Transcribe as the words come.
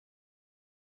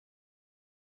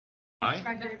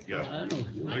Aye? Yeah.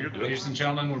 Ladies and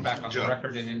gentlemen, we're back on the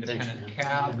record in independent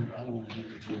cab,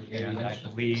 and I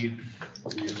believe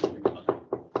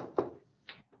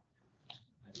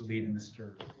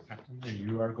Mr. Acton,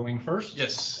 you are going first.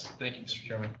 Yes, thank you, Mr.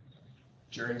 Chairman.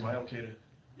 Jerry, am I okay to?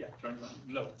 Yeah, turn it on.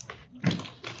 No.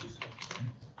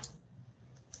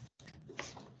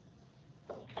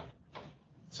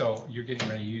 So you're getting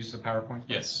ready to use the PowerPoint?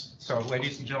 Yes. So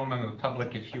ladies and gentlemen of the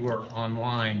public, if you are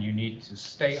online, you need to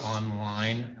stay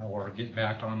online or get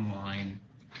back online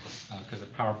because the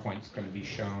PowerPoint is going to be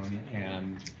shown.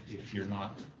 And if you're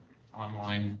not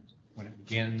online when it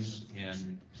begins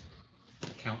in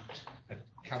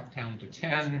countdown to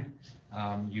 10,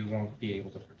 you won't be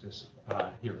able to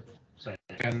participate here. So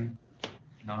 10,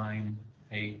 9,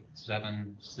 8,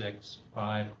 7, 6,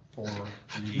 5, 4,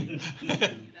 3,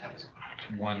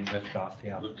 1, lift off.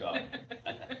 Yeah. Lift off.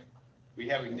 We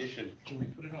have ignition. Can we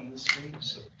put it on this screen?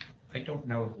 So I don't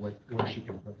know where she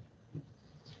can put it.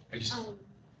 I just,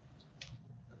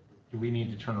 Do we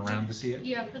need to turn around to see it?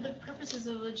 Yeah, for the purposes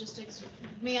of logistics,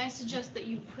 may I suggest that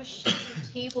you push the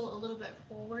table a little bit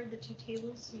forward, the two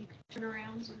tables, so you can turn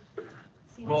around and see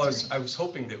well, what's I was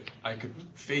hoping that I could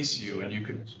face you and you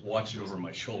could watch it over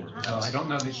my shoulder. I don't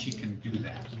know that she can do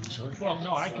that. Well,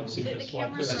 no, I can see The this one.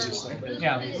 cameras That's are just- a little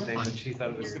Yeah, bit- She thought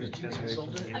it was going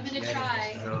to. I'm gonna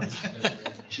try.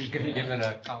 She's going to give it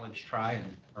a college try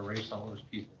and erase all those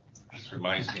people. This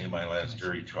reminds me of my last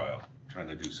jury trial, trying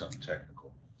to do something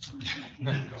technical.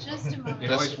 Just a moment.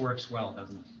 It always works well,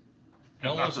 doesn't it?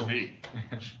 Not for me.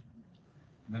 And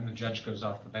then the judge goes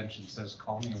off the bench and says,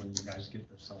 call me when you guys get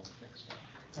this all fixed.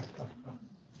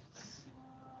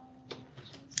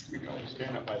 You can always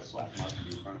stand up by the slap mark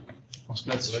in front of me.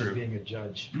 That's true. Being a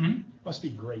judge. Hmm? Must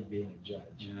be great being a judge.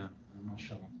 Yeah, I'm not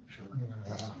sure.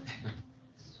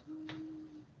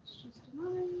 Just a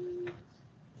moment.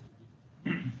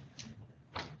 And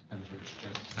the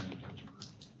judge kind of judge.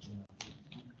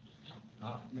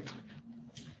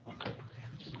 Okay.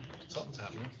 Something's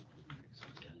happening.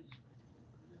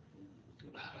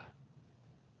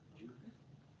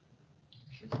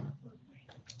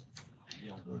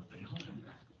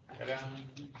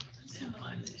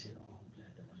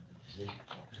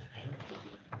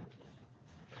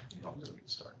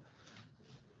 Start.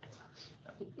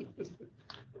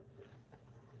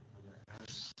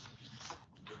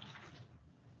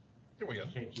 Here we go.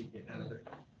 Can't keep getting out of there.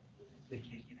 They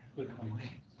can't get out. Put it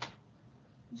away.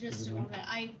 Just a moment.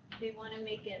 They want to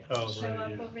make it Oh, show right, up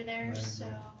yeah. over there, Right. so.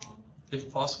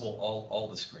 If possible, all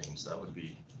the screens, that would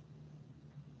be.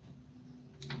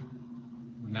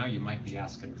 Now you might be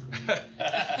asking for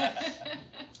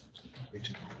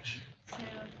So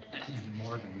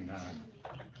more than the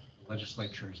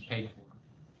legislature is paid for.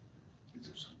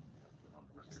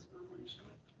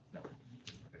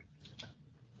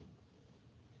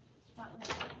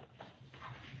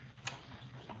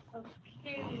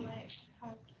 Okay, like,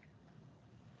 how-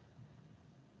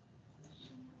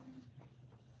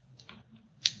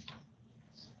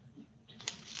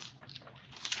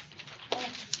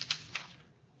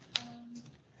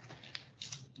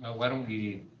 Why don't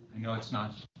we, I know it's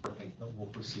not perfect, but we'll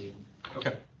proceed.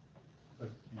 Okay.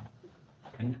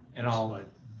 And I'll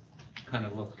kind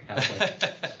of look halfway.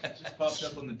 Just popped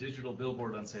up on the digital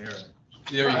billboard on Sahara.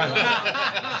 There you go.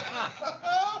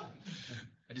 I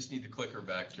just need the clicker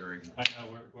back, Jerry. I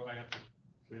know,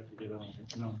 we have to get on.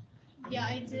 No. Yeah,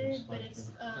 I did, but it's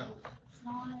not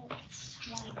wanting to.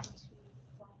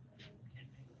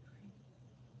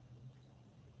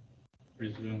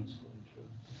 Resume.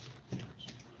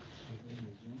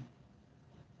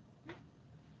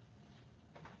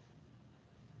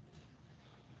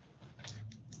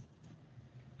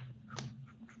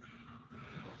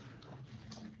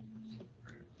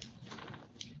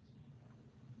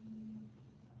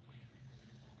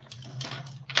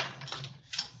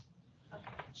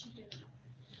 Should do it.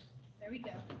 There we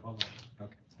go.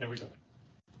 Okay. There we go.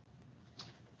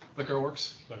 Clicker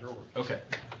works? Better work. Okay.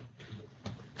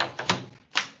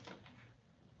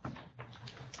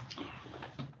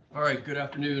 All right, good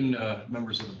afternoon,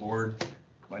 members of the board.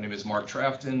 My name is Mark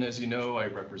Trafton. As you know, I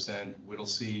represent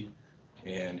Whittlesey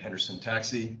and Henderson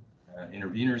Taxi,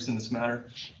 interveners in this matter.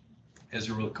 As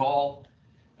you recall,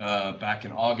 back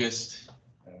in August,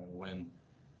 when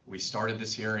we started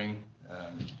this hearing,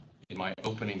 in my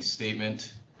opening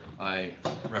statement, I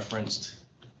referenced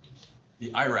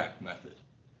the IRAC method,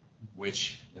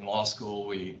 which in law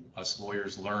school, us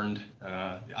lawyers learned.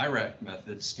 The IRAC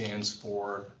method stands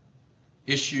for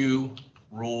issue,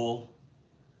 rule,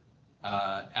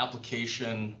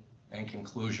 application, and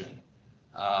conclusion.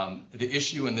 The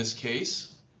issue in this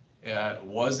case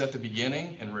was at the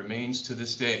beginning and remains to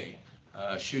this day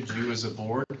should you as a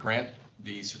board grant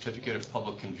the certificate of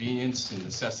public convenience and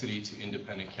necessity to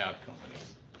Independent Cab Company.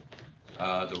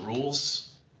 The rules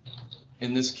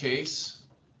in this case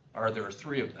there are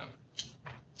three of them.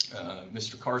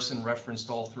 Mr. Carson referenced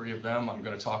all three of them. I'm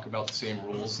going to talk about the same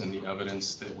rules and the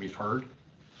evidence that we've heard.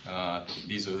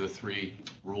 These are the three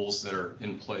rules that are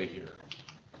in play here.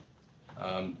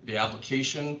 The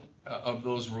application of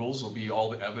those rules will be all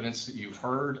the evidence that you've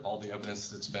heard, all the evidence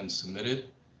that's been submitted.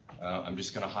 I'm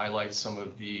just going to highlight some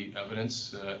of the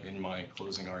evidence in my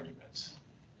closing arguments.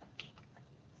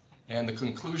 And the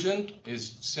conclusion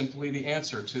is simply the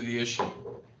answer to the issue.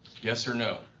 Yes or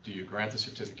no? Do you grant the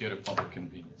certificate of public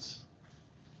convenience?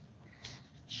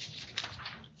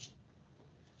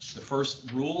 The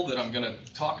first rule that I'm going to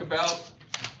talk about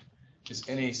is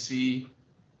NAC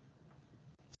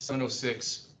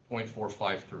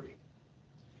 706.453.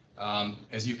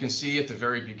 As you can see at the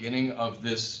very beginning of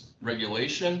this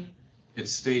regulation, it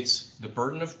states the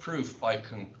burden of proof by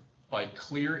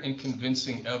clear and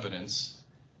convincing evidence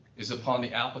is upon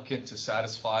the applicant to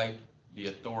satisfy the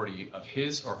authority of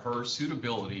his or her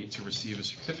suitability to receive a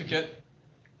certificate,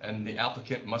 and the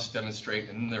applicant must demonstrate,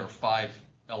 and there are 5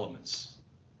 elements.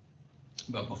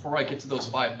 But before I get to those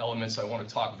 5 elements, I want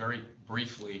to talk very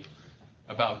briefly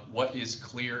about what is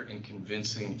clear and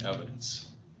convincing evidence.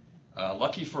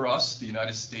 Lucky for us, the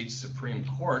United States Supreme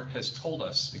Court has told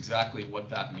us exactly what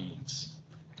that means.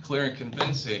 Clear and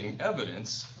convincing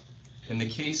evidence in the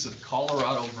case of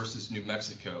Colorado versus New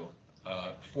Mexico,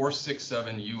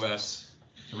 467 U.S.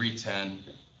 310,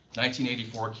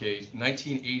 1984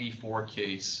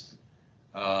 case.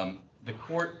 The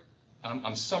court,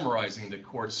 I'm summarizing the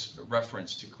court's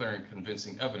reference to clear and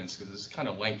convincing evidence because it's kind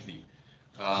of lengthy.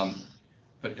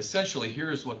 But essentially,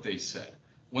 here's what they said.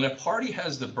 When a party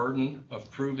has the burden of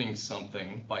proving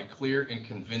something by clear and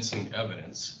convincing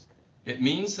evidence, it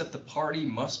means that the party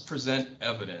must present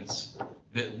evidence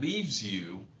that leaves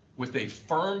you with a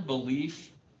firm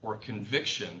belief or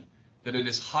conviction that it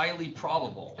is highly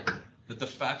probable that the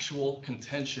factual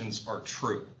contentions are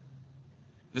true.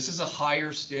 This is a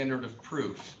higher standard of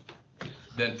proof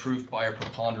than proof by a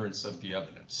preponderance of the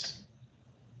evidence.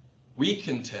 We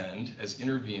contend as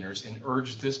interveners and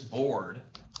urge this board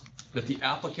that the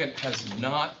applicant has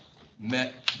not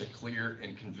met the clear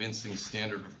and convincing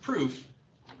standard of proof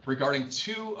regarding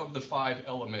 2 of the 5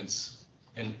 elements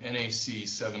in NAC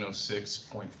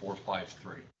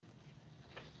 706.453.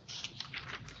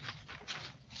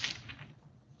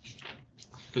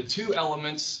 The 2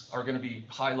 elements are going to be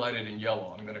highlighted in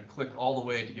yellow. I'm going to click all the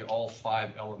way to get all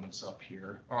 5 elements up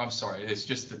here. Or I'm sorry, it's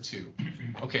just the 2.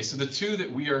 Okay, so the 2 that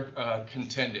we are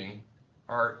contending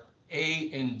are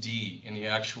A and D in the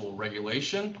actual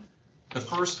regulation. The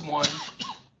first one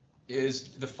is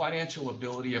the financial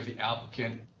ability of the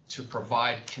applicant to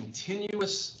provide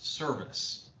continuous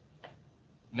service.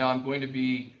 Now, I'm going to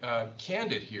be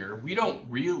candid here. We don't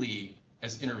really,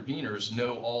 as interveners,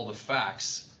 know all the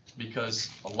facts because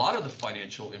a lot of the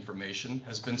financial information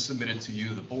has been submitted to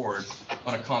you, the board,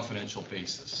 on a confidential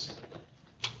basis.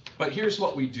 But here's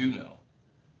what we do know.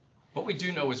 What we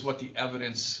do know is what the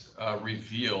evidence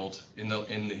revealed in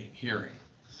the hearing,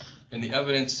 and the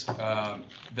evidence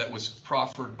that was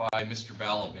proffered by Mr.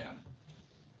 Balaban,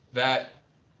 that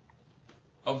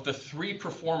of the 3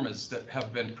 performances that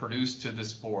have been produced to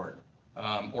this board,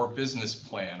 or business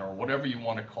plan, or whatever you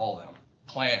want to call them,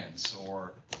 plans,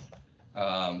 or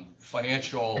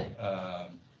financial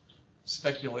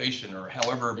speculation, or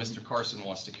however Mr. Carson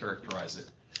wants to characterize it.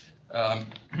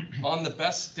 On the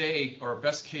best day or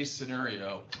best case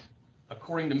scenario,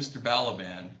 according to Mr.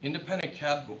 Balaban, Independent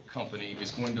Cab Company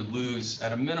is going to lose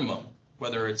at a minimum,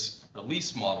 whether it's a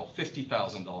lease model,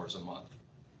 $50,000 a month.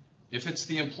 If it's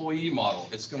the employee model,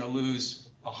 it's going to lose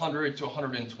 $100,000 to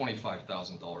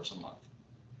 $125,000 a month.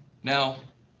 Now,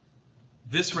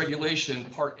 this regulation,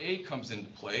 Part A, comes into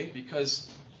play because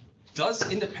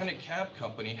does Independent Cab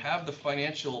Company have the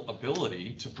financial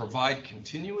ability to provide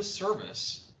continuous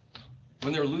service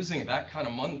when they're losing that kind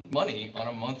of money on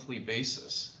a monthly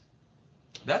basis?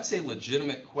 That's a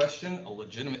legitimate question, a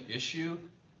legitimate issue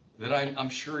that I'm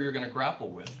sure you're going to grapple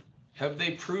with. Have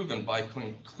they proven by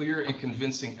clear and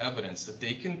convincing evidence that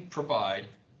they can provide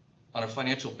on a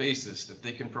financial basis, that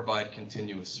they can provide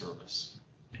continuous service?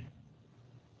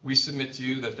 We submit to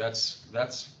you that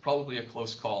that's probably a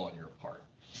close call on your part.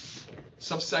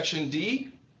 Subsection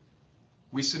D,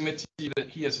 we submit to you that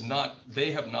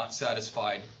they have not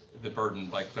satisfied the burden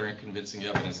by clear and convincing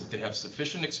evidence that they have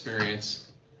sufficient experience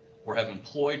or have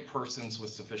employed persons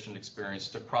with sufficient experience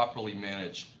to properly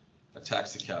manage a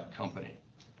taxi cab company.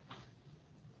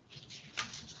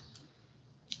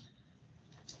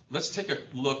 let's take a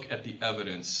look at the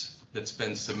evidence that's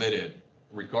been submitted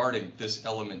regarding this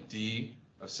element D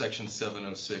of section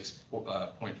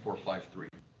 706.453.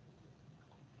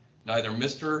 Neither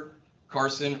Mr.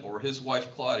 Carson or his wife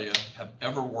Claudia have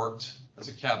ever worked as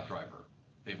a cab driver.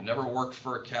 They've never worked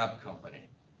for a cab company.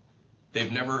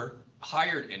 They've never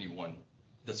hired anyone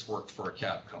that's worked for a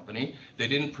cab company. They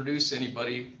didn't produce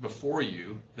anybody before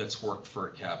you that's worked for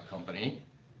a cab company.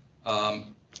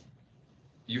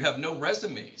 You have no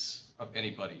resumes of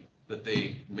anybody that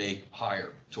they may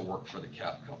hire to work for the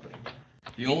cab company.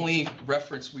 The only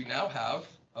reference we now have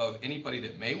of anybody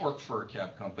that may work for a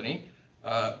cab company,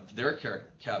 their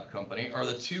cab company, are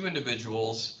the two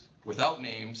individuals without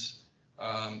names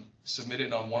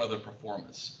submitted on one of the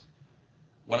performance.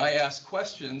 When I asked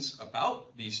questions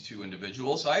about these two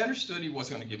individuals, I understood he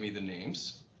wasn't going to give me the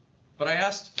names, but I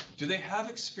asked, do they have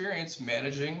experience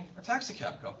managing a taxi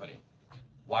cab company?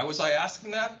 Why was I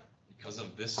asking that? Because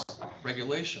of this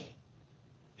regulation.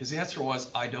 His answer was,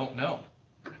 I don't know.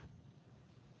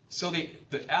 So the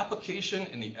application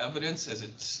and the evidence as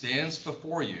it stands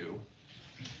before you,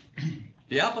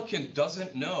 the applicant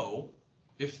doesn't know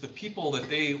if the people that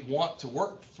they want to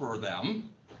work for them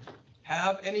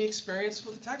have any experience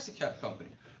with a taxi cab company.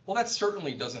 Well, that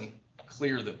certainly doesn't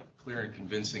clear the clear and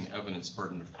convincing evidence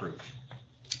burden of proof.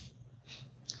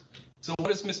 So what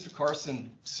does Mr.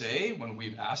 Carson say when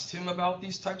we've asked him about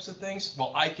these types of things?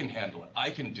 Well, I can handle it.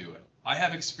 I can do it. I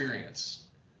have experience.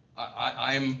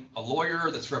 I'm a lawyer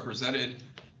that's represented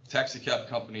taxi cab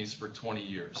companies for 20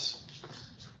 years.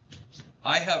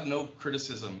 I have no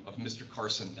criticism of Mr.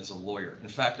 Carson as a lawyer. In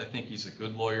fact, I think he's a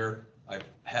good lawyer. I've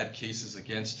had cases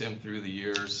against him through the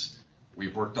years.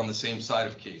 We've worked on the same side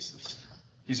of cases.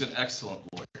 He's an excellent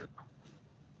lawyer.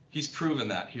 He's proven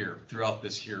that here throughout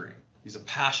this hearing. He's a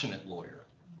passionate lawyer.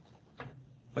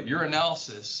 But your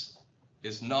analysis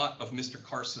is not of Mr.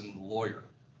 Carson, the lawyer.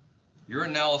 Your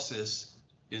analysis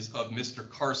is of Mr.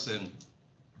 Carson,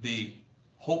 the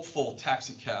hopeful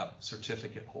taxi cab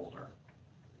certificate holder.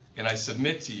 And I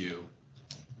submit to you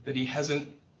that he hasn't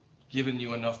given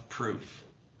you enough proof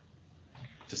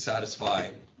to satisfy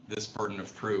this burden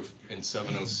of proof in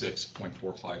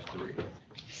 706.453.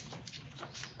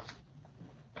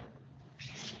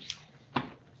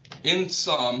 In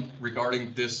sum,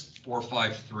 regarding this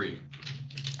 453,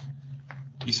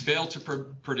 he's failed to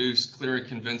produce clear and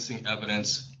convincing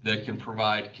evidence that can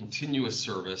provide continuous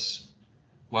service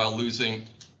while losing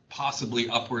possibly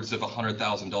upwards of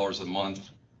 $100,000 a month,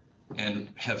 and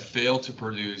have failed to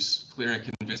produce clear and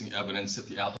convincing evidence that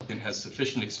the applicant has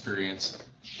sufficient experience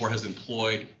or has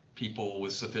employed people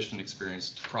with sufficient experience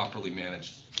to properly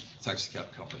manage a taxi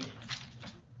cab company.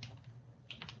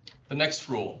 The next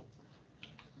rule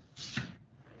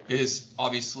is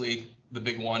obviously the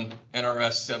big one,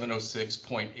 NRS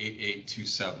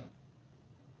 706.8827.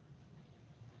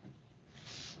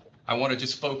 I want to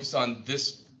just focus on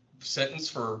this sentence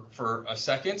for a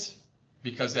second,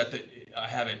 because I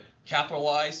have it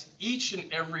capitalized. Each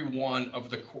and every one of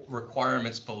the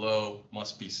requirements below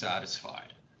must be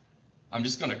satisfied. I'm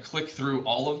just going to click through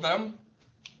all of them,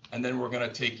 and then we're going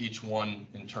to take each one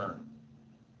in turn.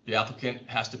 The applicant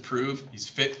has to prove he's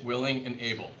fit, willing, and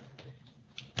able.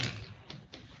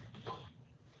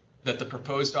 That the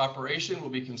proposed operation will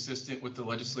be consistent with the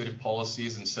legislative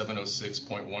policies in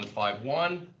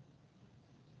 706.151.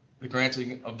 The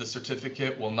granting of the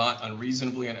certificate will not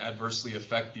unreasonably and adversely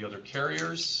affect the other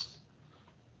carriers.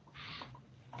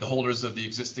 The holders of the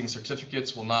existing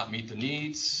certificates will not meet the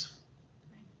needs.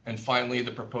 And finally,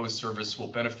 the proposed service will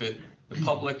benefit the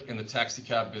public and the taxi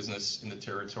cab business in the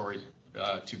territory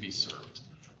to be served.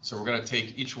 So we're going to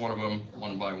take each one of them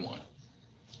one by one.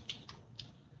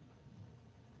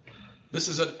 This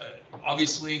is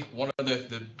obviously one of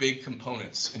the big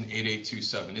components in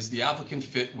 8827. Is the applicant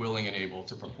fit, willing, and able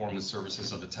to perform the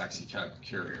services of the taxi cab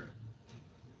carrier?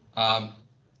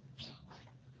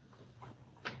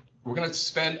 We're going to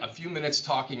spend a few minutes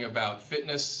talking about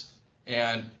fitness,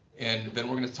 and then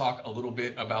we're going to talk a little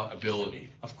bit about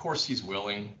ability. Of course, he's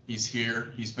willing. He's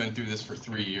here. He's been through this for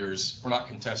 3 years. We're not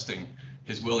contesting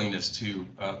his willingness to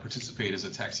participate as a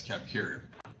taxi cab carrier.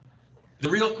 The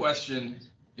real question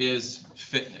is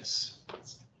fitness.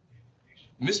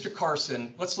 Mr.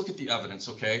 Carson, let's look at the evidence,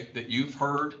 okay, that you've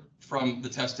heard from the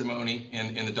testimony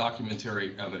and the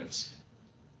documentary evidence.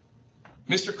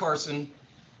 Mr. Carson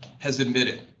has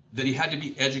admitted that he had to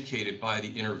be educated by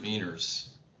the interveners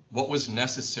what was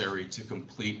necessary to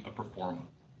complete a performa.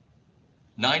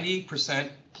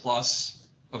 90% plus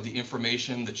of the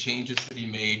information, the changes that he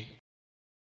made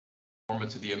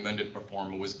to the amended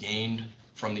performa was gained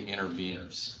from the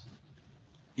interveners.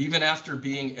 Even after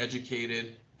being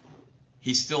educated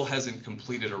he still hasn't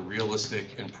completed a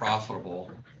realistic and profitable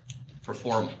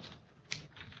performance.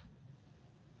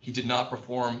 He did not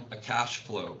perform a cash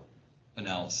flow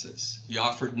analysis. He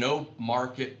offered no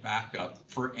market backup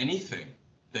for anything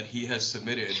that he has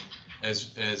submitted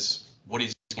as what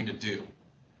he's going to do.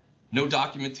 No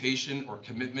documentation or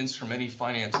commitments from any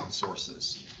financing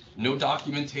sources. No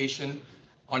documentation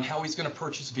on how he's going to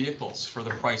purchase vehicles for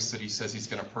the price that he says he's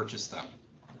going to purchase them.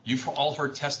 You've all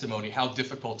heard testimony how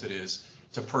difficult it is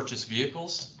to purchase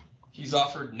vehicles. He's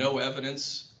offered no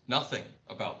evidence, nothing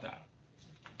about that.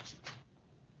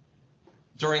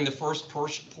 During the first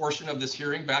portion of this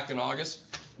hearing back in August,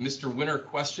 Mr. Winter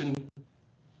questioned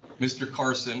Mr.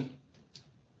 Carson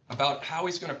about how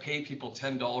he's going to pay people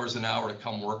 $10 an hour to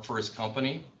come work for his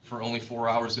company for only 4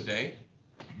 hours a day.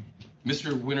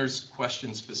 Mr. Winter's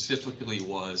question specifically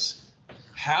was,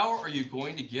 how are you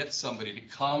going to get somebody to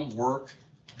come work,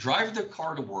 drive their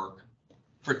car to work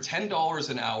for $10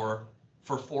 an hour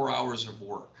for 4 hours of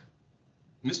work?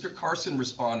 Mr. Carson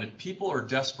responded, people are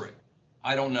desperate.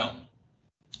 I don't know.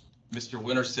 Mr.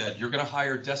 Winter said, you're going to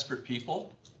hire desperate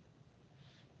people?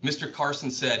 Mr.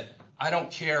 Carson said, I don't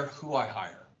care who I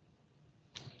hire.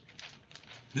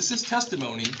 This is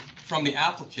testimony from the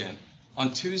applicant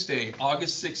on Tuesday,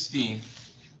 August 16th,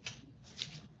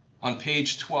 on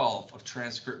page 12 of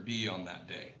transcript B on that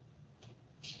day.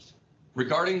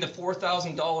 Regarding the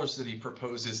 $4,000 that he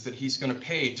proposes that he's going to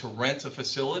pay to rent a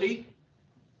facility,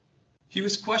 he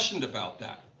was questioned about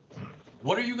that.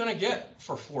 What are you going to get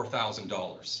for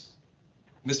 $4,000?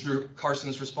 Mr.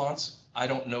 Carson's response, I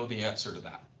don't know the answer to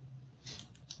that.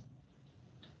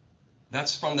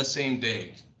 That's from the same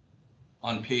day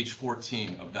on page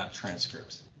 14 of that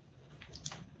transcript.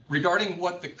 Regarding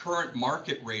what the current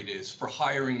market rate is for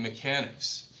hiring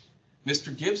mechanics,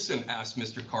 Mr. Gibson asked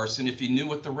Mr. Carson if he knew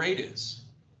what the rate is.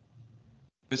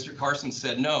 Mr. Carson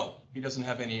said no, he doesn't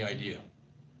have any idea.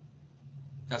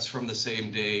 That's from the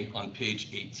same day on page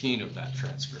 18 of that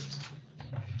transcript.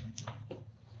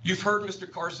 You've heard Mr.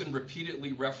 Carson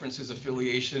repeatedly reference his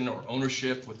affiliation or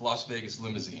ownership with Las Vegas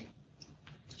Limousine.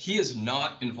 He is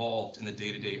not involved in the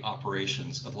day-to-day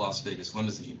operations of Las Vegas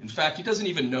Limousine. In fact, he doesn't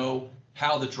even know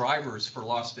how the drivers for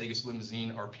Las Vegas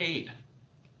Limousine are paid.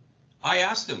 I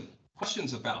asked him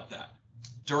questions about that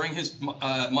during his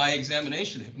my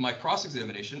examination, my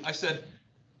cross-examination. I said,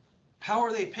 how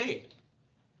are they paid?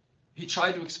 He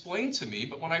tried to explain to me,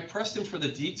 but when I pressed him for the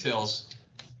details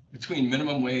between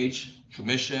minimum wage,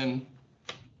 commission,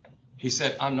 he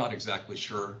said, I'm not exactly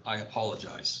sure. I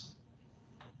apologize.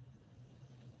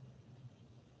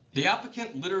 The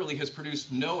applicant literally has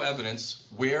produced no evidence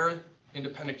where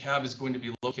Independent Cab is going to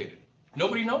be located.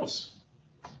 Nobody knows.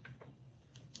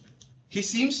 He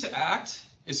seems to act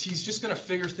as he's just going to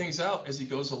figure things out as he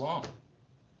goes along.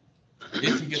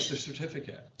 If he gets the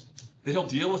certificate, then he'll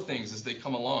deal with things as they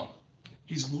come along.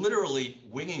 He's literally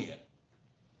winging it.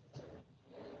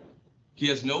 He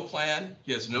has no plan.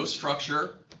 He has no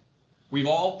structure. We've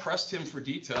all pressed him for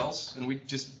details, and we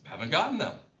just haven't gotten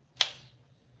them.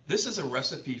 This is a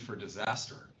recipe for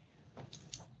disaster.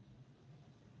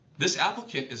 This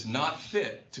applicant is not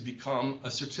fit to become a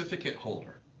certificate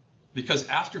holder because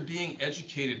after being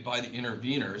educated by the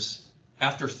interveners,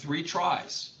 after 3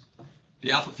 tries,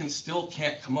 the applicant still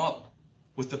can't come up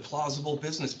with a plausible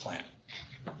business plan.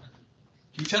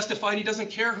 He testified he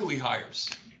doesn't care who he hires.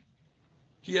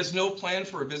 He has no plan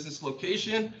for a business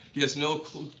location. He has no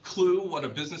clue what a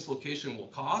business location will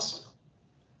cost.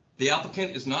 The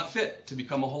applicant is not fit to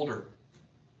become a holder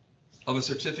of a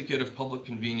certificate of public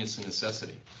convenience and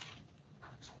necessity.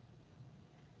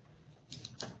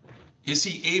 Is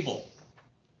he able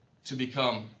to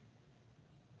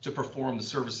perform the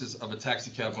services of a taxi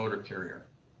cab motor carrier?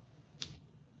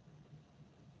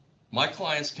 My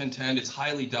clients contend it's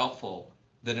highly doubtful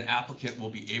that an applicant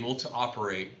will be able to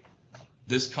operate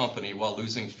this company while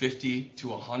losing $50,000 to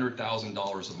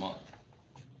 $100,000 a month.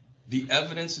 The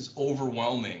evidence is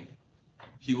overwhelming.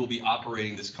 He will be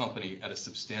operating this company at a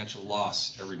substantial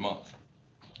loss every month.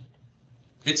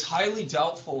 It's highly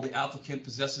doubtful the applicant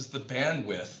possesses the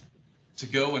bandwidth to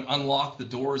go and unlock the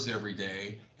doors every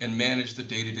day and manage the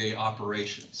day-to-day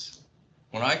operations.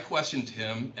 When I questioned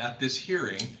him at this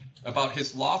hearing about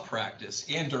his law practice,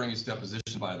 and during his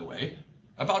deposition, by the way,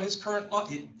 about his current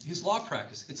law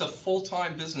practice, it's a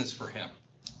full-time business for him.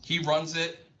 He runs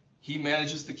it, he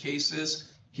manages the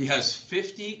cases, he has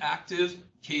 50 active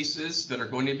cases that are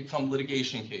going to become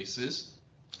litigation cases.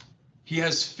 He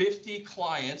has 50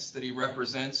 clients that he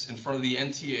represents in front of the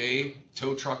NTA,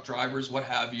 tow truck drivers, what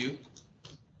have you.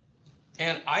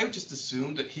 And I just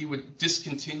assumed that he would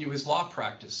discontinue his law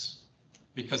practice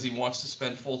because he wants to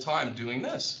spend full time doing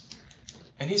this.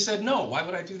 And he said, no, why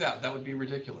would I do that? That would be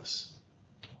ridiculous.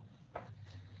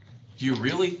 Do you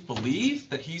really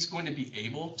believe that he's going to be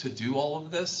able to do all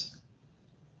of this?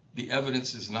 The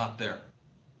evidence is not there.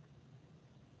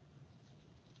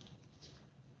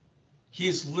 He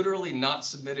has literally not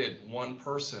submitted one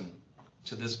person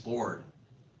to this board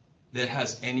that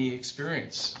has any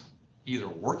experience, either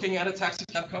working at a taxi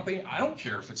cab company. I don't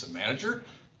care if it's a manager.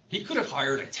 He could have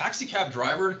hired a taxi cab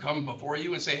driver to come before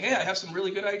you and say, hey, I have some really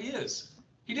good ideas.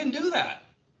 He didn't do that.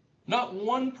 Not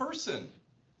one person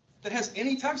that has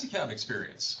any taxi cab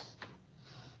experience.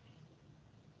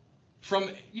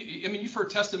 You've heard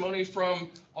testimony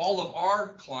from all of our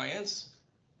clients.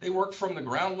 They work from the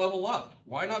ground level up.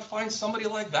 Why not find somebody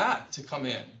like that to come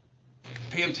in,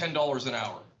 pay him $10 an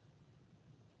hour?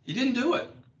 He didn't do it.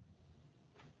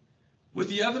 With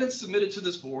the evidence submitted to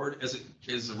this board as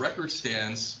the record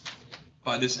stands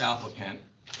by this applicant,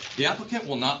 the applicant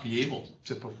will not be able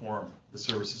to perform the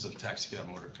services of a taxi cab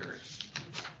motor carrier.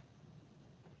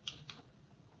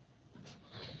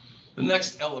 The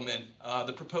next element,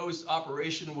 the proposed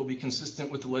operation will be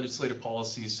consistent with the legislative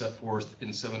policies set forth in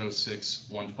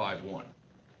 706-151.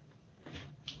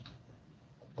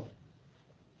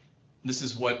 This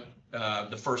is what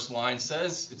the first line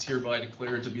says. It's hereby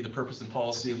declared to be the purpose and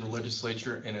policy of the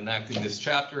legislature in enacting this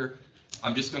chapter.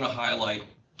 I'm just going to highlight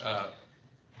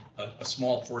a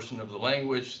small portion of the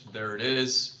language. There it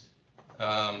is.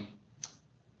 I'm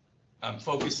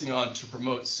focusing on to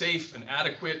promote safe and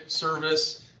adequate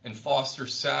service and foster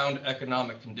sound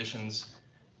economic conditions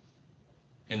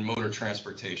in motor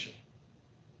transportation.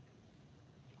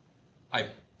 I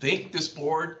think this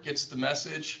board gets the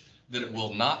message that it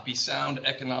will not be sound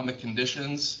economic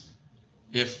conditions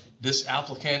if this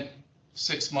applicant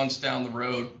 6 months down the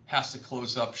road has to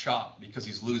close up shop because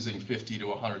he's losing $50,000 to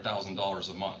 $100,000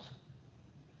 a month.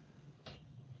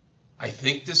 I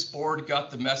think this board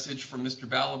got the message from Mr.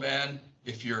 Balaban.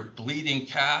 If you're bleeding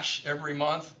cash every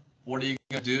month, what are you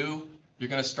going to do? You're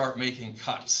going to start making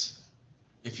cuts.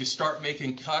 If you start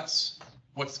making cuts,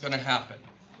 what's going to happen?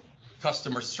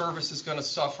 Customer service is going to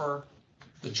suffer.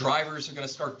 The drivers are going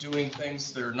to start doing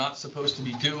things they're not supposed to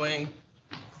be doing.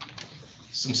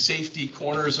 Some safety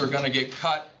corners are going to get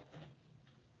cut.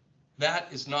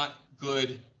 That is not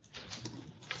good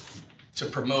to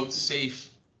promote safe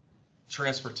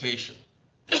transportation.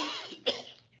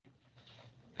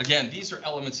 Again, these are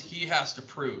elements he has to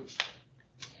prove.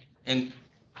 And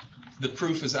the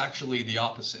proof is actually the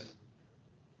opposite.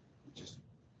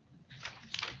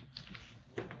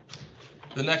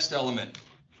 The next element,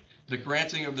 the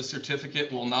granting of the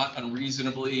certificate will not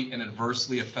unreasonably and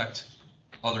adversely affect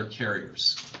other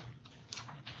carriers.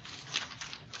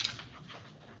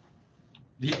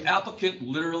 The applicant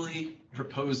literally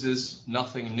proposes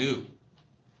nothing new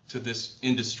to this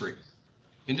industry.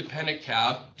 Independent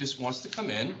cab just wants to come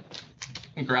in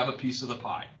and grab a piece of the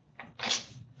pie.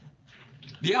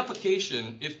 The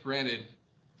application, if granted,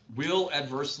 will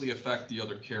adversely affect the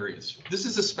other carriers. This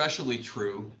is especially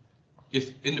true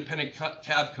if independent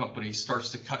cab company starts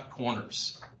to cut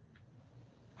corners.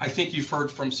 I think you've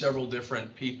heard from several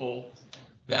different people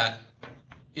that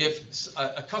if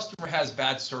a customer has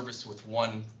bad service with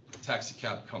one taxi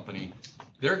cab company,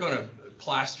 they're going to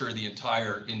plaster the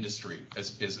entire industry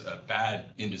as a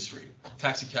bad industry.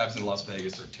 Taxi cabs in Las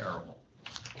Vegas are terrible.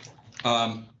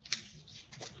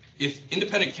 If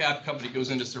independent cab company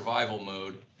goes into survival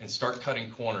mode and start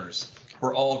cutting corners,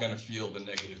 we're all going to feel the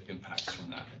negative impacts from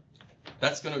that.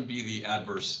 That's going to be the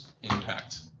adverse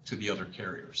impact to the other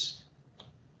carriers.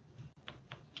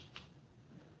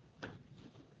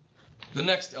 The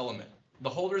next element, the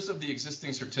holders of the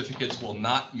existing certificates will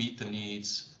not meet the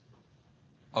needs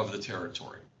of the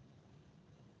territory.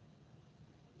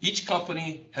 Each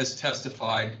company has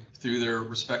testified through their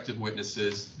respective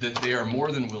witnesses that they are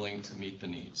more than willing to meet the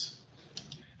needs.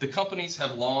 The companies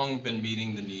have long been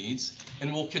meeting the needs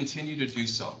and will continue to do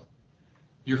so.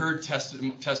 You heard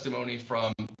testimony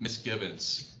from Ms.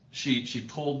 Gibbons. She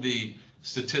pulled the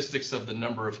statistics of the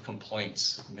number of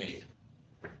complaints made.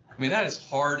 I mean, that is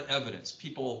hard evidence.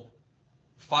 People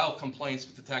file complaints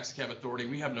with the Taxi Cab Authority.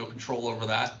 We have no control over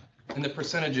that. And the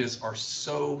percentages are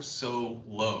so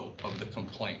low of the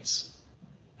complaints.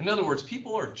 In other words,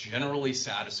 people are generally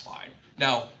satisfied.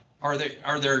 Now, are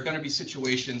there going to be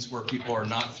situations where people are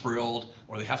not thrilled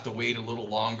or they have to wait a little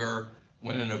longer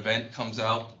when an event comes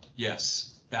out?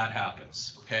 Yes, that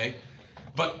happens, okay?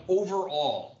 But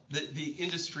overall, the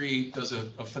industry does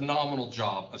a phenomenal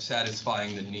job of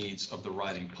satisfying the needs of the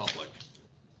riding public.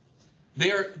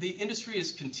 The industry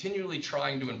is continually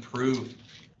trying to improve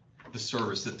the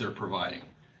service that they're providing,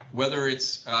 whether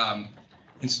it's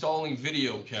installing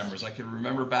video cameras. I can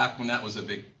remember back when that was a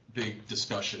big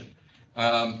discussion.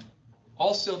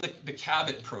 Also, the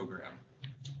Cabot program.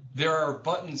 There are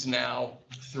buttons now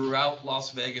throughout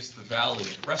Las Vegas, the Valley,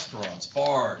 restaurants,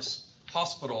 bars,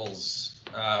 hospitals,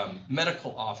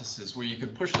 medical offices, where you can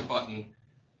push the button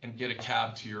and get a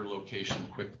cab to your location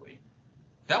quickly.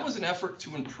 That was an effort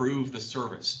to improve the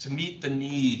service, to meet the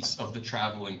needs of the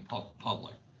traveling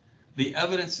public. The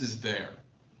evidence is there.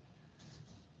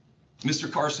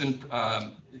 Mr. Carson,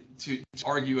 to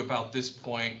argue about this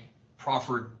point,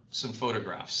 proffered some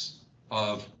photographs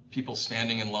of people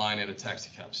standing in line at a taxi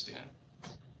cab stand.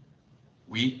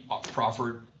 We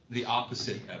proffered the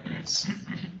opposite evidence.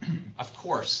 Of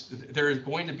course, there is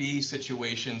going to be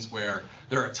situations where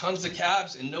there are tons of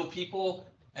cabs and no people,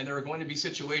 and there are going to be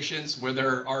situations where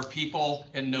there are people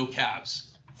and no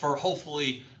cabs for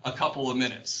hopefully a couple of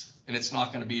minutes, and it's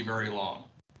not going to be very long.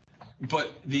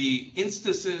 But the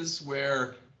instances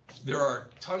where there are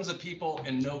tons of people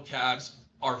and no cabs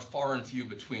are far and few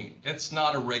between. It's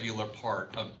not a regular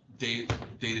part of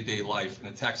day-to-day life in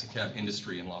the taxi cab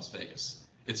industry in Las Vegas.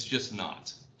 It's just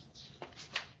not.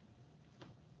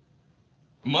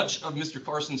 Much of Mr.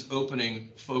 Carson's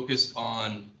opening focused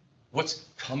on what's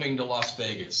coming to Las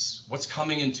Vegas, what's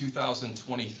coming in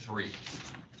 2023.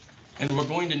 And we're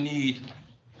going to need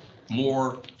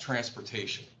more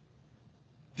transportation.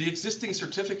 The existing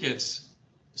certificate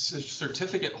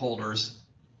holders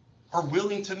are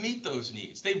willing to meet those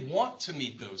needs. They want to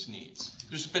meet those needs.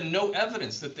 There's been no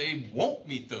evidence that they won't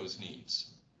meet those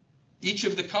needs. Each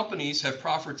of the companies have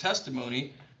proffered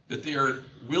testimony that they are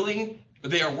working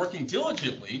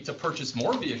diligently to purchase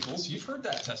more vehicles. You've heard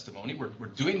that testimony. We're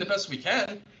doing the best we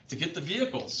can to get the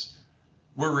vehicles.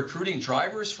 We're recruiting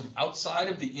drivers from outside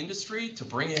of the industry to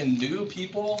bring in new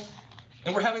people,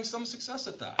 and we're having some success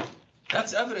at that.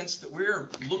 That's evidence that we're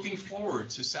looking forward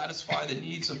to satisfy the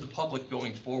needs of the public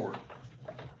going forward.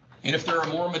 And if there are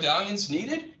more medallions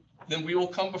needed, then we will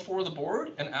come before the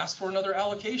board and ask for another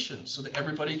allocation so that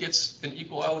everybody gets an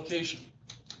equal allocation.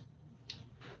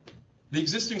 The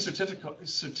existing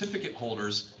certificate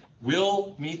holders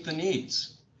will meet the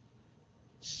needs.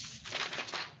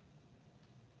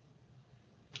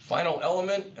 Final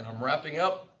element, and I'm wrapping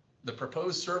up, the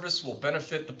proposed service will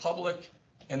benefit the public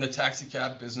and the taxi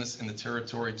cab business in the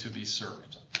territory to be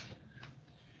served.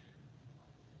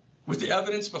 With the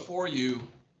evidence before you,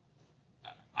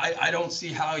 I don't see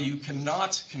how you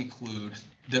cannot conclude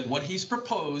that what he's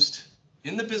proposed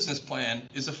in the business plan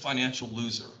is a financial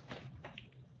loser.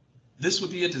 This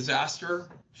would be a disaster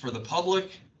for the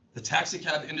public, the taxi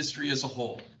cab industry as a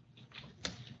whole.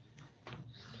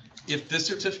 If this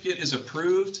certificate is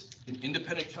approved, an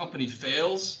independent company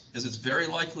fails, as it's very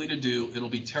likely to do, it'll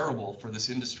be terrible for this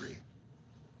industry.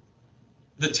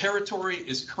 The territory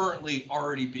is currently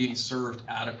already being served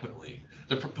adequately.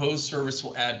 The proposed service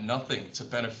will add nothing to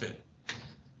benefit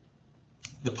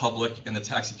the public and the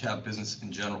taxi cab business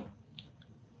in general.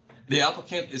 The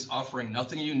applicant is offering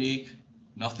nothing unique,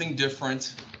 nothing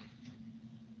different.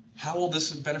 How will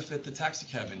this benefit the taxi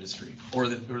cab industry or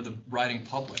the riding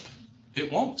public? It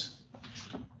won't.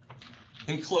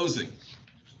 In closing,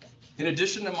 in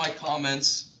addition to my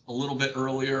comments a little bit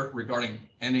earlier regarding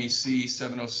NAC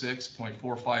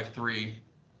 706.453,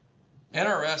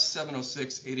 NRS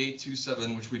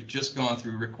 706.8827, which we've just gone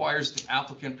through, requires the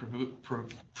applicant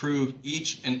prove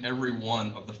each and every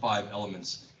one of the 5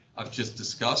 elements I've just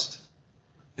discussed.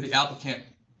 The applicant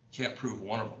can't prove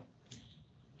one of them.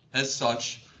 As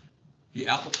such, the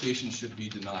application should be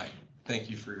denied. Thank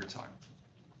you for your time.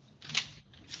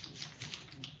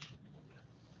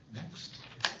 Next.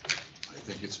 I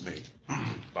think it's me,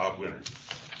 Bob Winter.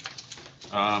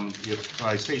 If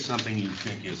I say something you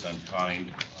think is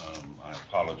unkind, I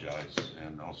apologize,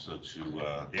 and also to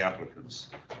the applicants.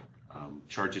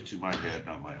 Charge it to my head,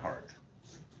 not my heart.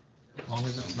 As long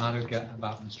as it's not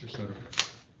about Mr. Soderberg.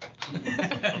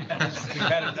 We've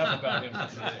had enough about him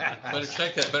today. Better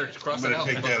check that, better cross I'm it out.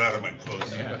 going to take that out of my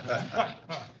clothes.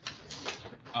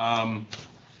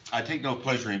 I take no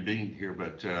pleasure in being here,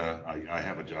 but I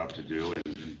have a job to do,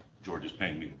 and George is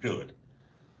paying me to do it.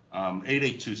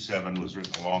 8827 was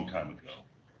written a long time ago.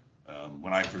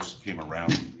 When I first came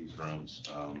around in these rooms,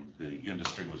 the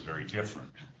industry was very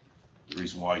different. The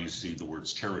reason why you see the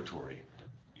words territory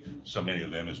in so many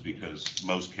of them is because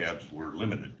most cabs were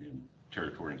limited in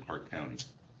territory in Clark County.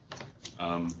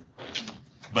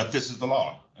 But this is the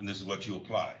law, and this is what you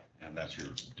apply, and that's your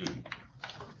duty.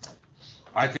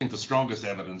 I think the strongest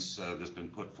evidence that's been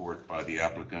put forth by the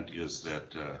applicant is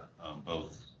that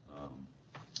both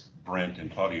Brent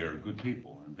and Claudia are good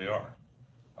people, and they are.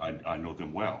 I know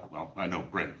them well. Well, I know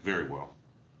Brent very well.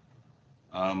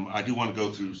 I do want to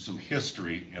go through some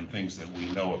history and things that we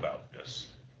know about this.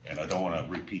 And I don't want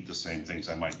to repeat the same things.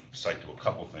 I might cite to a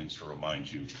couple things to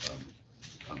remind you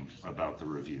about the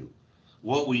review.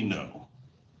 What we know,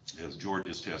 as George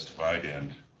has testified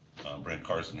and Brent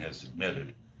Carson has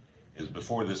admitted, is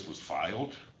before this was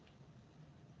filed,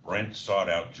 Brent sought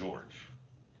out George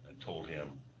and told him,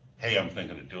 hey, I'm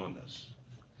thinking of doing this.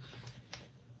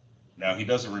 Now, he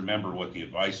doesn't remember what the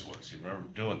advice was. He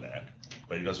remembers doing that,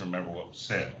 but he doesn't remember what was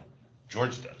said.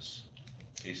 George does.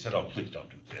 He said, oh, please don't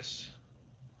do this.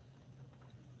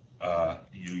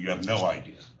 You have no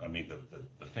idea. I mean,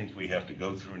 the things we have to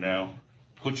go through now,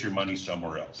 put your money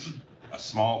somewhere else. A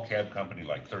small cab company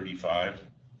like 35,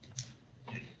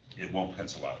 it won't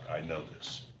pencil out. I know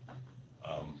this.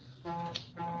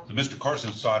 Mr.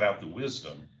 Carson sought out the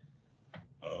wisdom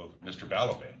of Mr.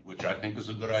 Balaban, which I think is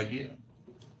a good idea.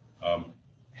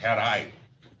 Had I,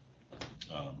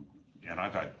 and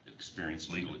I've had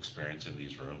legal experience in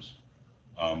these rooms,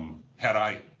 had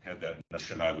I had that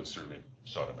notion, I would certainly have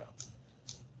sought him out.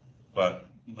 But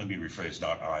let me rephrase,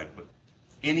 not I, but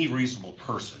any reasonable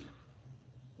person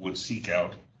would seek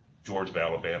out George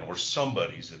Balaban or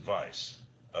somebody's advice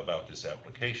about this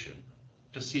application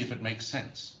to see if it makes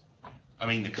sense. I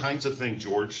mean, the kinds of things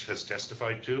George has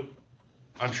testified to,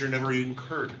 I'm sure never even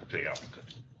occurred to the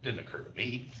applicant. Didn't occur to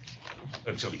me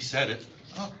until he said it.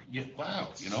 Oh, yeah, wow,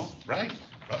 you know, right?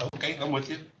 Okay, I'm with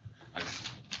you.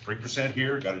 3%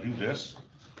 here, got to do this.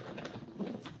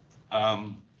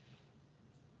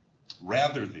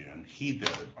 Rather than heed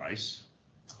that advice,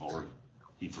 or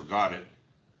he forgot it,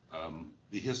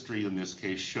 the history in this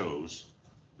case shows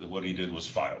that what he did was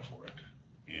file for it.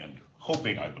 And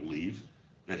hoping, I believe,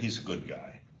 that he's a good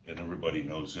guy and everybody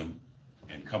knows him.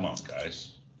 And come on,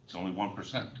 guys, it's only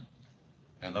 1%.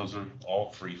 And those are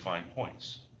all 3 fine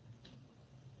points.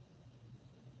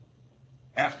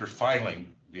 After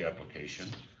filing the application,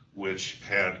 which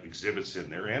had exhibits in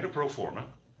there and a pro forma,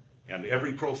 and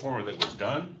every pro forma that was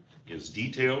done is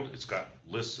detailed. It's got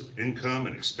lists of income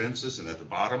and expenses, and at the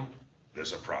bottom,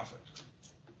 there's a profit.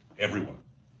 Everyone.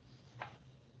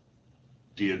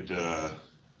 Did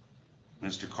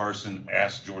Mr. Carson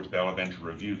ask George Balaban to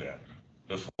review that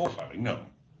before filing? No.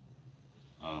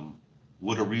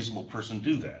 Would a reasonable person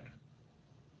do that?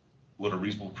 Would a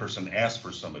reasonable person ask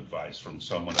for some advice from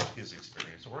someone of his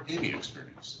experience or any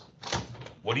experience?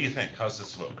 What do you think? How's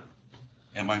this look?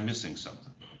 Am I missing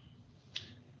something?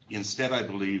 Instead, I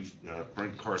believe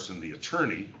Brent Carson, the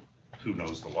attorney who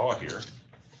knows the law here,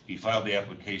 he filed the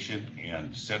application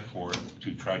and set forth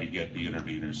to try to get the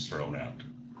interveners thrown out.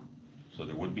 So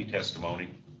there wouldn't be testimony,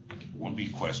 wouldn't be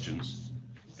questions.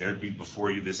 There'd be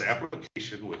before you this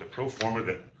application with a pro forma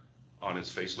that on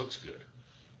its face looks good.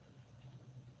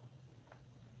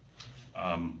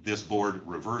 This board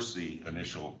reversed the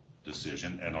initial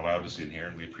decision and allowed us in here,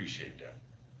 and we appreciate that.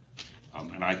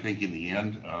 And I think in the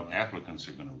end, applicants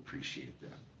are going to appreciate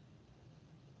that.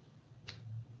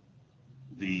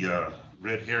 The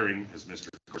red herring, as Mr.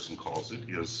 Carson calls it,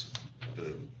 is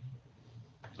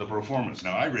the performance.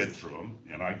 Now, I read through them,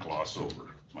 and I gloss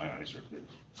over. My eyes are good,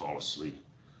 fall asleep.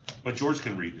 But George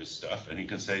can read this stuff, and he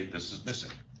can say, this is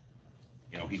missing.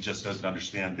 You know, he just doesn't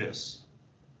understand this.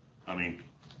 I mean,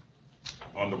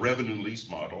 on the revenue lease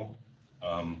model,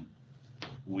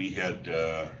 we had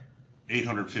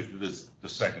 $850, the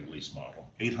second lease model,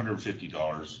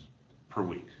 $850 per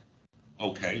week.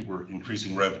 Okay, we're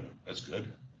increasing revenue. That's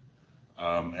good.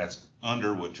 That's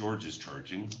under what George is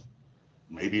charging,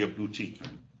 maybe a boutique.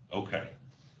 Okay.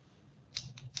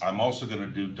 I'm also going to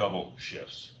do double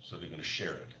shifts, so they're going to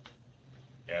share it.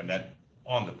 And that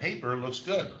on the paper looks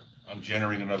good. I'm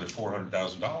generating another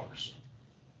 $400,000.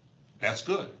 That's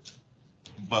good.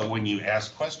 But when you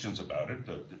ask questions about it,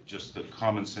 just the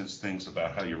common sense things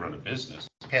about how you run a business,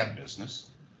 cab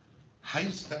business, how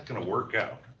is that going to work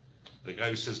out? The guy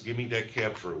who says, give me that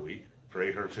cab for a week for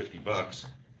 $850,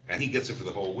 and he gets it for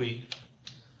the whole week,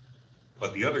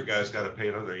 but the other guy's got to pay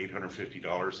another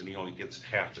 $850 and he only gets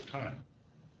half the time.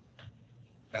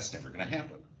 That's never going to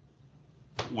happen.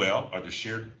 Well, are there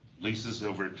shared leases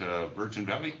over at Virgin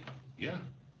Valley? Yeah.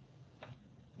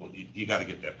 Well, you got to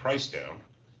get that price down,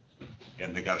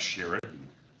 and they got to share it,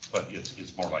 but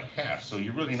it's more like half. So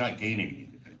you're really not gaining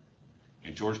anything.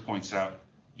 And George points out,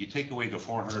 you take away the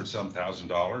 $400-some thousand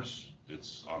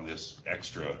that's on this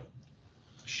extra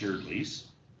shared lease,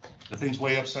 the thing's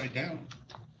way upside down.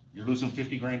 You're losing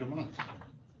 50 grand a month.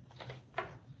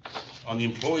 On the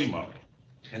employee model,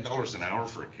 $10 an hour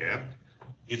for a cab,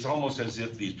 it's almost as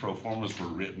if these pro formas were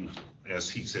written, as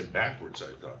he said, backwards,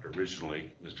 I thought.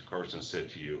 Originally, Mr. Carson said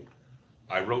to you,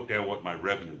 I wrote down what my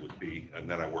revenue would be, and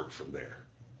then I worked from there.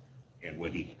 And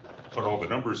when he put all the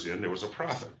numbers in, there was a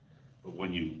profit. But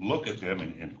when you look at them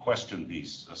and question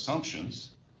these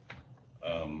assumptions,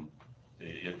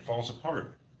 it falls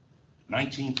apart.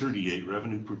 1938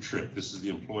 revenue per trip. This is the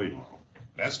employee model.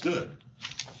 That's good,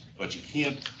 but you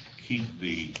can't keep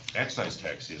the excise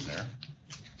tax in there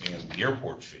and the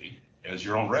airport fee as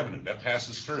your own revenue. That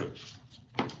passes through.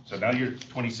 So now you're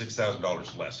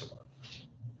 $26,000 less a month.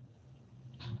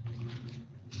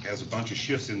 Has a bunch of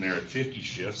shifts in there at 50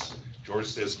 shifts. George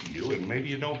says to you, and maybe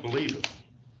you don't believe it,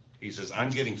 he says, I'm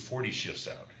getting 40 shifts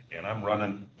out and I'm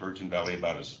running Virgin Valley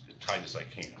about as tight as I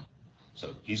can.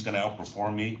 So he's going to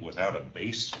outperform me without a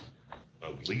base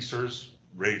of leasers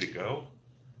ready to go.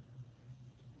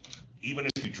 Even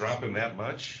if you drop him that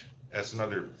much, that's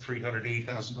another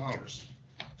 $380,000,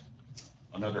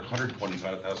 another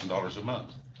 $125,000 a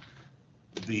month.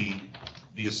 The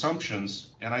assumptions,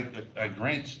 and I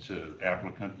grant to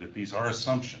applicant that these are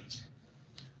assumptions,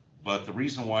 but the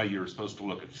reason why you're supposed to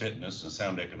look at fitness and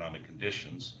sound economic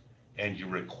conditions, and you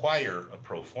require a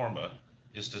pro forma,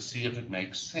 is to see if it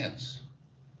makes sense.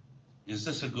 Is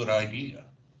this a good idea?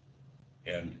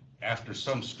 And after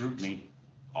some scrutiny,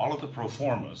 all of the pro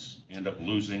formas end up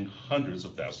losing hundreds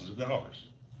of thousands of dollars.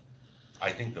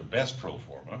 I think the best pro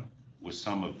forma with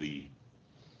some of the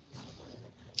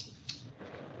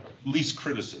least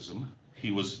criticism,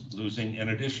 he was losing an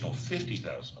additional $50,000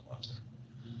 a month.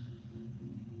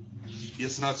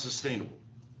 It's not sustainable.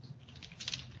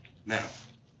 Now,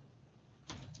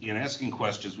 in asking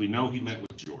questions, we know he met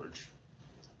with George.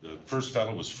 The first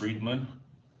fellow was Friedman,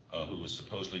 who was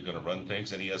supposedly going to run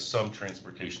things, and he has some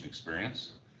transportation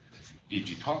experience. Did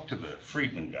you talk to the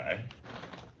Friedman guy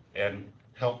and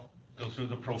help go through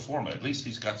the pro forma? At least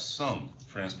he's got some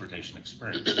transportation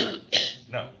experience.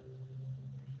 No.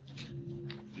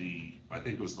 I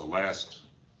think it was the last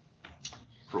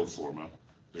pro forma.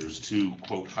 There's two,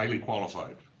 quote, highly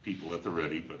qualified people at the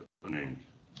ready, but unnamed.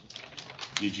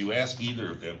 Did you ask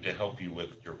either of them to help you with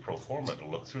your pro forma to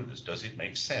look through this? Does it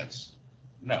make sense?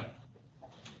 No.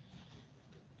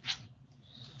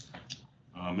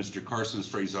 Mr. Carson's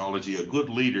phraseology, a good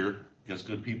leader has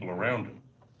good people around him,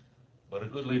 but a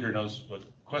good leader knows what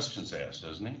questions asked,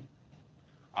 doesn't he?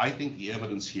 I think the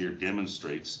evidence here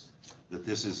demonstrates that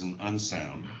this is an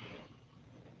unsound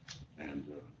and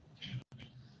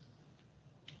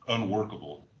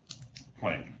unworkable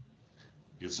plan.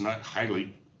 It's not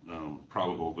highly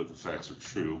probable, but the facts are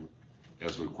true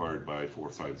as required by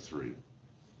 453.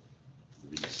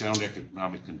 The sound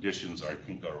economic conditions, I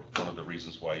think, are one of the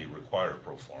reasons why you require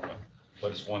pro forma,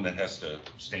 but it's one that has to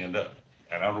stand up.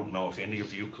 And I don't know if any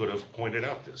of you could have pointed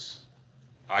out this.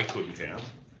 I couldn't have.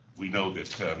 We know that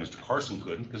Mr. Carson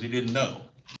couldn't because he didn't know.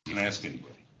 He didn't ask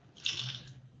anybody.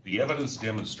 The evidence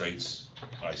demonstrates,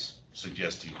 I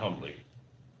suggest to you humbly,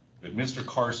 that Mr.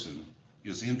 Carson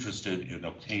is interested in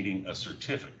obtaining a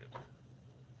certificate.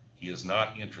 He is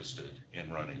not interested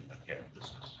in running a cab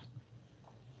business.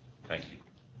 Thank you.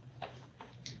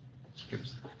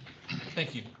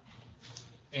 Thank you.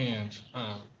 And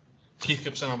Keith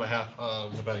Gibson on behalf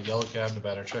of Nevada Yellow Cab,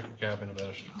 Nevada Checker Cab, and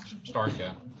Nevada Star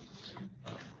Cab.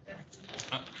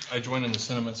 I join in the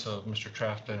sentiments of Mr.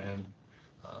 Trafton and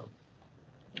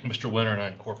Mr. Winter, and I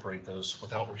incorporate those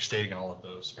without restating all of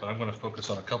those, but I'm going to focus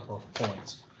on a couple of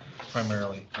points,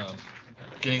 primarily.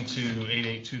 Getting to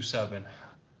 8827,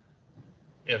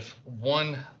 if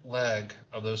one leg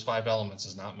of those 5 elements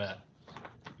is not met,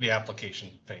 the application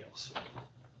fails.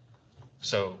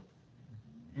 So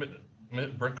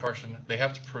Brent Carson, they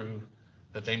have to prove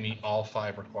that they meet all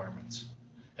 5 requirements.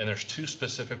 And there's 2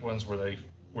 specific ones where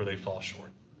they fall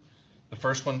short. The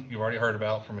first one you've already heard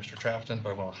about from Mr. Trafton,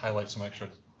 but I want to highlight some extra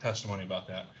testimony about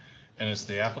that. And it's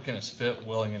the applicant is fit,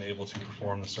 willing, and able to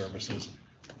perform the services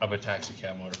of a taxi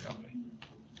cab motor company.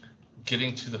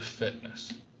 Getting to the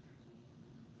fitness.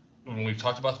 When we've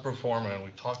talked about the pro forma and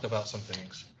we've talked about some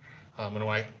things,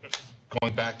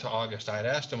 going back to August, I had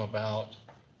asked him about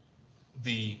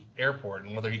the airport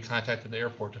and whether he contacted the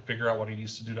airport to figure out what he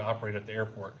needs to do to operate at the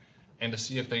airport and to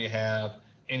see if they have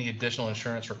any additional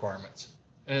insurance requirements.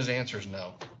 And his answer is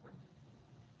no.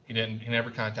 He never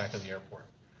contacted the airport.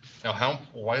 Now,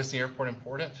 why is the airport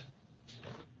important?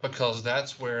 Because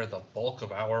that's where the bulk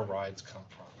of our rides come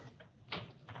from,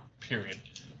 period.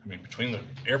 I mean, between the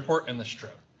airport and the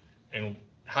strip. And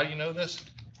how do you know this?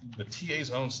 The TA's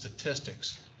own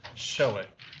statistics show it.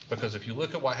 Because if you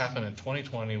look at what happened in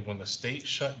 2020, when the state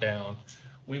shut down,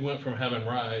 we went from having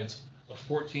rides of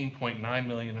 14.9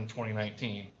 million in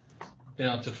 2019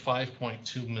 down to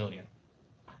 5.2 million,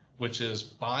 which is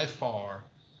by far,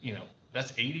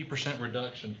 that's 80%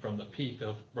 reduction from the peak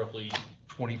of roughly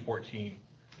 2014.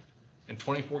 In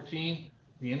 2014,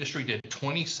 the industry did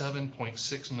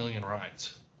 27.6 million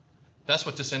rides. That's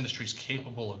what this industry is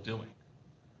capable of doing.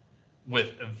 With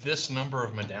this number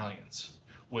of medallions,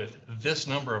 with this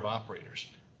number of operators,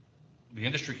 the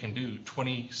industry can do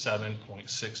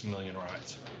 27.6 million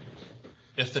rides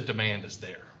if the demand is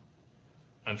there.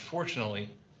 Unfortunately,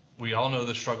 we all know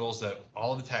the struggles that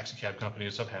all of the taxi cab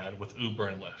companies have had with Uber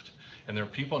and Lyft. And there are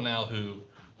people now who,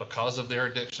 because of their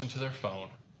addiction to their phone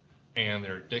and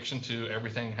their addiction to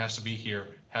everything has to be here,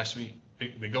 has to be,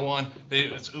 they go on,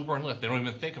 it's Uber and Lyft. They don't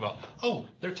even think about, oh,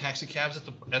 they're taxi cabs at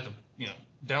the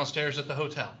downstairs at the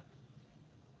hotel.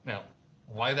 Now,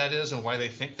 why that is and why they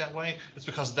think that way, it's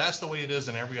because that's the way it is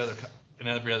in every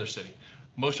other city.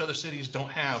 Most other cities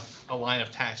don't have a line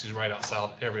of taxis right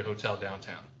outside every hotel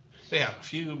downtown. They have a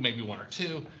few, maybe one or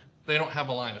two. They don't have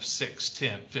a line of 6,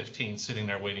 10, 15 sitting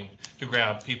there waiting to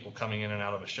grab people coming in and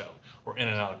out of a show or in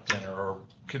and out of dinner or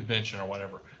convention or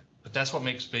whatever. But that's what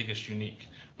makes Vegas unique,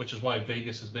 which is why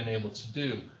Vegas has been able to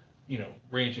do,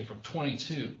 ranging from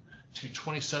 22 to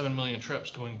 27 million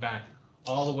trips going back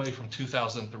all the way from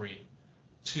 2003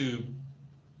 to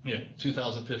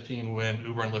 2015 when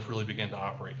Uber and Lyft really began to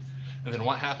operate. And then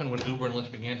what happened when Uber and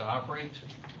Lyft began to operate?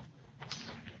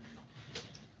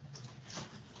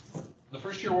 The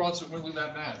first year wasn't really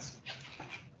that bad.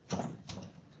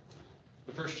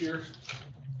 The first year,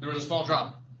 there was a small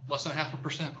drop, less than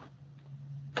 0.5%.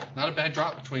 Not a bad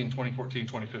drop between 2014 and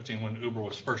 2015 when Uber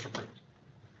was first approved.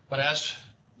 But as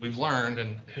we've learned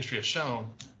and history has shown,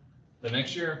 the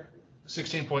next year,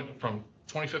 from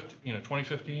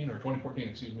 2015 or 2014,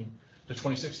 excuse me, to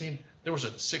 2016, there was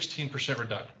a 16%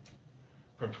 reduction.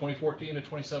 From 2014 to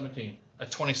 2017, a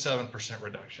 27%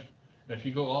 reduction. And if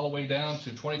you go all the way down to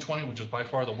 2020, which is by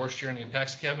far the worst year in the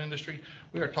taxi cab industry,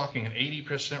 we are talking an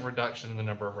 80% reduction in the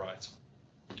number of rides.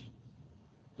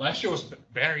 Last year was a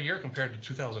better year compared to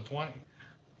 2020.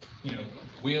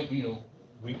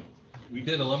 We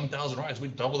did 11,000 rides. We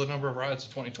doubled the number of rides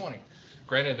in 2020.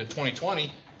 Granted, in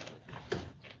 2020,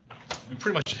 we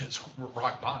pretty much hit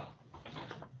rock bottom.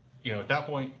 At that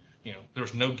point, there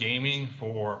was no gaming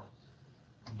for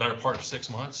the better part of 6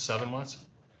 months, 7 months.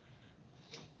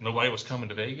 Nobody was coming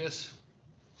to Vegas,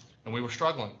 and we were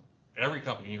struggling. Every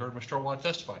company, you heard Mr. Watt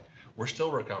testify, we're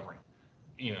still recovering.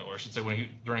 Or I should say,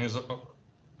 during his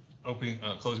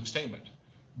closing statement,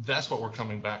 that's what we're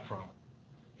coming back from.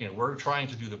 We're trying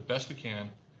to do the best we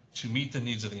can to meet the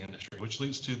needs of the industry, which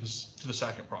leads to the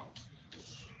second problem,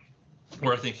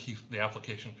 where I think the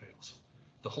application fails.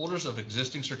 The holders of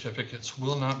existing certificates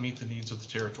will not meet the needs of the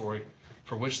territory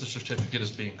for which the certificate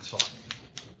is being sought.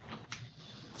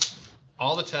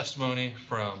 All the testimony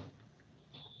from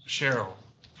Cheryl,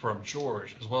 from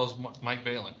George, as well as Mike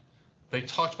Valen, they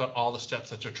talked about all the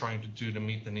steps that they're trying to do to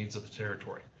meet the needs of the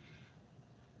territory.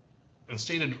 And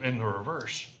stated in the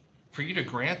reverse, for you to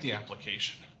grant the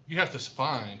application, you have to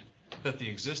find that the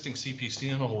existing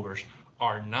CPCN holders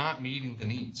are not meeting the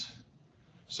needs.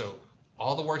 So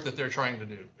all the work that they're trying to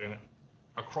do and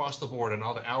across the board and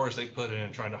all the hours they put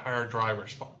in trying to hire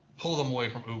drivers, pull them away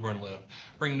from Uber and Lyft,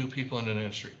 bring new people into the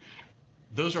industry,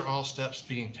 those are all steps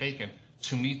being taken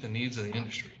to meet the needs of the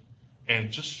industry.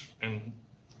 And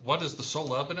what is the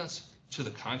sole evidence to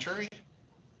the contrary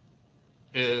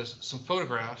is some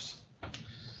photographs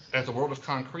at the World of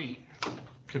Concrete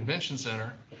Convention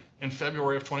Center in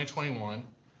February of 2021,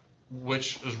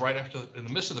 which was right in the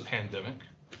midst of the pandemic.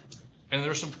 And there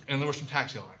were some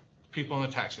taxi line, people in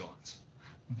the taxi lines.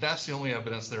 That's the only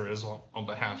evidence there is on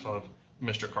behalf of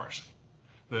Mr. Carson,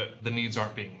 that the needs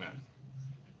aren't being met.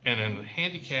 And in the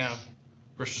handicap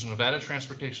versus Nevada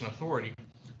Transportation Authority,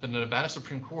 the Nevada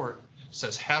Supreme Court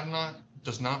says have not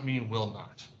does not mean will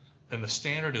not. And the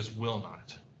standard is will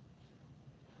not.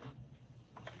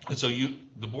 And so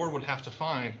the board would have to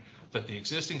find that the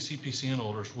existing CPCN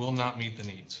holders will not meet the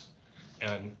needs.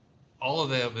 And all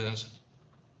of the evidence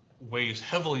weighs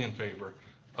heavily in favor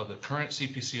of the current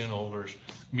CPCN holders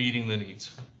meeting the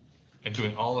needs and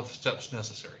doing all of the steps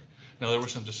necessary. Now, there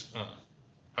was some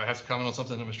I have to comment on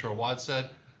something that Mr. Awad said.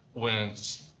 When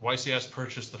YCS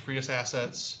purchased the Frias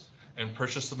assets and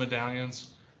purchased the medallions,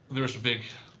 there was a big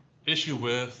issue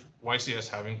with YCS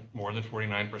having more than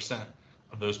 49%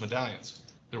 of those medallions.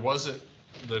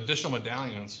 The additional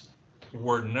medallions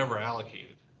were never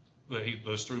allocated.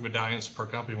 Those 3 medallions per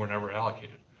company were never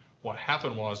allocated. What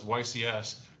happened was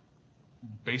YCS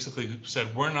basically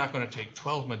said, we're not going to take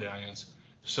 12 medallions,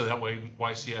 so that way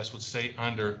YCS would stay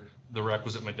under the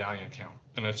requisite medallion count.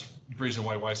 And that's the reason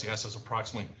why YCS has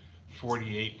approximately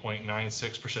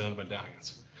 48.96% of the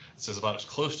medallions. It says about as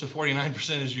close to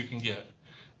 49% as you can get.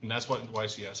 And that's what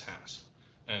YCS has.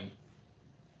 And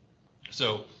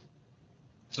so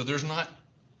there's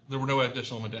there were no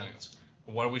additional medallions.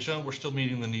 What have we shown? We're still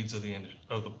meeting the needs of the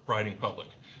riding public.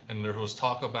 And there was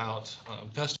talk about,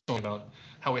 testimony about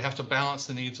how we have to balance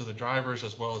the needs of the drivers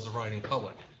as well as the riding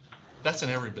public. That's in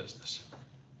every business.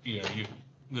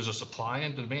 There's a supply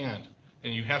and demand,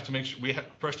 and you have to make sure,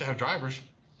 for us to have drivers,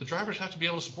 the drivers have to be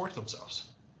able to support themselves.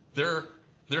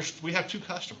 We have two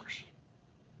customers.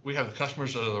 We have the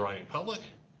customers that are the riding public,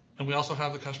 and we also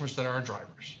have the customers that are our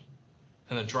drivers.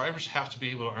 And the drivers have to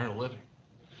be able to earn a living,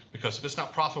 because if it's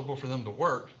not profitable for them to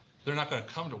work, they're not going to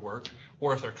come to work,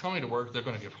 or if they're coming to work, they're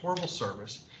going to give horrible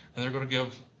service, and they're going to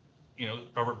give,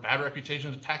 a bad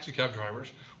reputation to taxi cab drivers,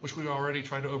 which we already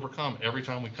try to overcome every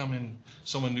time we come in,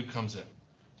 someone new comes in.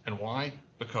 And why?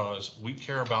 Because we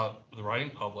care about the riding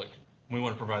public. We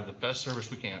want to provide the best service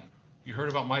we can. You heard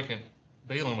about Mike and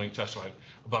Balin when he testified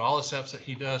about all the steps that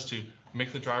he does to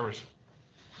make the drivers,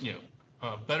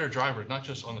 better drivers, not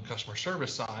just on the customer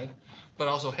service side, but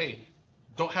also, hey,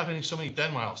 don't have so many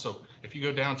dead miles. So if you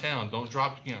go downtown, don't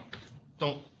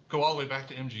go all the way back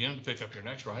to MGM to pick up your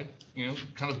next ride,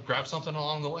 kind of grab something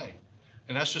along the way.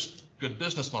 And that's just good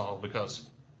business model, because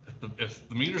if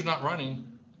the meter's not running,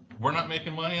 we're not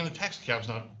making money, and the taxi cab's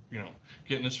not,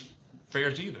 getting its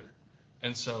fares either.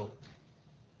 And so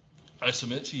I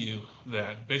submit to you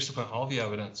that based upon all the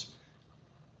evidence,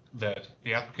 that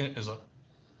the applicant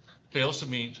fails to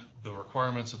meet the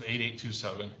requirements of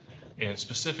 8827, and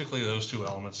specifically those two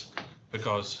elements,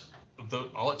 because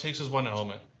all it takes is one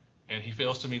element, and he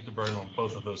fails to meet the burden on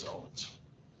both of those elements.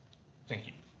 Thank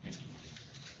you.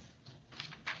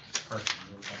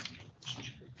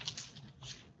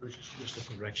 Just a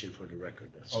correction for the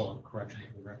record, that's Oh, all. correction.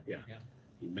 Yeah.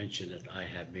 You mentioned that I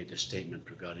have made a statement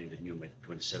regarding the new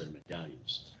 27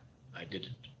 medallions. I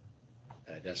didn't.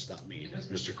 That's not me, that's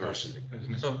Mr. Carson.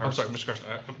 So, I'm sorry, Mr. Carson,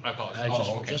 I apologize.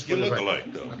 Oh, okay. Just You for the look record.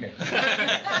 alike, though. Okay.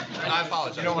 I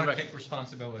apologize. You don't want to take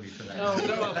responsibility for that? No.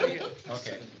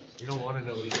 Okay. You don't want to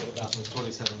know anything about those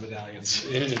 27 medallions.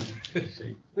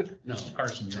 No.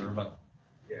 Carson, you're about.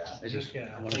 Yeah. I just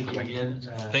want to Thank you correct. again.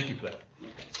 Thank you for that.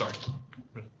 Sorry.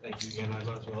 Thank you again. I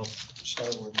might as well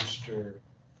start where Mr.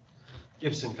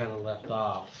 Gibson kind of left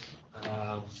off.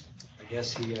 I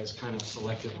guess he has kind of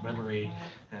selective memory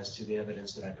as to the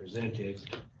evidence that I presented.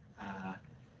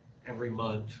 Every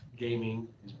month, gaming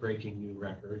is breaking new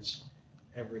records.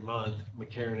 Every month,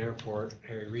 McCarran Airport,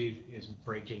 Harry Reid is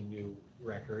breaking new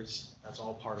records. That's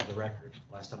all part of the record.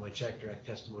 Last time I checked, direct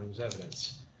testimony was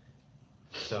evidence.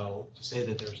 So to say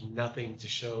that there's nothing to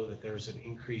show that there's an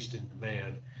increase in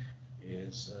demand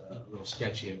is a little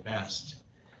sketchy at best.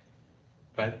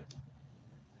 But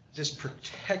this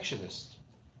protectionist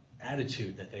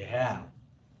attitude that they have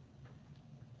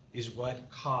is what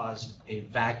caused a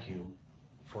vacuum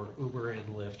for Uber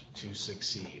and Lyft to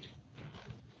succeed.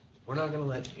 We're not going to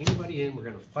let anybody in. We're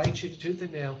going to fight you tooth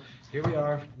and nail. Here we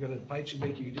are. We're going to fight you,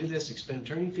 make you do this, expend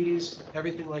attorney fees,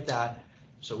 everything like that,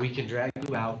 so we can drag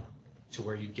you out to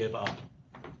where you give up.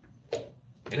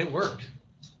 And it worked.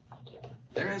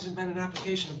 There hasn't been an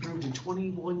application approved in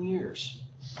 21 years.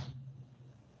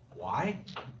 Why?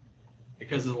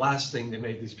 Because of the last thing they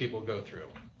made these people go through.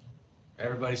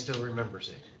 Everybody still remembers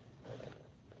it.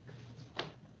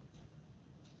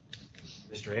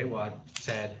 Mr. Awad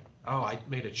said, oh, I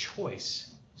made a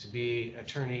choice to be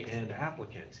attorney and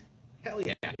applicant. Hell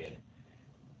yeah, I did.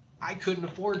 I couldn't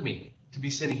afford me to be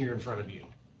sitting here in front of you.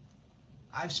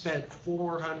 I've spent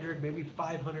 400, maybe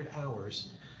 500 hours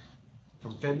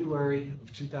from February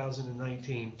of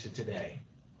 2019 to today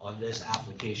on this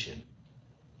application,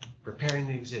 preparing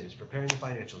the exhibits, preparing the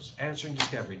financials, answering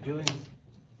discovery, doing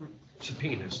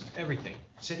subpoenas, everything,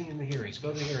 sitting in the hearings,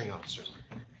 go to the hearing officers.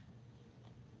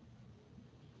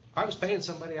 If I was paying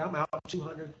somebody, I'm out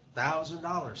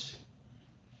 $200,000.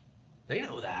 They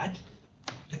know that.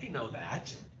 They know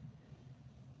that.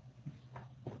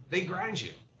 They grind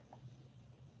you.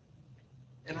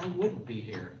 And I wouldn't be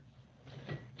here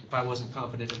if I wasn't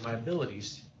confident in my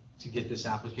abilities to get this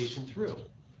application through.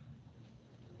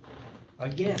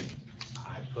 Again,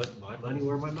 I put my money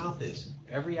where my mouth is.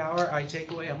 Every hour I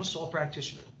take away, I'm a sole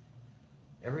practitioner.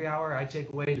 Every hour I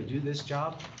take away to do this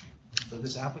job, for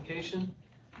this application,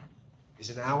 is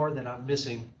an hour that I'm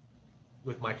missing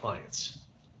with my clients.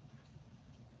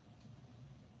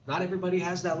 Not everybody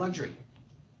has that luxury.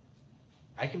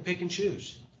 I can pick and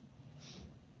choose.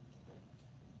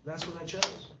 That's what I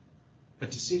chose.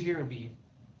 But to sit here and be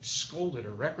scolded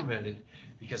or reprimanded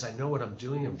because I know what I'm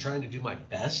doing, I'm trying to do my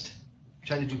best,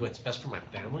 trying to do what's best for my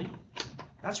family,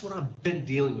 that's what I've been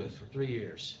dealing with for 3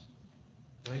 years.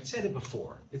 And I said it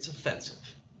before, it's offensive.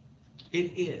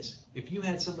 It is. If you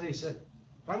had somebody said,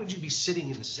 why would you be sitting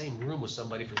in the same room with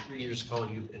somebody for 3 years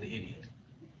calling you an idiot?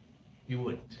 You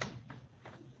wouldn't.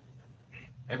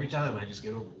 Every time I just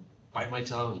go bite my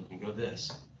tongue and go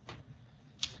this.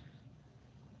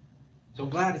 So I'm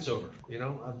glad it's over, you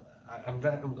know, I'm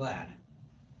glad.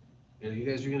 You know, you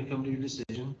guys are gonna come to your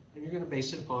decision and you're gonna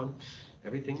base it upon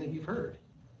everything that you've heard.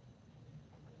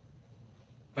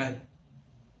 But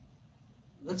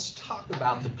let's talk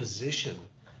about the position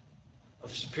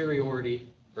of superiority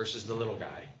versus the little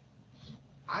guy.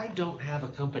 I don't have a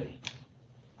company.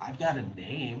 I've got a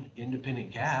name,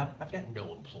 independent cab. I've got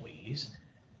no employees.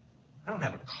 I don't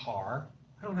have a car.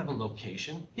 I don't have a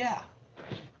location. Yeah.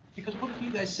 Because what if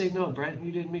you guys say, no, Brent,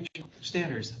 you didn't meet your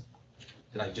standards?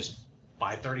 Did I just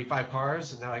buy 35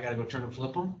 cars and now I gotta go turn and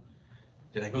flip them?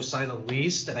 Did I go sign a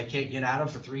lease that I can't get out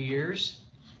of for 3 years?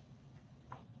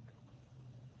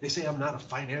 They say I'm not a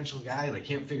financial guy and I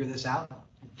can't figure this out.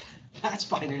 That's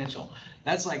financial.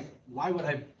 That's like, why would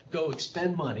I go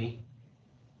expend money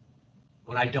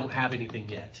when I don't have anything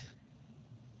yet?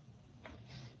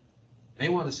 They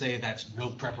want to say that's no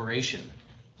preparation.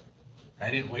 I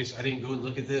didn't go and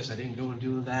look at this, I didn't go and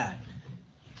do that.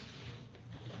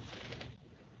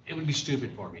 It would be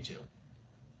stupid for me to.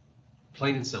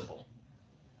 Plain and simple.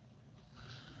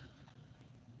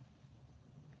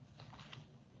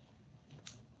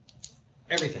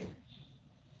 Everything.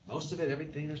 Most of it,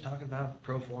 everything they're talking about,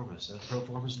 pro formas. Pro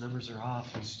formas numbers are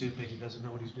off. He's stupid. He doesn't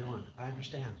know what he's doing. I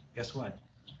understand. Guess what?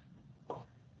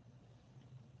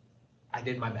 I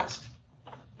did my best.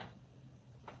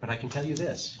 But I can tell you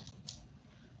this.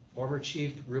 Former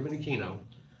Chief Ruben Aquino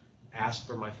asked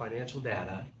for my financial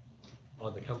data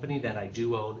on the company that I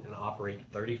do own and operate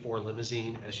 34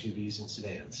 limousine SUVs and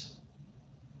sedans.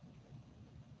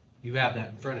 You have that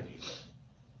in front of you.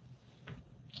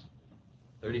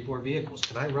 34 vehicles.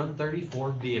 Can I run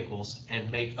 34 vehicles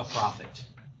and make a profit?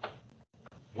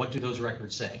 What do those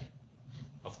records say?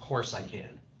 Of course I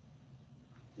can.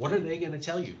 What are they going to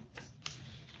tell you?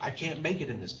 I can't make it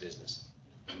in this business.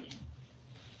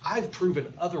 I've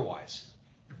proven otherwise.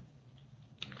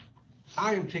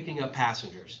 I am picking up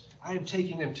passengers. I am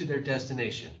taking them to their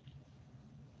destination.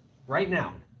 Right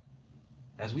now,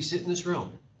 as we sit in this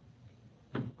room,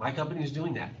 my company is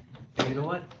doing that. And you know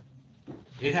what?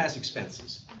 It has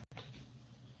expenses,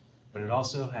 but it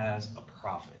also has a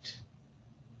profit.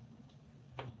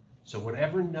 So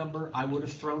whatever number I would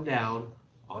have thrown down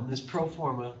on this pro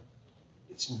forma,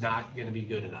 it's not going to be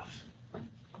good enough.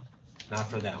 Not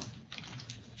for them.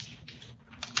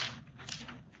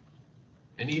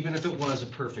 And even if it was a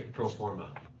perfect pro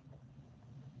forma,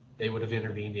 they would have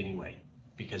intervened anyway,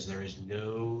 because there is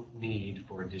no need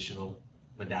for additional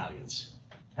medallions.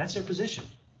 That's their position.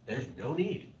 There's no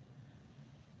need.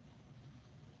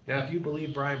 Now, if you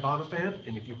believe Brian Bonifant,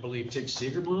 and if you believe Tig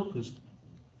Seegerbloom, who's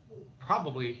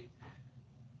probably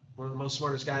one of the most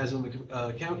smartest guys in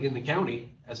the county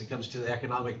as it comes to the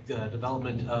economic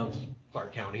development of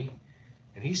Clark County,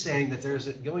 and he's saying that there's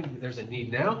a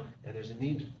need now, and there's a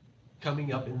need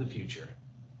coming up in the future.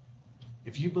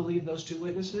 If you believe those two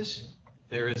witnesses,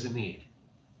 there is a need.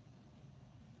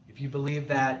 If you believe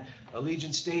that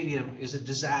Allegiant Stadium is a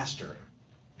disaster,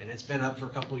 and it's been up for a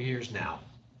couple of years now,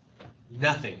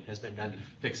 nothing has been done to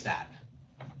fix that.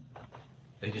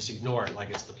 They just ignore it like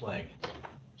it's the plague.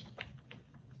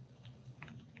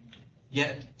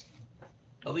 Yet,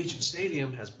 Allegiant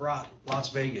Stadium has brought Las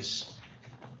Vegas.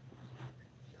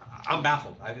 I'm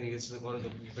baffled. I think it's one of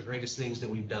the greatest things that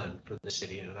we've done for the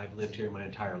city, and I've lived here my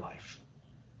entire life.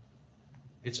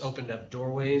 It's opened up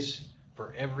doorways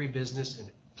for every business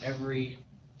in every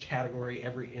category,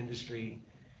 every industry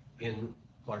in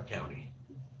Clark County.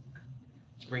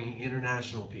 It's bringing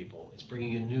international people. It's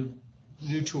bringing in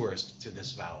new tourists to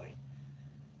this valley.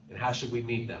 And how should we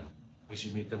meet them? We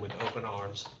should meet them with open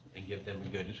arms and give them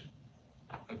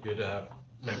a good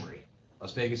memory.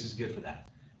 Las Vegas is good for that.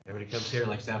 Everybody comes here,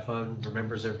 likes to have fun,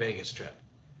 remembers their Vegas trip.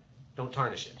 Don't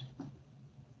tarnish it.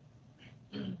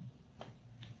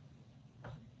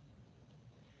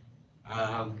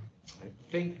 I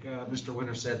think Mr.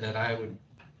 Winter said that I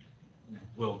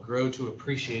will grow to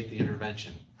appreciate the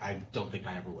intervention. I don't think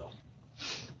I ever will.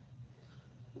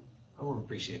 I won't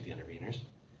appreciate the interveners.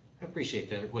 I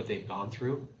appreciate what they've gone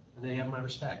through, and they have my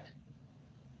respect.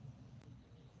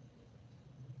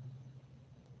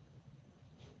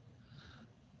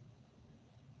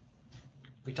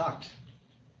 We talked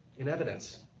in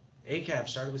evidence. ACAB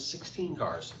started with 16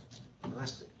 cars.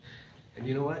 And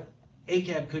you know what?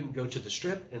 ACAB couldn't go to the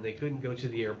Strip and they couldn't go to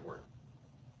the airport.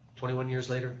 21 years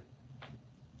later,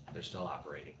 they're still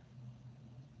operating.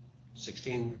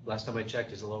 16, last time I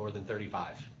checked, is lower than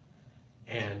 35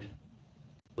 and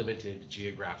limited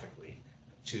geographically.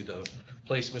 to the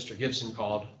place Mr. Gibson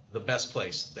called the best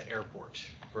place, the airport,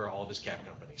 for all of his cab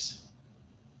companies.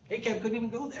 ACAB couldn't even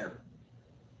go there.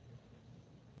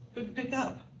 Couldn't pick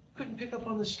up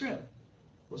on the strip.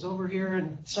 Was over here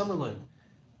in Summerlin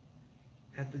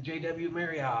at the JW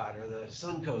Marriott or the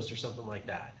Suncoast or something like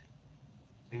that.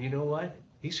 And you know what?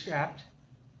 He scrapped,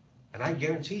 and I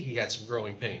guarantee he had some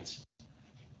growing pains.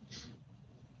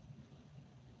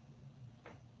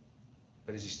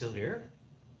 But is he still here?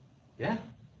 Yeah.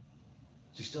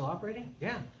 Is he still operating?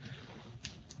 Yeah.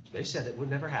 They said it would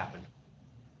never happen.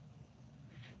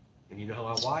 And you know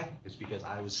why? It's because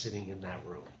I was sitting in that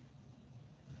room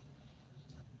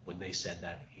when they said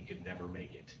that he could never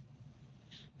make it.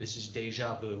 This is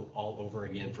deja vu all over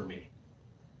again for me.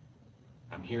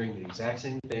 I'm hearing the exact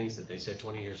same things that they said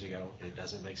 20 years ago, and it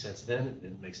doesn't make sense then, it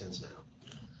didn't make sense now.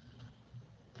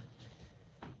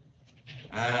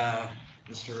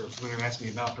 Mr. Winter asked me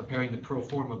about preparing the pro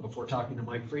forma before talking to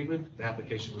Mike Friedman. The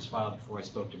application was filed before I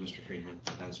spoke to Mr. Friedman.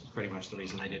 That was pretty much the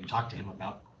reason I didn't talk to him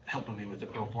about helping me with the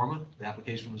pro forma. The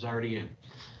application was already in.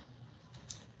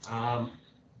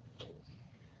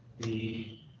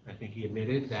 I think he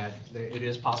admitted that it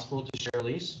is possible to share a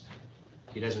lease.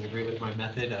 He doesn't agree with my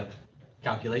method of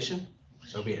calculation,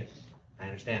 so be it. I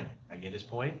understand. I get his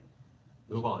point.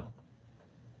 Move on.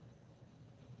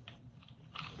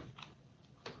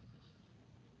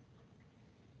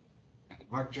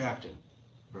 Mark Drafton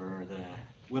for the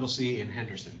Whittlesey and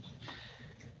Henderson.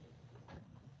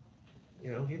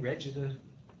 You know, he read you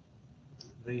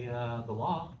the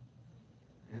law,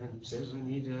 and it says we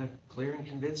need clear and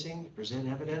convincing, present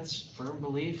evidence, firm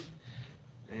belief.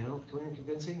 You know, clear and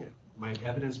convincing. My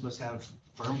evidence must have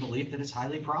firm belief that it's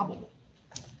highly probable.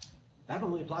 That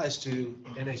only applies to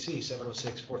NAC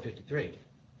 706-453.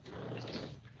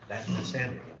 That's the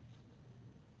standard.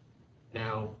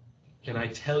 Now, can I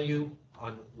tell you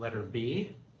on letter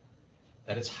B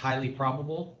that it's highly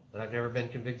probable that I've never been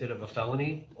convicted of a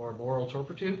felony or moral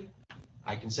turpitude?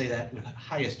 I can say that with the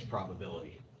highest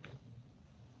probability.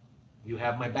 You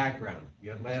have my background. You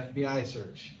have my FBI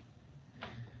search.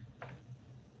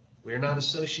 We are not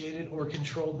associated or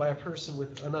controlled by a person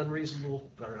with an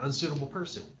unreasonable or unsuitable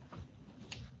person.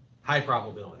 High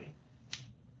probability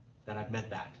that I've met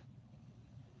that.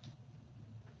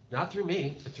 Not through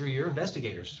me, but through your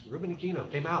investigators. Ruben Aquino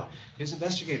came out. His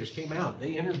investigators came out.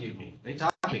 They interviewed me. They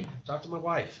talked to me. Talked to my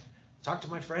wife. Talked to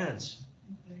my friends.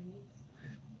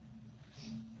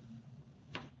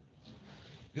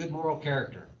 Good moral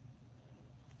character.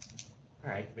 All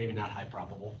right, maybe not high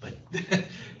probable, but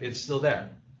it's still there.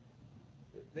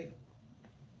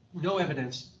 No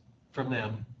evidence from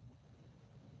them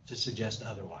to suggest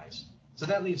otherwise. So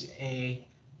that leaves A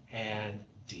and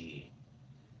D.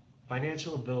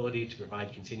 Financial ability to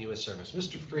provide continuous service.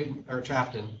 Mr.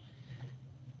 Trafton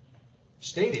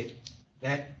stated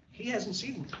that he hasn't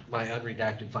seen my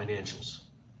unredacted financials.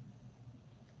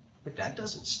 But that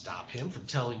doesn't stop him from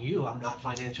telling you I'm not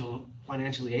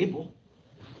financially able.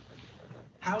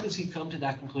 How does he come to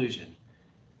that conclusion?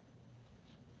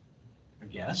 A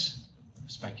guess? A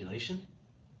speculation?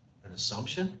 An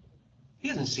assumption? He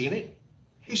hasn't seen it.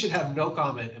 He should have no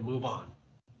comment and move on.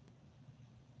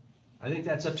 I think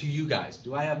that's up to you guys.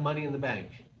 Do I have money in the bank?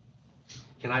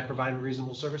 Can I provide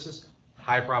reasonable services?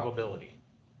 High probability.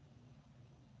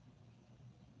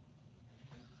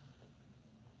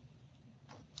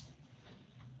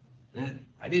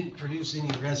 I didn't produce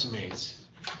any resumes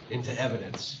into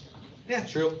evidence. Yeah,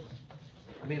 true.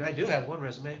 I mean, I do have one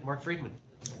resume, Mark Friedman.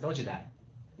 I told you that,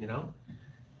 you know?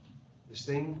 This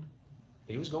thing,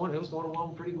 it was going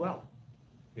along pretty well.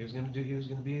 He was gonna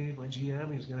be my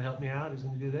GM, he was gonna help me out, he was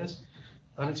gonna do this.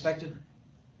 Unexpected,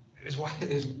 his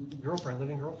living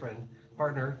girlfriend,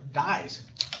 partner, dies.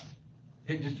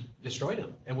 It just destroyed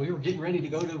him. And we were getting ready to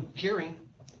go to hearing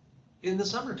in the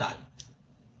summertime.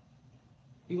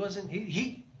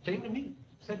 He came to me,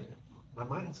 said, my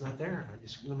mind's not there.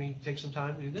 Let me take some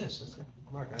time to do this. I said,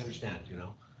 Mark, I understand, you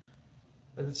know.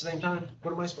 But at the same time,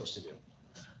 what am I supposed to do?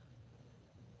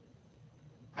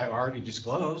 I've already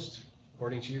disclosed,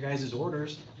 according to your guys'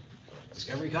 orders,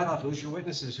 discovery cutoff, who's your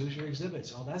witnesses, who's your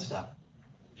exhibits, all that stuff.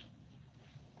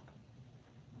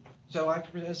 So I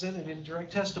presented in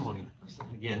direct testimony,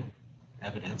 again,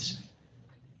 evidence,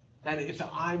 that if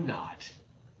I'm not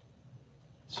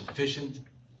sufficient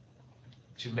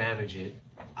to manage it,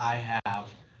 I have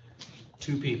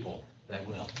two people that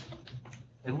will.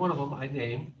 And one of them I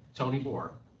named Tony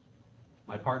Bohr,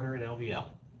 my partner in LVL.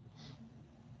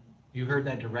 You heard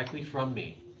that directly from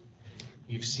me.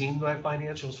 You've seen my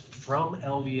financials from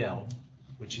LVL,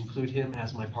 which include him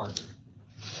as my partner,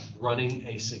 running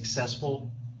a successful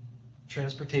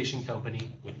transportation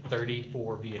company with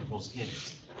 34 vehicles in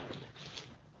it.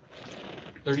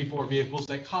 34 vehicles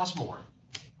that cost more.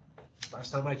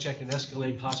 Last time I checked, an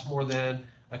Escalade cost more than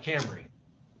a Camry.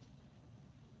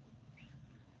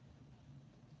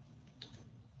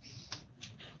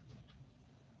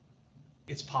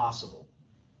 It's possible.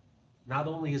 Not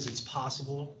only is it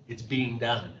possible, it's being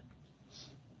done.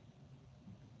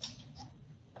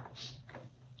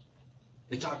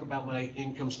 They talk about my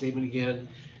income statement again.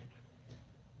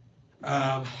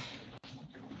 I'm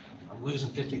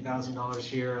losing $50,000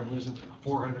 here, I'm losing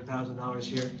 $400,000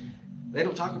 here. They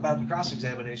don't talk about the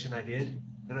cross-examination I did.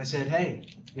 And I said, hey,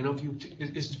 you know,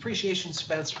 is depreciation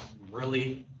expense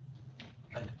really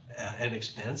an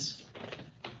expense?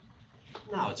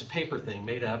 No, it's a paper thing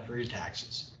made up for your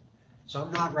taxes. So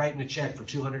I'm not writing a check for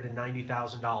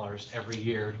 $290,000 every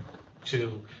year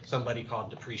to somebody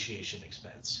called depreciation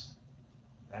expense.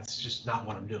 That's just not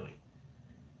what I'm doing.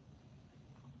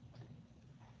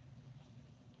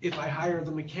 If I hire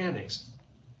the mechanics,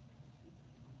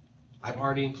 I've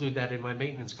already included that in my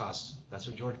maintenance costs. That's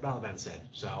what George Balaban said.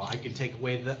 So I can take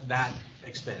away that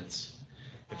expense.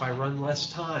 If I run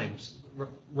less times,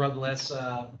 run less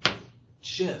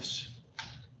shifts,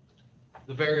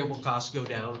 the variable costs go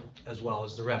down as well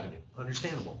as the revenue.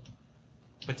 Understandable.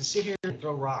 But to sit here and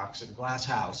throw rocks at a glass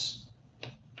house, is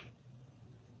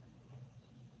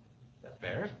that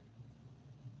fair?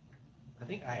 I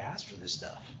think I asked for this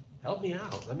stuff. Help me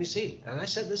out. Let me see. And I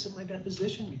said this in my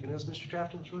deposition. You can ask Mr.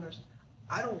 Trafton and Winners.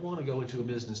 I don't want to go into a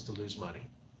business to lose money.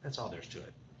 That's all there's to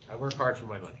it. I work hard for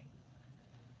my money.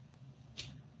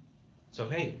 So,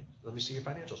 hey, let me see your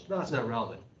financials. No, it's not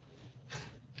relevant.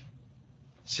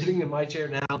 Sitting in my chair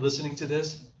now, listening to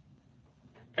this,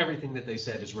 everything that they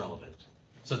said is relevant.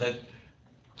 So that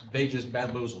they just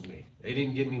bamboozled me. They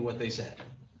didn't give me what they said.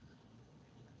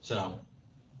 So.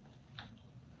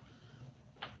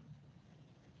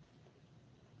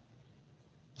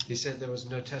 He said there was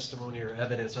no testimony or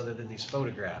evidence other than these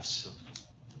photographs of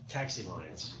taxi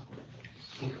lines.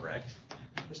 Incorrect.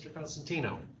 Mr.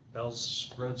 Constantino,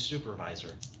 Bell's road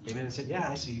supervisor, came in and said, yeah,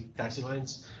 I see taxi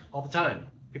lines all the time.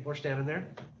 People are standing there.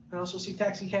 I also see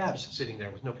taxi cabs sitting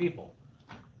there with no people.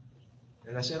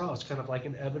 And I said, oh, it's kind of like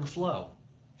an ebb and flow.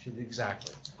 She said,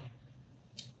 exactly.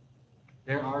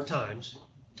 There are times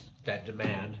that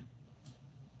demand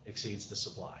exceeds the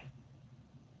supply.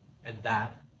 And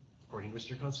that, according to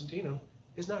Mr. Constantino,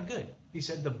 is not good. He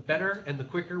said the better and the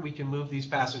quicker we can move these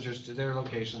passengers to their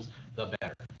locations, the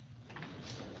better.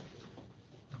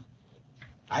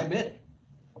 I admit it.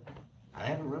 I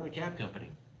haven't run a cab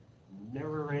company.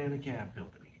 Never ran a cab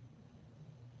company.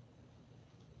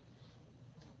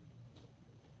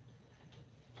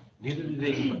 Neither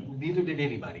did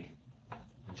anybody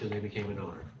until they became an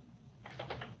owner.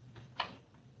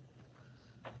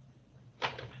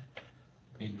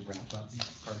 Need to wrap up,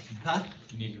 Carson. Huh?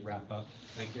 You need to wrap up.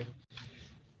 Thank you.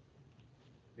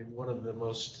 And one of the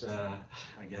most,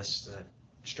 I guess,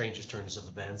 strangest turns of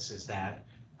events is that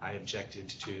I objected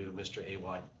to Mr.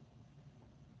 Awad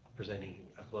presenting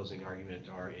a closing argument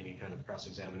or any kind of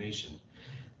cross-examination.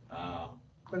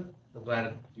 But I'm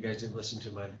glad you guys didn't listen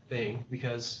to my thing,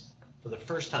 because for the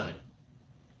first time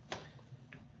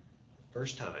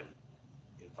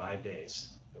in 5 days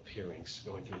of hearings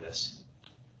going through this,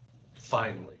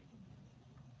 finally,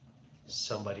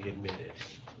 somebody admitted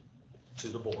to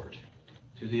the board,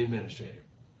 to the administrator,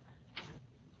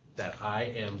 that I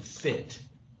am fit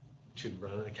to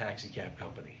run a taxi cab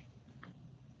company.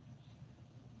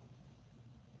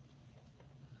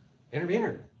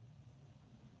 Intervener.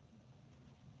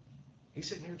 He's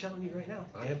sitting here telling you right now,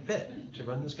 I am fit to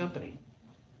run this company.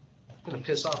 I'm gonna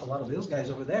piss off a lot of those guys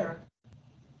over there,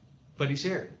 but he's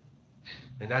here,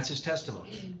 and that's his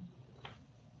testimony.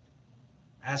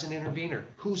 As an intervener,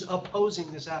 who's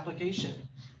opposing this application?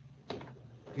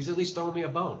 He's at least throwing me a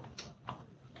bone.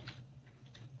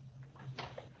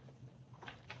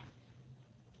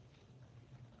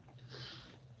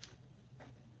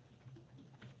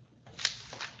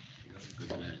 You're a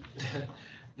good man.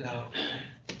 Now,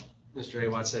 Mr.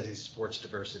 Awad said he supports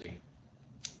diversity.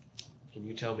 Can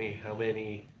you tell me how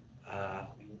many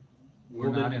We're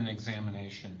not women? in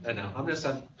examination. I know, I'm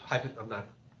not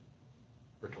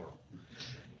rhetorical.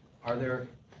 Are there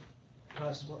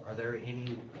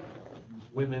any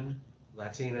women,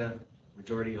 Latina,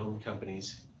 majority-owned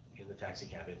companies in the taxi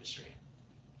cab industry?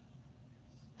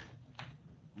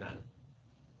 None.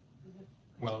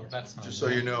 Well, that's not. Just so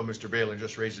you know, Mr. Bailey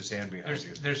just raised his hand behind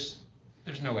you. There's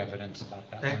no evidence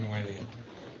about that Okay. one way or the other.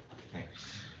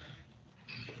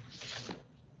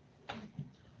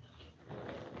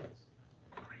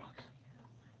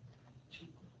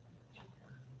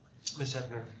 Ms.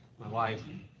 Hefner, my wife,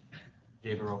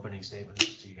 gave her opening statement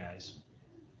to you guys.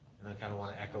 And I kind of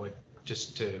want to echo it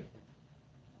just to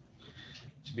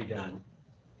be done,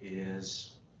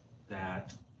 is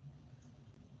that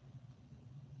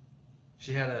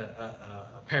she had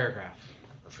a paragraph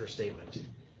of her statement. It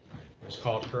was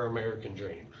called Her American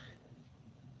Dream.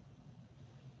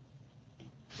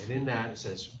 And in that, it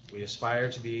says, we aspire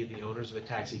to be the owners of a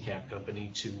taxi cab company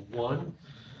to, 1,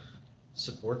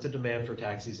 support the demand for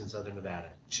taxis in Southern Nevada.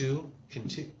 2,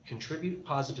 contribute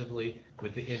positively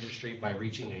with the industry by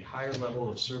reaching a higher level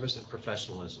of service and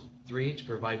professionalism. 3, to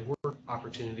provide work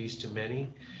opportunities to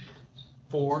many.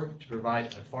 4, to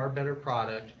provide a far better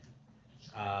product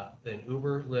than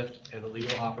Uber, Lyft, and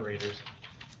illegal operators.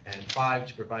 And 5,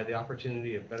 to provide the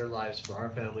opportunity of better lives for our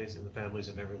families and the families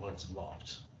of everyone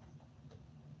involved.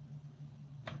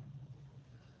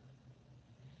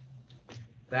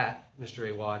 That,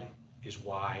 Mr. Awad, is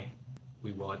why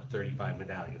we want 35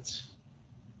 medallions.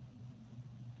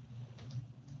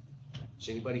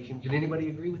 Can anybody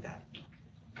agree with that?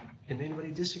 Can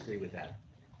anybody disagree with that?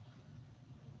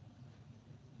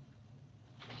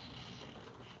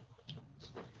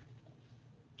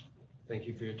 Thank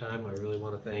you for your time. I really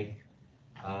want to thank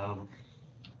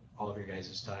all of your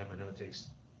guys' time. I know it takes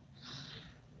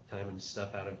time and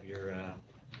stuff out of your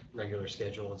regular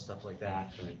schedule and stuff like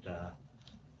that, but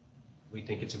we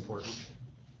think it's important,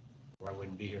 or I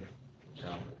wouldn't be here.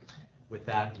 So with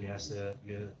that, we ask that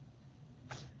you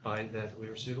find that we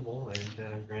are suitable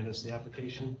and grant us the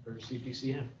application for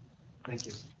CPCN. Thank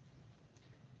you.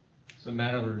 So the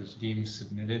matter is deemed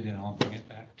submitted, and I'll bring it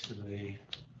back to the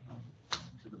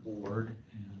board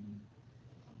and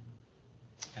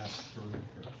ask for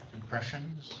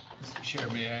impressions. Mr. Chair,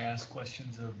 may I ask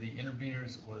questions of the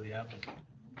interveners or the applicant?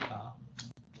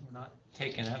 We're not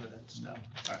taking evidence. No.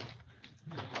 All right.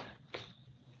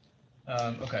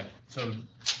 Okay, so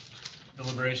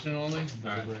deliberation only?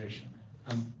 right. Deliberation.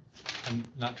 I'm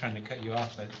not trying to cut you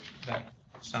off, but that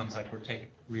sounds like we're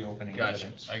reopening Gotcha,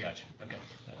 evidence. I got you, okay.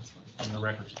 That's fine. On the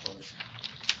records closed.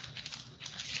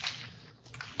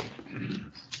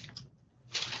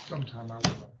 Sometime I will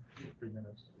have 3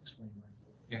 minutes to explain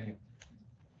my.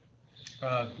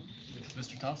 Yeah,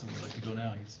 Mr. Thompson would like to go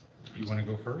now. you want to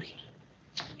go first?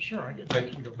 Sure, I get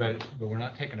But, but we're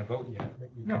not taking a vote yet. But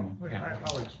you No, can- yeah.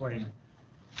 I'll explain.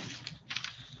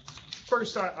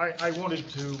 First, I wanted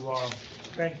to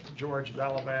thank George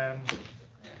Balaban,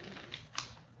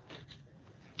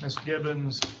 Ms.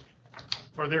 Gibbons,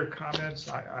 for their comments.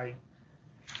 I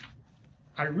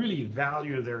really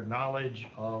value their knowledge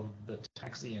of the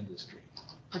taxi industry,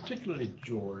 particularly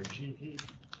George,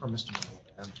 or Mr.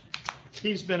 Balaban.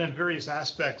 He's been in various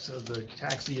aspects of the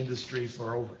taxi industry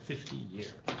for over 50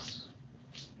 years.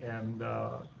 And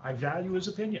I value his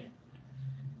opinion.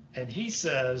 And he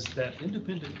says that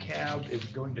independent cab is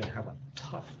going to have a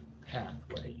tough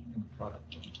pathway in front of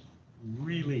them,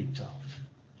 really tough.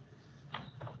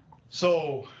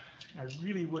 So I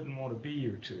really wouldn't want to be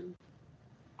here too.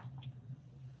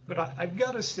 But I've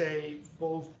got to say,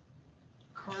 both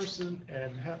Carson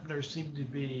and Hefner seem to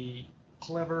be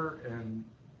clever and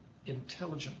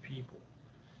intelligent people.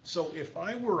 So if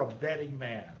I were a betting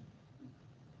man,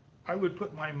 I would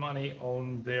put my money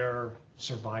on their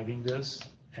surviving this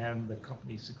and the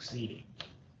company succeeding.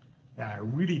 Now, I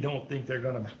really don't think they're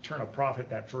going to turn a profit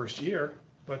that first year,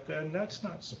 but then that's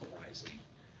not surprising.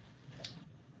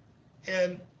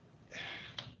 And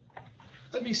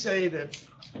let me say that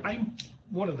I'm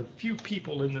one of the few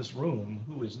people in this room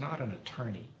who is not an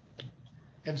attorney.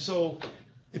 And so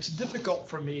it's difficult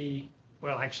for me,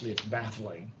 well, actually it's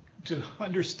baffling, to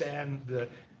understand the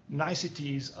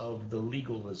niceties of the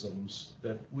legalisms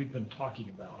that we've been talking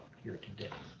about here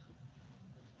today.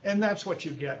 And that's what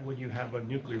you get when you have a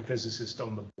nuclear physicist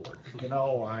on the board. You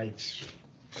know, I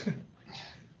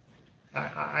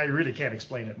really can't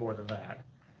explain it more than that.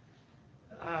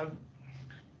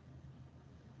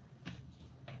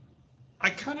 I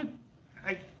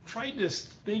tried to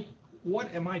think,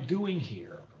 what am I doing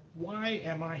here? Why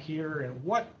am I here, and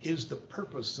what is the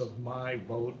purpose of my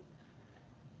vote?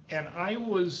 And I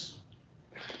was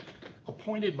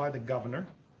appointed by the governor,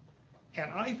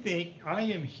 and I think I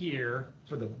am here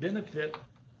for the benefit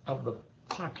of the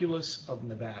populace of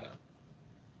Nevada.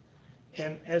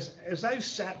 And as I've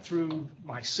sat through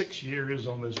my 6 years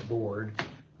on this board,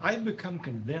 I've become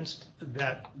convinced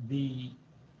that the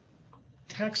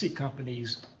taxi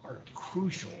companies are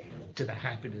crucial to the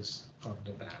happiness of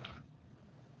Nevada.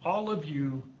 All of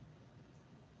you,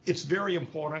 it's very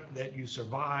important that you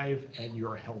survive and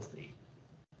you're healthy.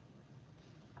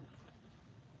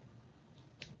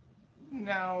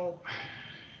 Now,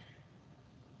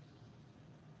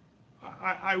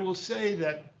 I will say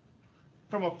that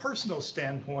from a personal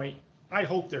standpoint, I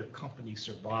hope their company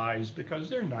survives because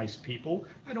they're nice people.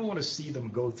 I don't want to see them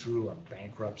go through a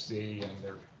bankruptcy and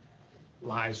their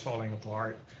lives falling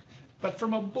apart. But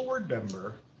from a board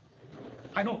member,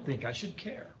 I don't think I should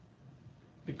care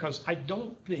because I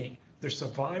don't think the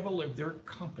survival of their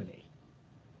company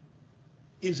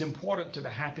is important to the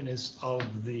happiness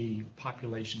of the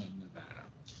population of Nevada.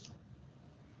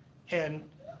 And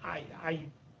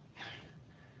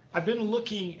I've been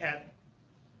looking at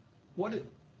what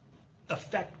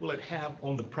effect will it have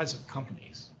on the present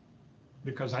companies,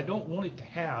 because I don't want it to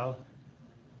have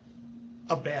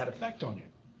a bad effect on you.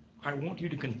 I want you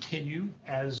to continue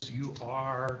as you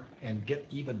are and get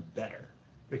even better,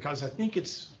 because I think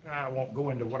I won't go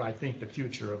into what I think the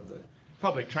future of the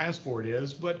public transport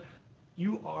is, but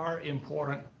you are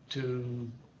important to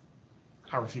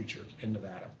our future in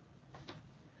Nevada.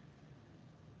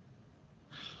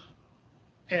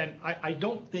 And I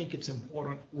don't think it's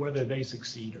important whether they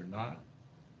succeed or not.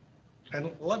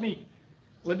 And let me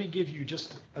give you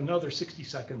just another 60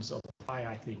 seconds of why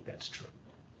I think that's true.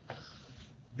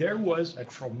 There was a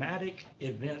traumatic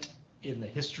event in the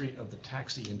history of the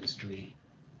taxi industry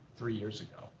 3 years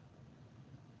ago,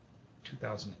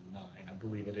 2009, I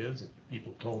believe it is, if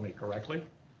people told me correctly.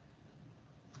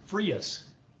 Frias,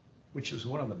 which is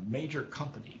one of the major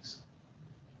companies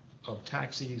of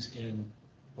taxis in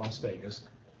Las Vegas,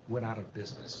 went out of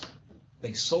business.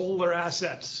 They sold their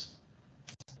assets.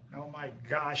 Oh my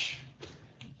gosh.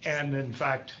 And in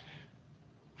fact,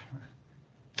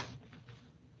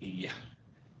 yeah,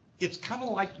 it's kind of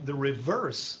like the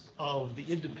reverse of the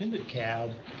independent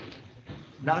cab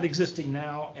not existing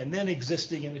now and then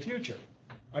existing in the future.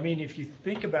 I mean, if you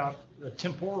think about the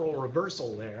temporal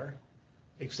reversal there,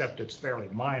 except it's fairly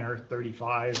minor,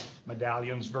 35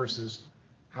 medallions versus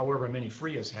however many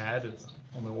Frias had, it's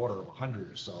on the order of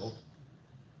 100 or so.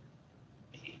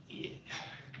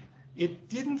 It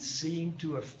didn't seem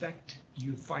to affect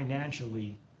you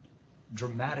financially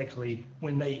dramatically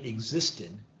when they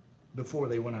existed before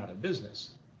they went out of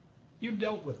business. You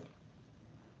dealt with them,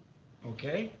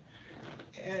 okay?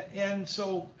 And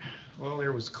so, well,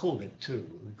 there was COVID too.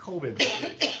 COVID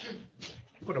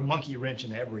put a monkey wrench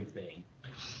in everything.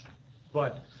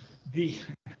 But the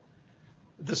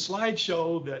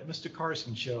slideshow that Mr.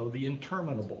 Carson showed, the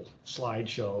interminable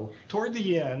slideshow, toward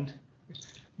the end,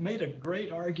 made a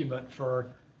great argument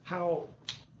for how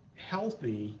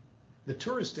healthy the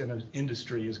tourist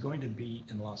industry is going to be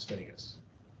in Las Vegas.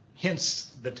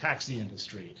 Hence, the taxi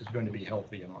industry is going to be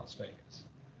healthy in Las Vegas.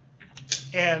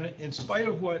 And in spite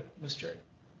of what Mr.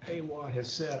 Awa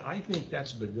has said, I think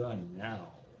that's begun now.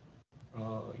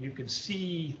 You can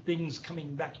see things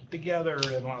coming back together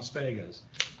in Las Vegas.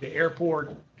 The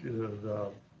airport, the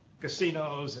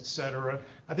casinos, et cetera.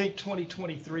 I think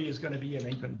 2023 is going to be an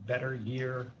even better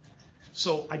year.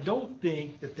 So I don't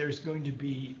think that there's going to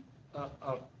be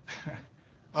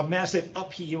a massive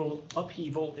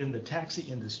upheaval in the taxi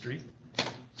industry.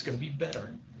 It's going to be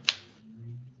better.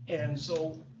 And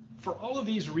so for all of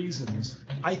these reasons,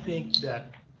 I think that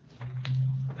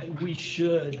we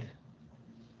should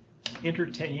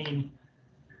entertain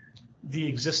the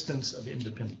existence of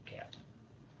independent cab.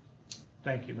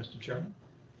 Thank you, Mr. Chairman.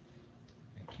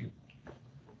 Thank you.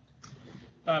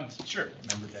 Sure,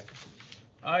 Member Decker.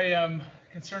 I am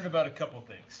concerned about a couple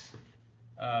things.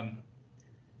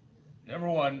 Number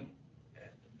one,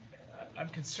 I'm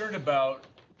concerned about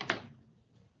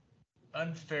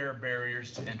unfair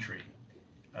barriers to entry,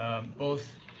 both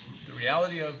the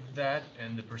reality of that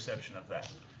and the perception of that.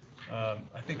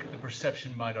 I think the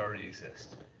perception might already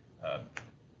exist,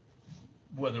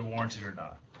 whether warranted or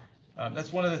not.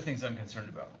 That's one of the things I'm concerned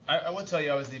about. I will tell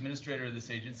you, I was the administrator of this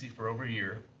agency for over a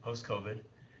year, post-COVID,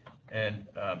 and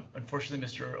unfortunately,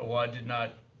 Mr. Awad did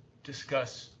not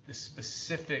discuss the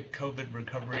specific COVID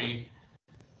recovery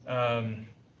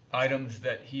items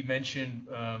that he mentioned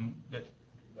that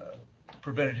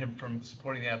prevented him from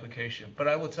supporting the application. But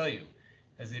I will tell you,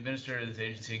 as the administrator of this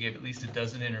agency, I gave at least a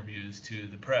dozen interviews to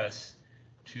the press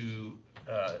to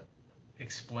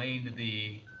explain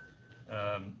the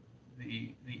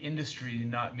industry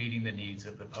not meeting the needs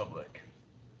of the public.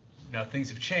 Now, things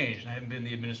have changed, and I haven't been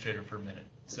the administrator for a minute,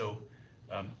 so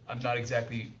I'm not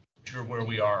exactly sure where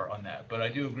we are on that. But I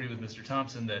do agree with Mr.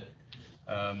 Thompson that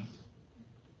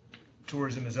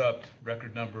tourism is up,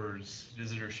 record numbers,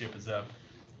 visitorship is up.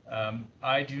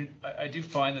 I do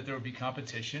find that there would be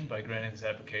competition by granting this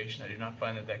application. I do not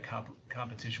find that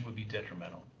competition would be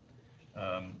detrimental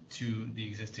to the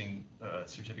existing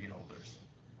certificate holders.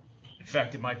 In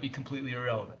fact, it might be completely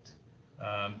irrelevant.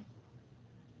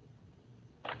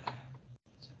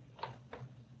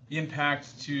 The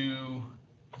impact to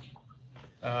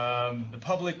the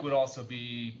public would also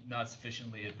be not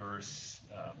sufficiently adverse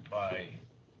by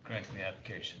granting the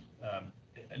application.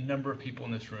 A number of people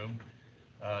in this room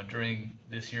during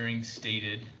this hearing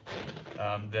stated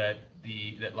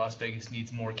that Las Vegas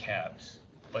needs more cabs,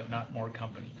 but not more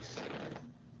companies.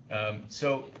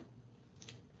 So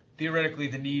theoretically,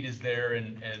 the need is there,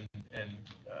 and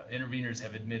interveners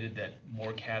have admitted that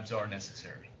more cabs are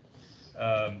necessary.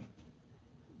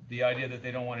 The idea that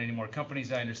they don't want any more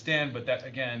companies, I understand, but that,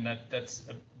 again, that's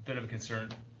a bit of a concern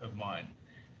of mine.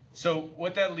 So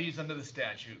what that leaves under the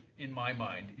statute, in my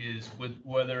mind, is with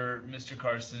whether Mr.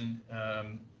 Carson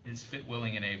is fit,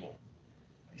 willing, and able.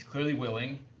 He's clearly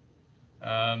willing.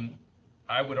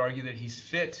 I would argue that he's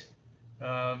fit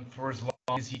for as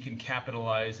long as he can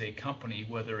capitalize a company,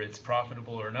 whether it's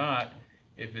profitable or not.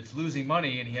 If it's losing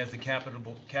money and he has the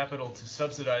capital to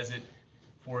subsidize it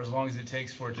for as long as it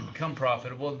takes for it to become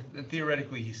profitable, then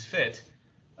theoretically he's fit.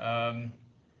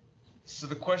 So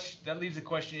the question, that leaves the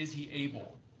question, is he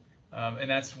able? And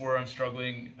that's where I'm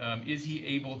struggling. Is he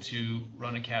able to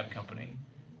run a cab company?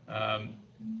 I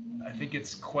think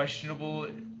it's questionable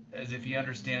as if he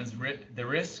understands the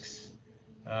risks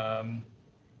and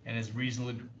is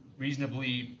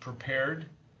reasonably prepared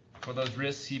for those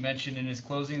risks. He mentioned in his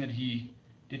closing that he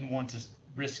didn't want to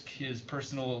risk his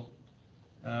personal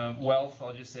wealth,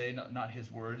 I'll just say, not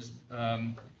his words,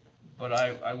 but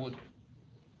I would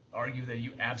argue that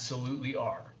you absolutely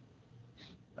are.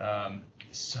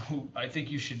 So I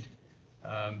think you should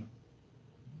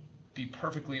be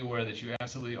perfectly aware that you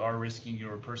absolutely are risking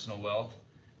your personal wealth.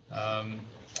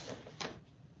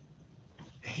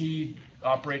 He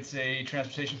operates a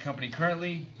transportation company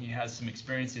currently. He has some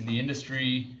experience in the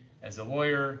industry as a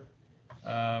lawyer.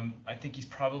 I think he's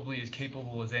probably as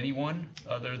capable as anyone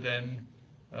other than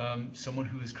someone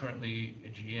who is currently a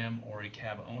GM or a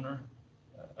cab owner,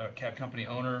 a cab company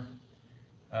owner.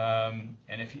 And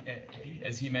if he,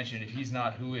 as he mentioned, if he's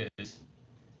not, who is?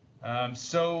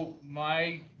 So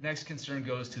my next concern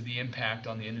goes to the impact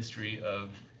on the industry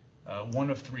of one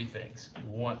of three things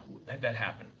that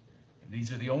happen.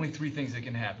 These are the only three things that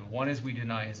can happen. One is we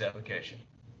deny his application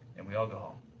and we all go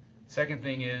home. Second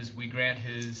thing is we grant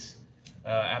his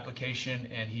application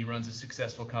and he runs a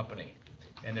successful company,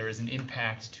 and there is an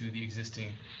impact to the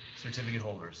existing certificate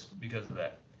holders because of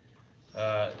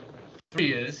that.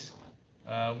 Three is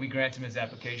we grant him his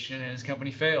application and his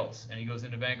company fails and he goes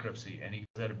into bankruptcy and he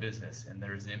goes out of business, and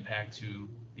there is an impact to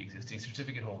the existing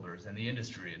certificate holders and the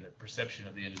industry and the perception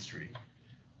of the industry.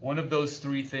 One of those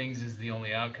three things is the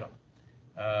only outcome.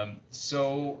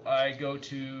 So I go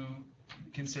to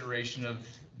consideration of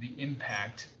the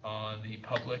impact on the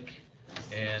public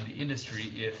and the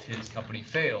industry if his company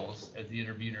fails, as the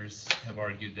interveners have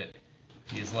argued that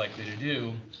he is likely to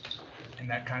do. And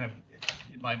that kind of,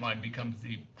 in my mind, becomes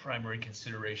the primary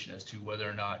consideration as to whether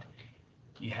or not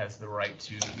he has the right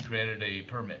to be granted a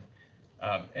permit.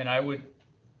 And I would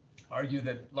argue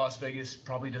that Las Vegas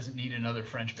probably doesn't need another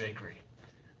French bakery.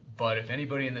 But if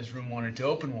anybody in this room wanted to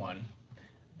open one,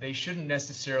 they shouldn't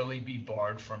necessarily be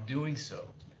barred from doing so,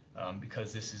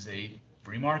 because this is a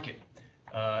free market.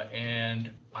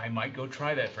 And I might go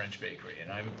try that French bakery.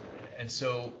 And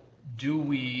so do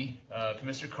we, if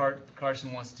Mr.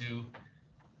 Carson wants to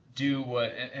do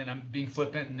what, and I'm being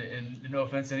flippant and no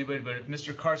offense to anybody, but if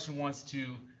Mr. Carson wants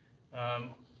to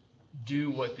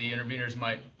do what the interveners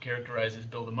might characterize as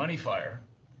build a money fire,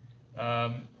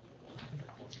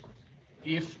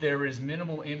 if there is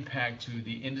minimal impact to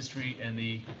the industry and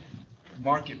the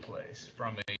marketplace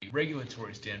from a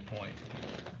regulatory standpoint,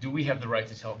 do we have the right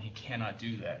to tell him he cannot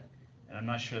do that? And I'm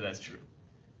not sure that's true.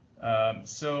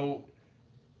 So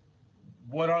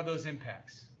what are those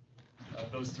impacts,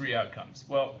 those three outcomes?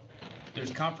 Well,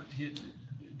 there's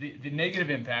the negative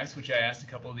impacts, which I asked a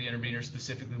couple of the interveners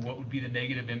specifically, what would be the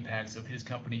negative impacts of his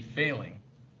company failing,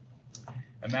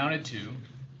 amounted to,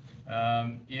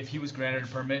 if he was granted a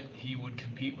permit, he would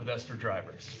compete with us for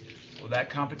drivers. Well,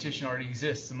 that competition already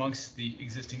exists amongst the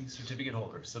existing certificate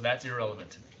holders, so that's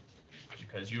irrelevant to me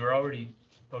because you are already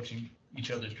poaching each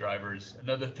other's drivers.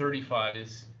 Another 35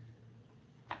 is,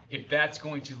 if that's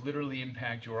going to literally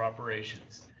impact your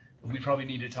operations, we probably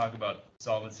need to talk about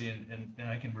solvency, and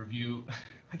I can review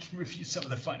some of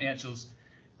the financials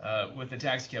with the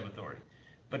taxi cab authority.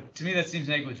 But to me, that seems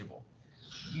negligible.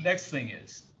 Next thing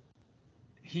is,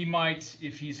 he might,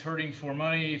 if he's hurting for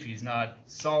money, if he's not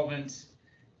solvent,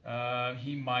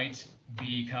 he might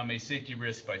become a safety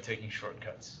risk by taking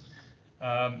shortcuts.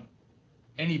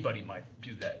 Anybody might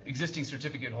do that. Existing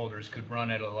certificate holders could run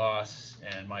at a loss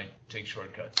and might take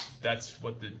shortcuts. That's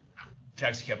what the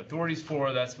taxi cab authority is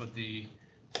for. That's what the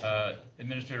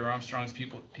Administrator Armstrong's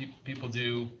people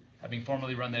do. Having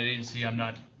formerly run that agency, I'm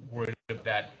not worried of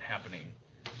that happening,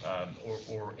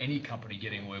 or any company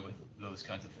getting away with those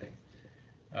kinds of things.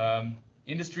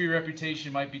 Industry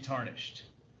reputation might be tarnished.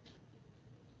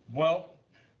 Well,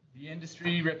 the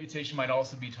industry reputation might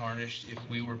also be tarnished if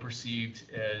we were perceived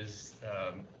as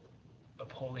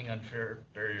upholding unfair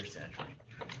barriers to entry.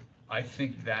 I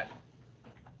think that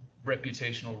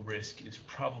reputational risk is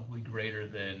probably greater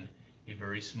than a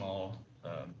very small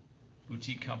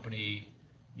boutique company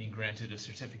being granted a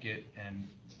certificate and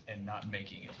not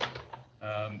making it.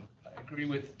 I agree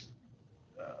with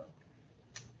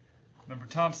Member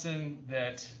Thompson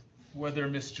that whether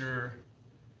Mr.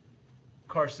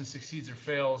 Carson succeeds or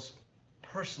fails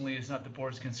personally is not the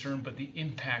board's concern, but the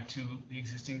impact to the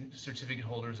existing certificate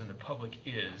holders and the public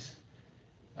is.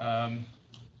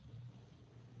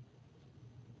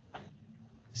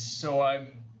 So I'm,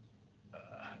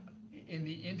 in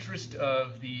the interest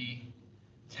of the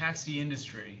taxi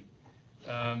industry,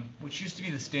 which used to be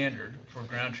the standard for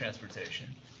ground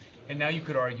transportation, and now you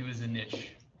could argue is a niche.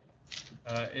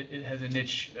 It has a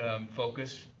niche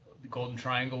focus. The Golden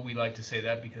Triangle, we like to say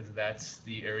that because that's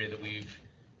the area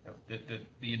that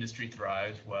the industry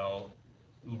thrives, while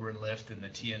Uber and Lyft and the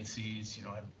TNCs,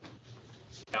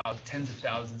 have tens of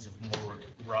thousands of more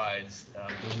rides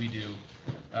than we do.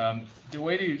 The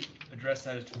way to address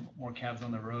that is to put more cabs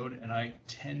on the road, and I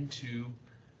tend to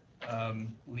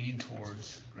lean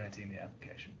towards granting the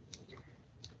application.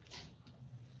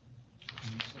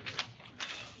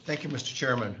 Thank you, Mr.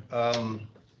 Chairman.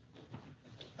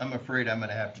 I'm afraid I'm going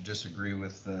to have to disagree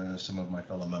with some of my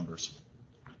fellow members.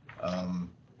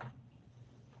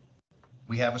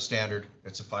 We have a standard.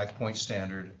 It's a 5-point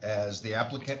standard, as the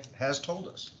applicant has told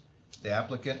us. The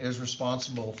applicant is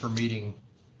responsible for meeting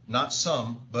not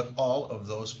some, but all of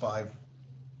those 5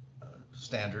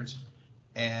 standards.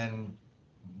 And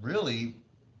really,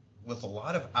 with a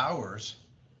lot of hours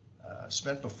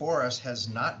spent before us, has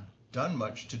not done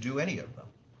much to do any of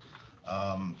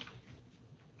them.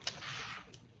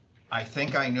 I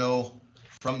think I know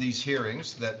from these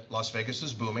hearings that Las Vegas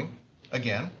is booming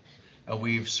again.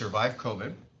 We've survived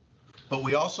COVID, but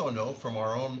we also know from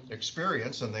our own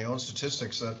experience and the own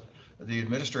statistics that the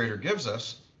administrator gives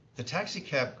us, the taxi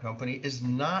cab company is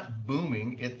not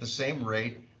booming at the same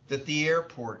rate that the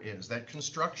airport is, that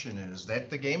construction is, that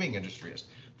the gaming industry is.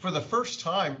 For the first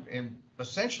time in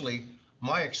essentially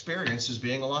my experience as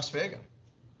being a Las Vegan.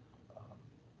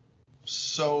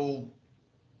 So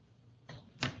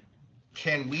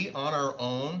can we on our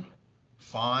own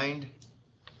find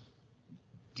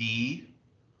D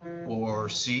or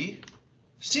C?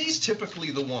 C is typically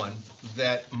the one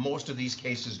that most of these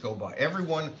cases go by.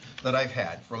 Everyone that I've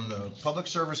had, from the Public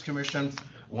Service Commission,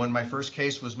 when my first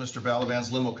case was Mr.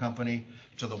 Balaban's limo company,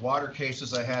 to the water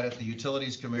cases I had at the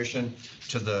Utilities Commission,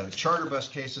 to the charter bus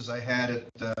cases I had at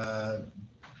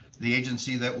the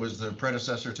agency that was the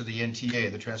predecessor to the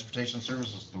NTA, the Transportation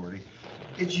Services Authority,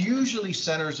 it usually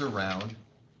centers around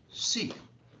C.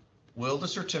 Will the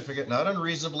certificate not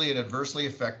unreasonably and adversely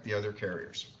affect the other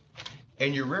carriers?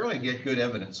 And you rarely get good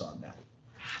evidence on that.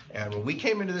 And when we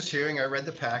came into this hearing, I read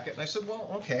the packet and I said, well,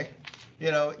 okay,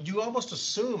 you almost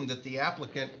assume that the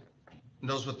applicant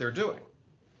knows what they're doing.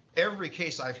 Every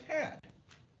case I've had,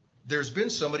 there's been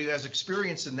somebody who has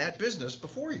experience in that business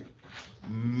before you.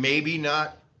 Maybe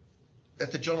not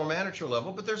at the general manager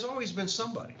level, but there's always been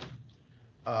somebody.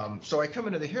 So I come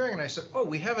into the hearing and I said, oh,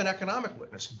 we have an economic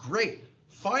witness. Great.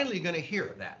 Finally going to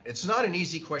hear that. It's not an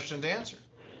easy question to answer.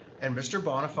 And Mr.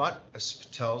 Bonifant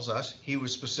tells us he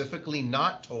was specifically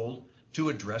not told to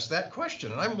address that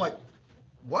question. And I'm like,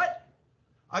 what?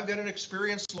 I've got an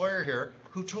experienced lawyer here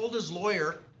who told his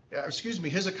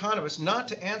his economist not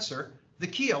to answer the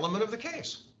key element of the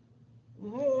case.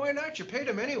 Well, why not? You paid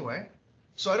him anyway.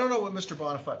 So I don't know what Mr.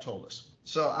 Bonifant told us.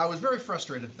 So I was very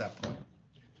frustrated at that point.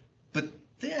 But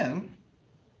then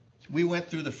we went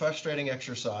through the frustrating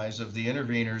exercise of the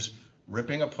interveners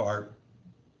ripping apart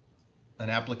an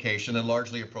application and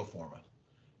largely a pro forma.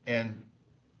 And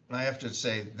I have to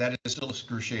say that is still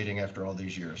excruciating after all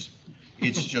these years.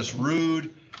 It's just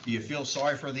rude. You feel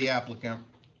sorry for the applicant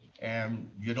and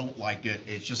you don't like it.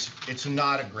 It's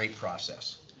not a great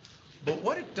process. But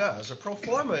what it does, a pro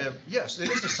forma, yes,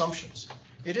 it is assumptions.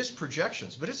 It is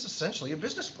projections, but it's essentially a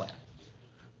business plan.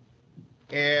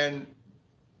 And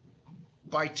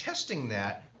by testing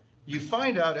that, you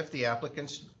find out if the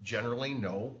applicants generally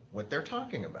know what they're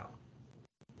talking about.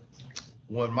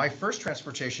 When my first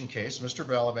transportation case, Mr.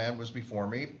 Balaban was before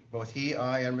me. Both he,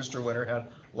 I, and Mr. Winter had a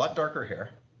lot darker hair.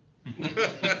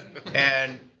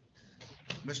 And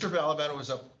Mr. Balaban was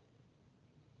up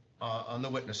on the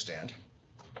witness stand.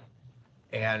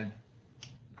 And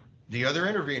the other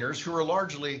interveners, who are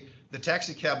largely the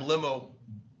taxi cab limo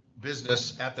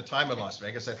business at the time in Las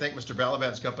Vegas, I think Mr.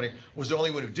 Balaban's company was the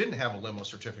only one who didn't have a limo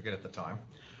certificate at the time,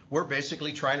 were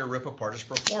basically trying to rip apart his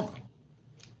pro forma.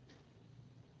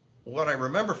 What I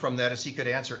remember from that is he could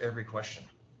answer every question.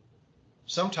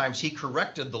 Sometimes he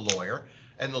corrected the lawyer,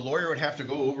 and the lawyer would have to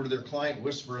go over to their client,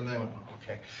 whisper, and then,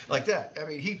 okay, like that. I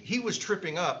mean, he was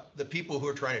tripping up the people who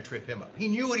were trying to trip him up. He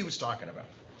knew what he was talking about.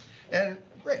 And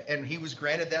great, and he was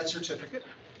granted that certificate.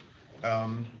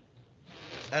 And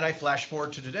I flash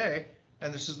forward to today,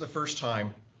 and this is the first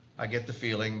time I get the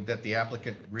feeling that the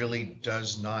applicant really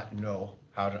does not know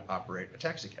how to operate a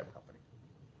taxi cab company.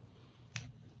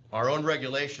 Our own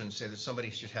regulations say that somebody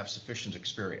should have sufficient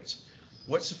experience.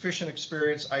 What sufficient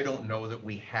experience? I don't know that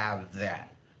we have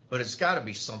that, but it's got to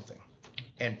be something.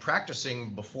 And practicing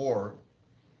before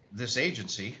this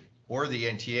agency or the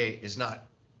NTA is not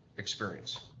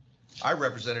experience. I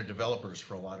represented developers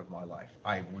for a lot of my life.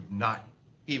 I would not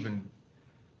even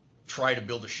try to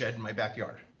build a shed in my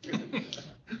backyard.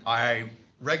 I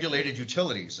regulated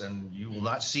utilities, and you will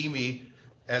not see me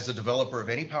as a developer of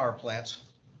any power plants.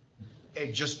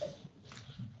 Just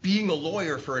being a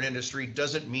lawyer for an industry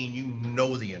doesn't mean you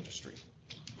know the industry.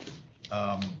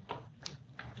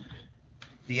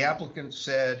 The applicant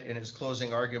said in his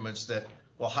closing arguments that,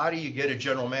 well, how do you get a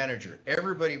general manager?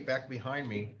 Everybody back behind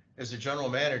me is a general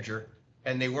manager,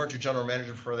 and they weren't a general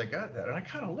manager before they got that. And I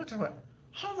kind of looked at it,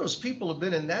 how those people have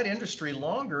been in that industry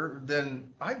longer than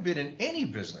I've been in any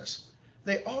business.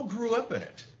 They all grew up in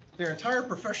it, their entire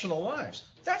professional lives.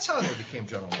 That's how they became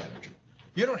general manager.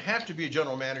 You don't have to be a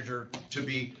general manager to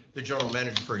be the general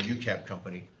manager for a UCAB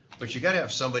company, but you got to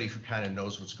have somebody who kind of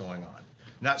knows what's going on,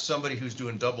 not somebody who's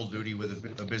doing double duty with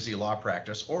a busy law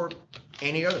practice or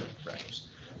any other practice.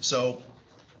 So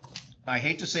I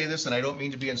hate to say this, and I don't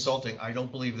mean to be insulting. I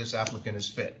don't believe this applicant is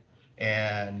fit.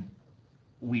 And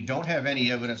we don't have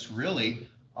any evidence really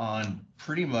on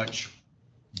pretty much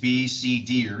B, C,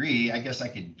 D, or E. I guess I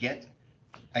could get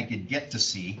to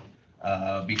C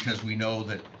because we know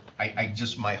that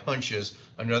my hunch is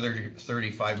another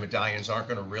 35 medallions aren't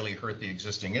going to really hurt the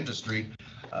existing industry.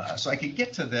 So I could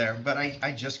get to there, but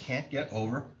I just can't get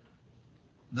over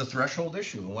the threshold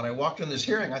issue. And when I walked in this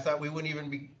hearing, I thought we wouldn't even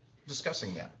be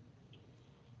discussing that.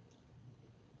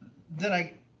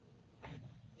 Then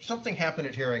something happened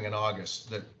at hearing in August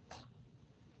that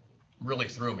really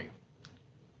threw me.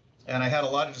 And I had a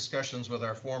lot of discussions with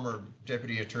our former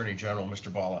Deputy Attorney General,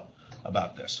 Mr. Bala,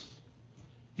 about this.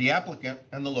 The applicant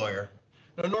and the lawyer.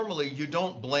 Now, normally you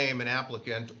don't blame an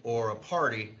applicant or a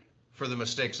party for the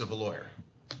mistakes of a lawyer.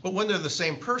 But when they're the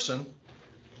same person,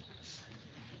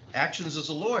 actions as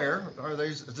a lawyer,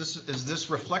 is this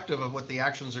reflective of what the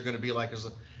actions are going to be like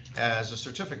as a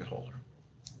certificate holder?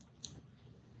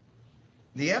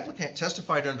 The applicant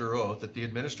testified under oath that the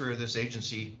administrator of this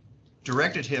agency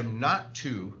directed him not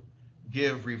to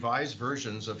give revised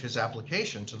versions of his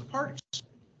application to the parties.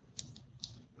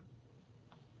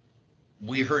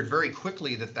 We heard very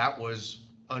quickly that that was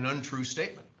an untrue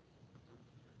statement.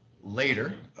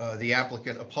 Later, the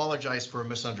applicant apologized for a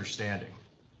misunderstanding.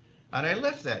 And I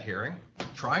left that hearing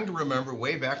trying to remember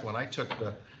way back when I took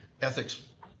the ethics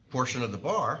portion of the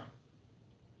bar.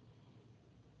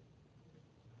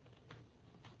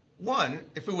 One,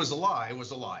 if it was a lie, it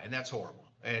was a lie, and that's horrible.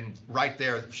 And right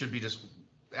there should be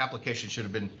application should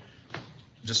have been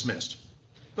dismissed.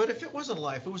 But if it wasn't a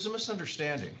lie, if it was a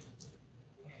misunderstanding,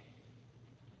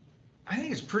 I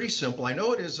think it's pretty simple. I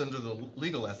know it is under the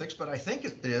legal ethics, but I think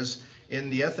it is in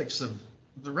the ethics of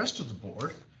the rest of the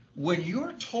board. When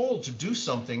you're told to do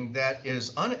something that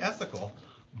is unethical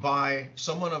by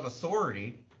someone of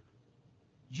authority,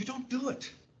 you don't do it.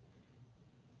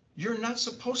 You're not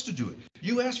supposed to do it.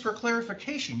 You ask for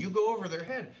clarification, you go over their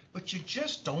head, but you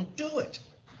just don't do it.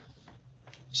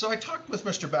 So I talked with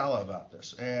Mr. Bala about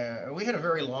this, and we had a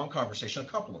very long conversation, a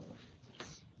couple of them.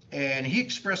 And he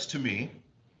expressed to me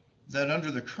that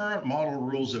under the current model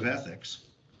rules of ethics,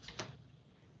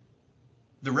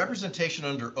 the representation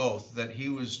under oath that he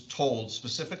was told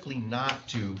specifically not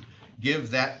to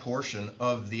give that portion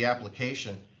of the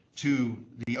application to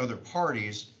the other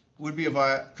parties could be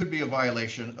a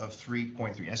violation of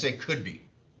 3.3. I say could be.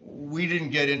 We didn't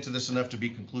get into this enough to be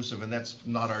conclusive, and that's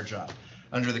not our job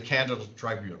under the Candidate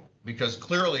Tribunal, because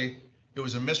clearly it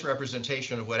was a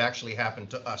misrepresentation of what actually happened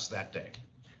to us that day.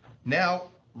 Now,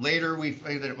 later we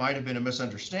find that it might have been a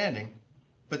misunderstanding,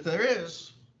 but there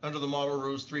is, under the model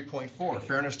rules 3.4,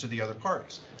 fairness to the other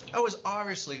parties. That was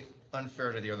obviously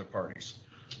unfair to the other parties.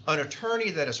 An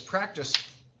attorney that has practiced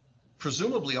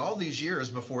presumably all these years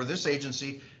before this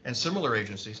agency and similar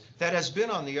agencies, that has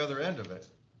been on the other end of it,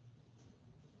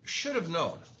 should have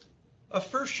known. A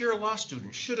first-year law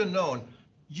student should have known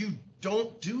you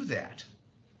don't do that.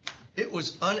 It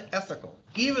was unethical,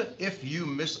 even if you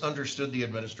misunderstood the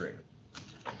administrator.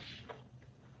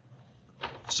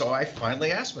 So I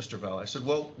finally asked Mr. Bell, I said,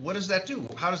 well, what does that do?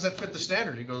 How does that fit the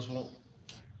standard? He goes, well,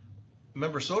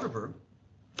 Member Soderberg,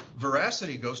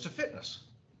 veracity goes to fitness.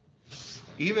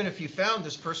 Even if you found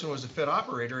this person was a fit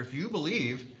operator, if you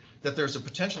believe that there's a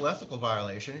potential ethical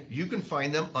violation, you can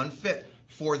find them unfit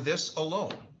for this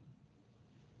alone.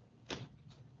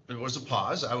 There was a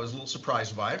pause. I was a little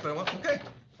surprised by it, but I went, okay.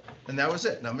 And that was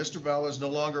it. Now, Mr. Bell is no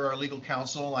longer our legal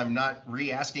counsel. I'm not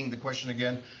re-asking the question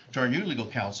again to our new legal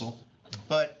counsel.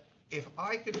 But if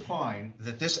I could find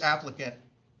that this applicant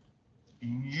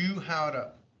knew how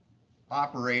to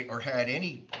operate or had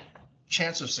any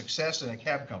chance of success in a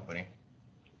cab company,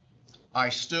 I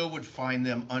still would find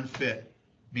them unfit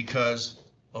because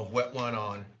of what went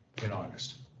on in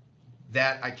August.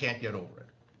 That I can't get over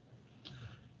it.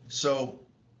 So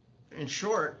in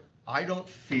short, I don't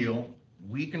feel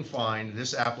we can find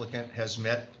this applicant has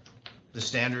met the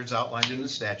standards outlined in the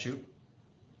statute.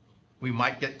 We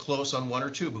might get close on one or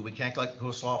two, but we can't get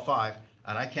close to all five,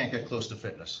 and I can't get close to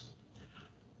fitness.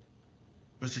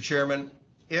 Mr. Chairman,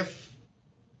 if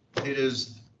it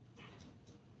is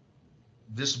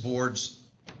this board's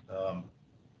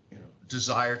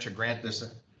desire to grant this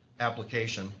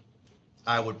application,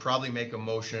 I would probably make a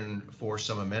motion for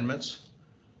some amendments,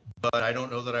 but I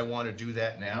don't know that I want to do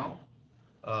that now.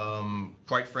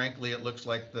 Quite frankly, it looks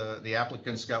like the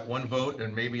applicant's got one vote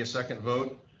and maybe a second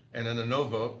vote and then a no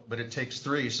vote, but it takes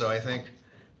three. So I think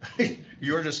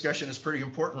your discussion is pretty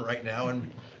important right now,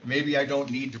 and maybe I don't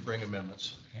need to bring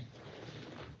amendments.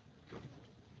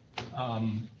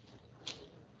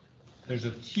 There's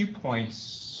a few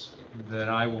points that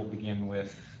I will begin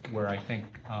with where I think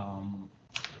some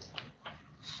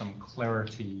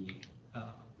clarity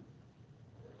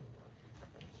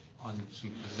on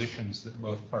some positions that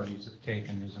both parties have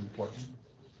taken is important.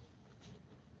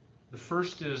 The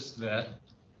first is that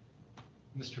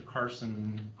Mr.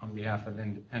 Carson, on behalf of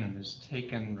Independent, has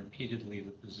taken repeatedly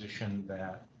the position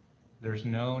that there's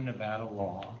no Nevada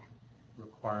law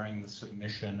requiring the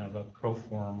submission of a pro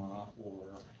forma or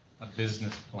a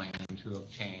business plan to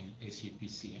obtain a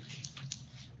CPCN.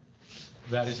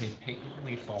 That is a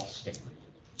patently false statement.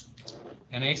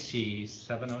 NAC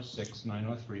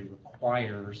 706-903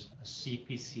 requires a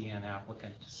CPCN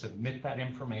applicant to submit that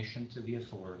information to the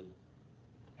authority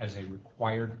as a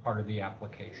required part of the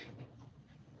application.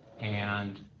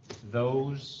 And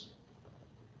those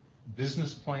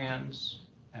business plans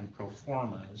and pro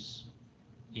formas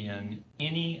in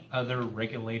any other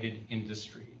regulated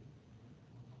industry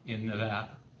in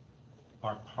Nevada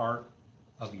are part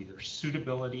of either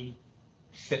suitability,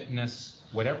 fitness,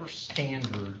 whatever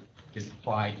standard is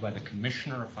applied by the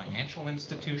Commissioner of Financial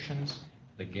Institutions,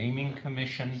 the Gaming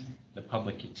Commission, the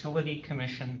Public Utility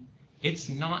Commission. It's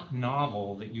not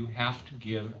novel that you have to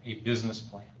give a business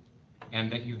plan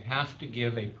and that you have to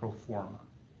give a pro forma.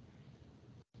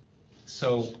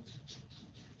 So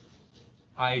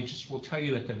I just will tell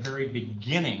you at the very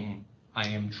beginning, I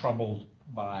am troubled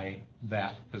by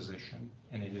that position,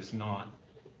 and it is not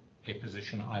a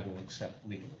position I will accept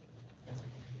legally.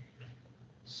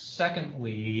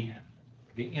 Secondly,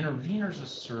 the interveners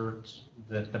assert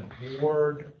that the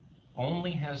board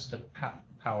only has the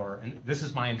power, and this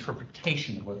is my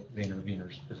interpretation of what the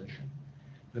intervener's position.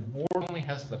 The board only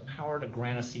has the power to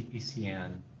grant a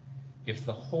CPCN if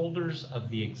the holders of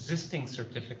the existing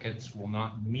certificates will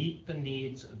not meet the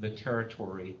needs of the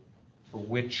territory for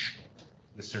which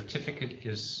the certificate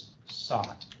is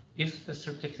sought, if the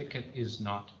certificate is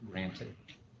not granted.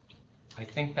 I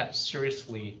think that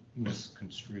seriously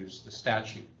misconstrues the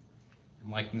statute.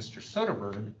 And like Mr.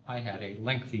 Soderberg, I had a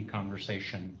lengthy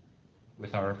conversation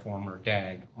with our former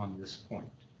DAG on this point.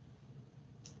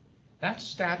 That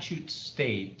statute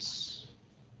states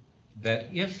that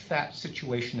if that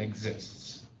situation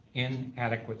exists,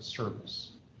 inadequate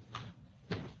service,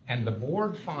 and the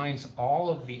board finds all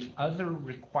of the other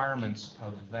requirements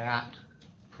of that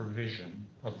provision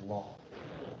of law,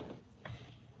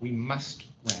 we must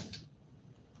grant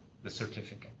the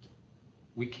certificate.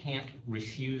 We can't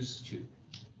refuse to.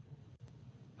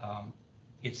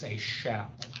 It's a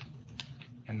shall.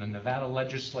 And the Nevada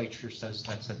legislature says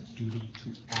that's a duty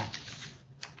to act.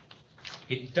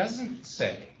 It doesn't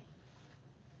say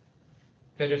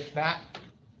that if that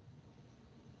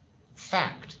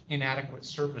fact, inadequate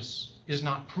service, is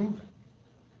not proven,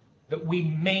 that we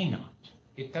may not.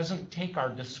 It doesn't take our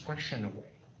discretion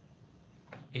away.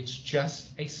 It's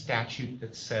just a statute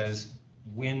that says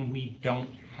when we don't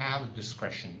have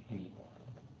discretion anymore.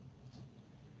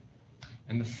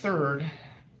 And the third,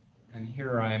 and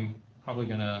here I'm probably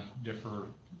going to differ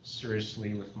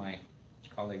seriously with my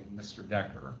colleague, Mr.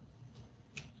 Decker.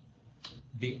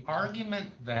 The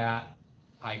argument that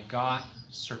I got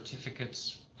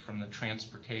certificates from the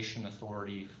Transportation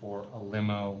Authority for a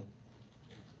limo,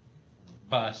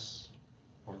 bus,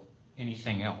 or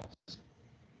anything else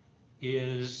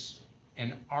is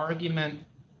an argument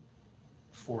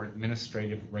for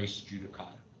administrative res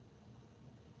judicata,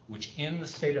 which in the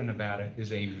state of Nevada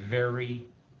is a very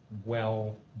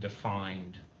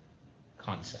well-defined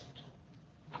concept.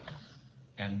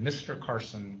 And Mr.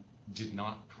 Carson did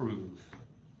not prove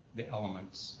the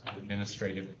elements of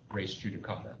administrative res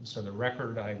judicata. And so the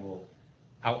record, I will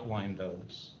outline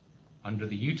those. Under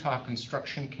the Utah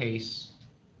construction case,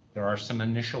 there are some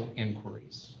initial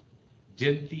inquiries.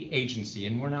 Did the agency,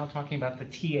 and we're now talking about the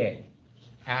TA,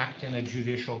 act in a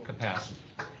judicial capacity?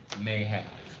 May have.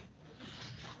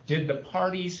 Did the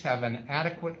parties have an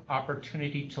adequate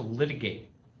opportunity to litigate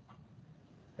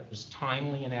that was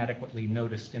timely and adequately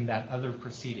noticed in that other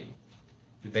proceeding?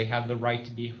 Did they have the right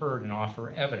to be heard and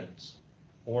offer evidence?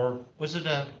 Or was it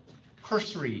a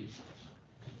cursory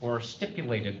or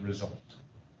stipulated result?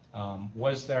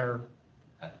 Was there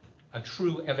a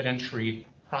true evidentiary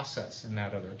process in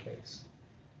that other case?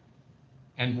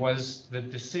 And was the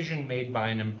decision made by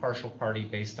an impartial party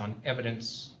based on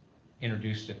evidence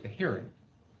introduced at the hearing?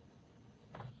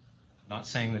 Not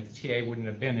saying that the TA wouldn't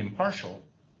have been impartial,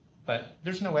 but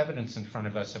there's no evidence in front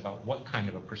of us about what kind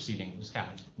of a proceeding was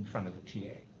had in front of the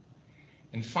TA.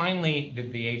 And finally,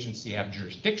 did the agency have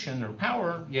jurisdiction or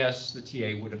power? Yes, the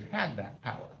TA would have had that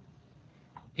power.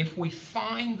 If we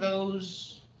find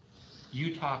those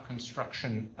Utah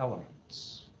construction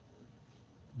elements,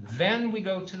 then we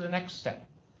go to the next step,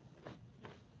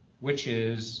 which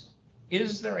is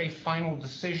there a final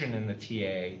decision in the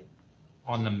TA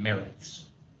on the merits?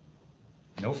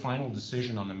 No final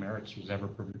decision on the merits was ever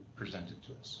presented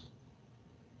to us.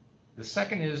 The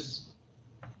second is,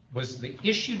 was the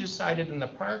issue decided in the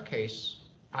prior case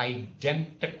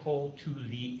identical to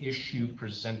the issue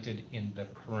presented in the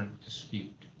current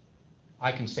dispute?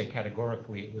 I can say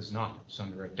categorically it was not. It's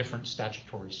under a different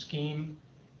statutory scheme.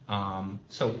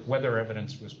 So whether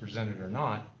evidence was presented or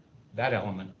not, that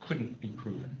element couldn't be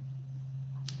proven.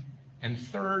 And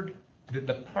third, did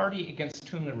the party against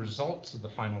whom the results of the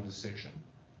final decision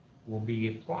will be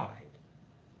applied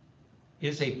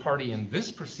is a party in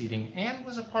this proceeding and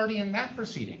was a party in that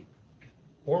proceeding,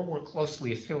 or were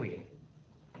closely affiliated,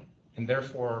 and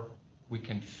therefore we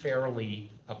can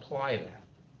fairly apply that.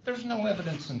 There's no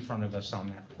evidence in front of us on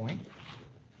that point.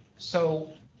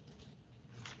 So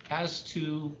as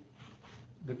to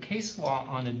the case law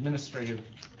on administrative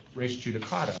res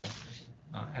judicata,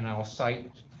 and I'll cite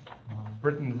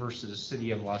Britton versus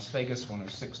City of Las Vegas,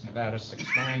 106 Nevada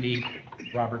 690,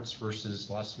 Roberts versus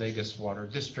Las Vegas Water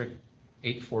District,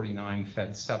 849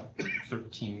 Fed Sup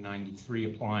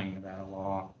 1393, applying Nevada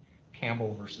law,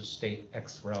 Campbell versus State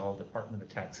XREL, Department of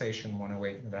Taxation,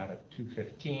 108 Nevada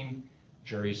 215,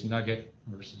 Jerry's Nugget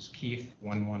versus Keith,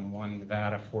 111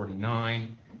 Nevada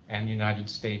 49, and United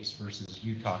States versus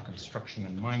Utah Construction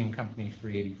and Mining Company,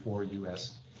 384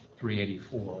 US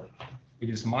 384. It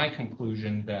is my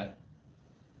conclusion that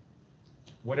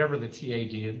whatever the TA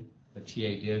did,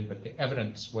 but the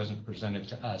evidence wasn't presented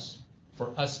to us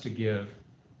for us to give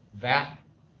that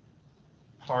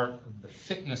part of the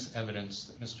fitness evidence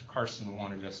that Mr. Carson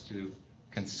wanted us to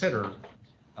consider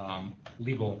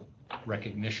legal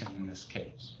recognition in this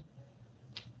case.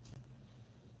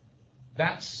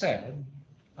 That said,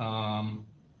 I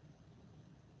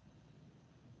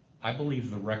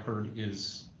believe the record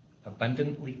is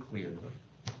abundantly clear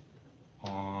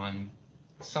on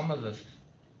some of the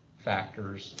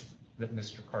factors that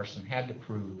Mr. Carson had to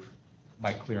prove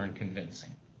by clear and convincing.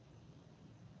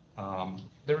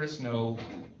 There is no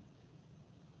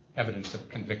evidence of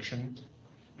conviction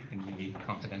in the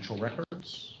confidential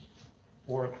records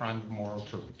or a crime of moral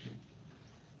turpitude.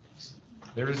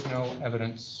 There is no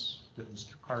evidence that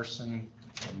Mr. Carson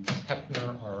and Ms.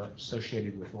 Hepner are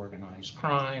associated with organized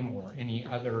crime or any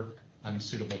other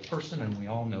unsuitable person, and we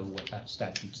all know what that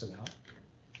statute's about.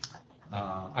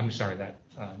 I'm sorry, that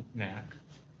NAC.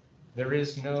 There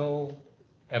is no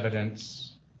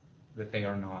evidence that they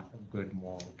are not of good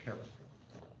moral character.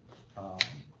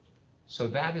 So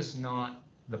that is not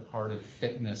the part of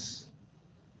fitness,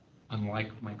 unlike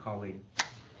my colleague,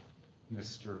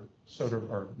 Mr. Soderberg,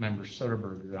 or Member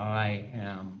Soderberg, that I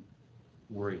am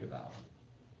worried about.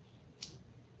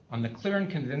 On the clear and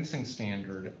convincing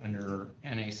standard under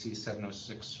NAC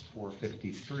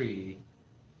 706-453,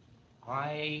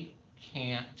 I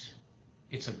can't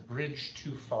it's a bridge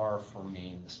too far for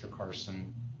me, Mr.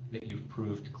 Carson, that you've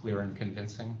proved clear and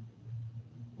convincing.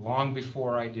 Long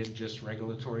before I did just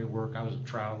regulatory work, I was a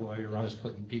trial lawyer. I was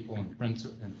putting people in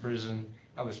prison.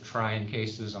 I was trying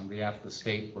cases on behalf of the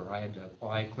state where I had to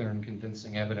apply clear and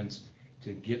convincing evidence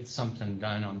to get something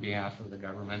done on behalf of the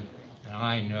government. And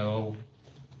I know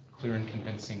clear and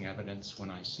convincing evidence when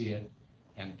I see it.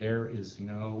 And there is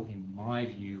no, in my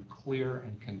view, clear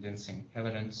and convincing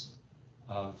evidence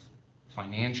of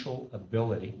financial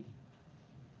ability,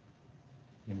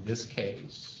 in this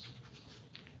case,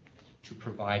 to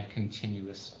provide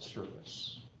continuous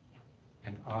service.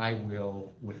 And I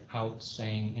will, without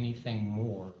saying anything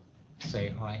more,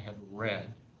 say I have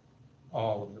read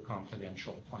all of the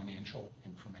confidential financial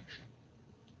information.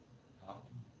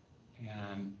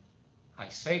 And I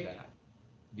say that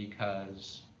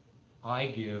because I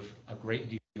give a great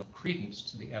deal of credence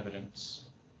to the evidence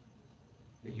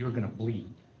that you're going to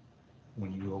bleed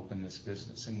when you open this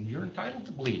business. And you're entitled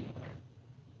to bleed.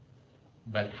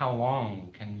 But how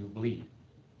long can you bleed?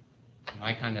 And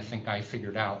I kind of think I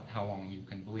figured out how long you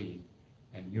can bleed,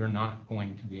 and you're not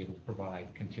going to be able to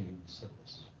provide continuous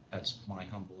service. That's my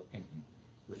humble opinion,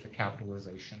 with the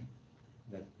capitalization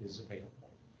that is available.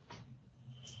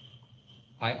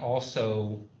 I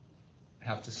also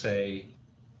have to say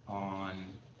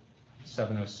on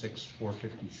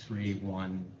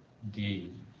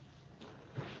 706-453-1D,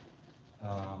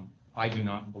 I do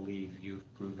not believe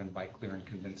you've proven by clear and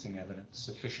convincing evidence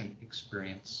sufficient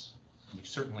experience. You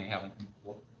certainly haven't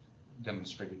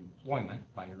demonstrated employment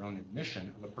by your own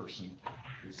admission of a person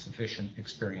with sufficient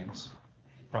experience to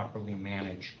properly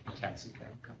manage a taxi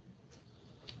cab company.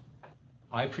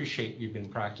 I appreciate you've been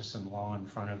practicing law in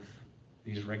front of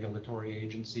these regulatory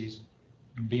agencies.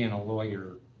 Being a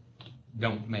lawyer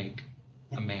don't make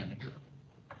a manager.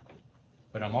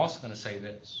 But I'm also going to say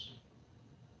this.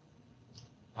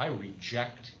 I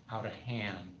reject out of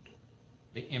hand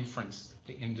the inference that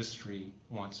the industry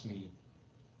wants me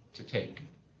to take,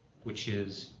 which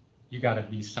is you got to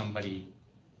be somebody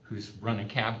who's run a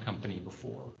cab company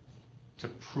before to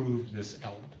prove this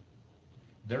element.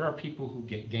 There are people who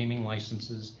get gaming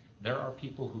licenses. There are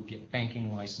people who get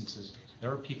banking licenses.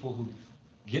 There are people who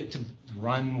get to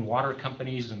run water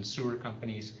companies and sewer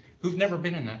companies who've never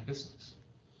been in that business.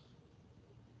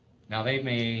 Now they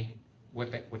may,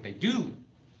 what they do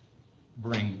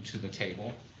bring to the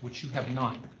table, which you have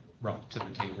not brought to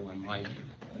the table in my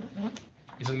view,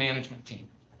 is a management team.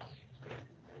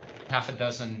 Half a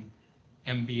dozen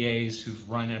MBAs who've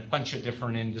run a bunch of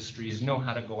different industries, know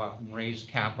how to go out and raise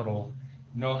capital,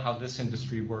 know how this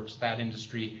industry works, that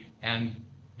industry, and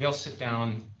they'll sit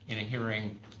down in a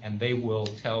hearing and they will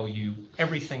tell you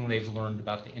everything they've learned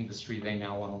about the industry they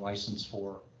now want a license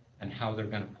for and how they're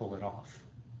going to pull it off.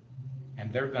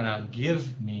 And they're going to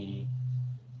give me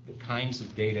the kinds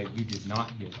of data you did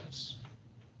not give us.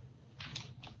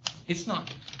 It's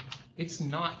not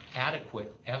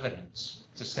adequate evidence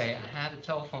to say I had a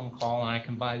telephone call and I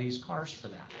can buy these cars for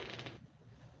that.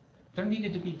 There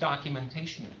needed to be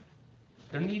documentation.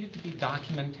 There needed to be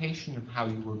documentation of how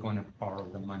you were going to borrow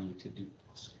the money to do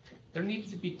this. There needed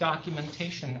to be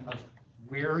documentation of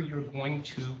where you're going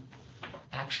to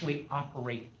actually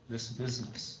operate this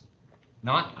business.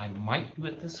 Not, I might do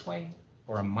it this way,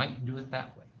 or I might do it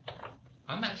that way.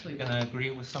 I'm actually going to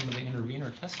agree with some of the intervener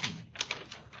testimony.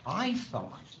 I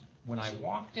thought when I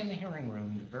walked in the hearing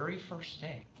room the very first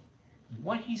day,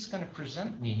 what he's going to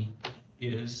present me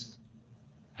is,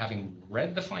 having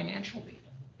read the financial data,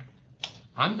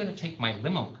 I'm going to take my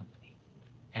limo company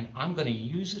and I'm going to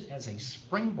use it as a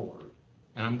springboard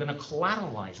and I'm going to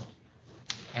collateralize it.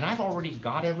 And I've already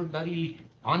got everybody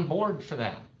on board for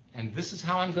that. And this is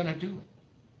how I'm going to do it.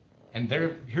 And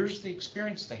here's the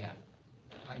experience they have.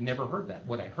 I never heard that.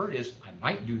 What I heard is, I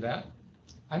might do that.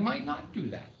 I might not do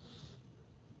that.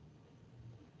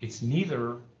 It's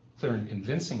neither clear and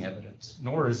convincing evidence,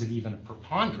 nor is it even a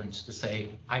preponderance to say,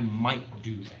 I might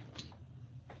do that.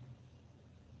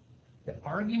 The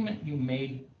argument you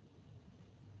made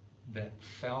that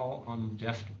fell on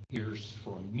deaf ears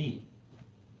for me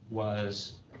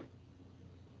was,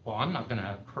 well, I'm not going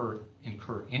to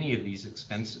incur any of these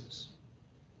expenses.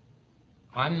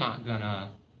 I'm not going to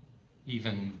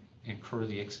even incur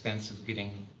the expense of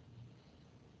getting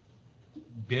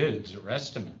bids or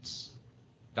estimates,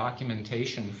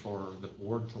 documentation for the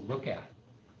board to look at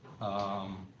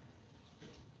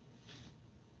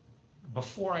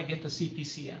before I get the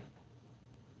CPCN.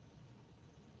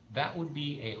 That would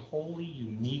be a wholly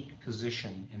unique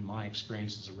position in my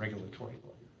experience as a regulatory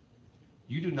lawyer.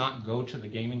 You do not go to the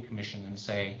Gaming Commission and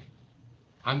say,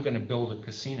 I'm going to build a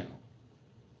casino.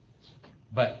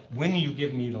 But when you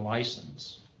give me the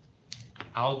license,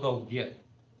 I'll go get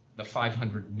the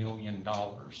 $500 million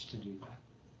to do that.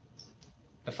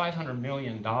 The $500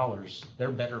 million,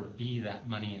 there better be that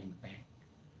money in the bank.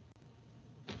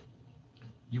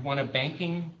 You want a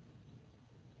banking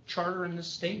charter in the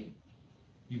state?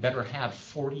 You better have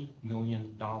 $40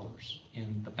 million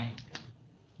in the bank.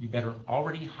 You better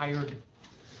already hired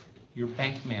your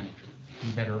bank manager.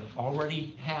 You better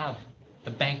already have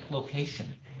the bank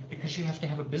location, because you have to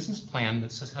have a business plan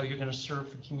that says how you're going to serve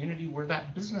the community where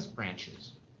that business branch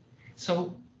is.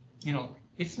 So, you know,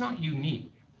 it's not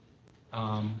unique.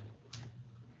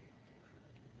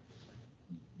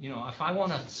 You know, if I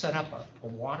want to set up a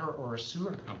water or a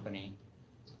sewer company,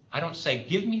 I don't say,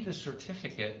 give me the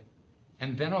certificate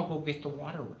and then I'll go get the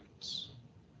water rights.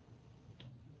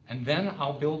 And then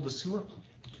I'll build the sewer plant.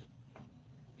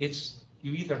 It's,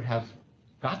 you either have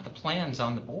got the plans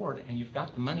on the board and you've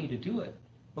got the money to do it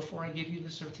before I give you the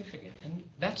certificate. And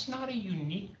that's not a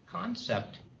unique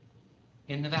concept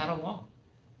in Nevada law.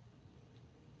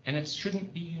 And it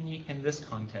shouldn't be unique in this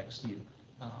context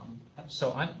either.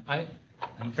 So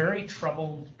I'm very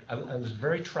troubled. I was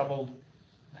very troubled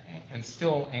and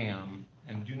still am,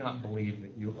 and do not believe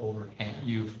that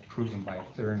you've proven by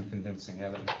clear and convincing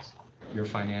evidence your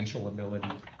financial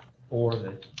ability, or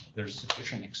that there's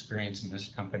sufficient experience in this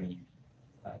company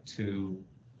to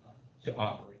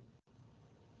operate.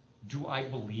 Do I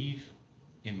believe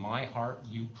in my heart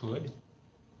you could?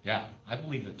 Yeah, I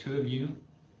believe the two of you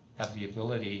have the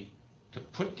ability to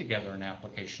put together an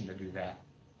application to do that.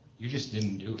 You just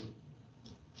didn't do it.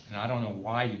 And I don't know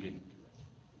why you didn't do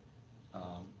it.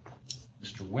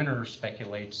 Mr. Winter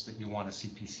speculates that you want a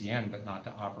CPCN but not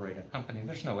to operate a company.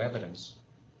 There's no evidence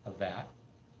of that.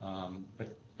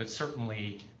 But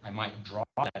certainly I might draw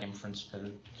that inference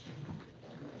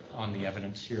on the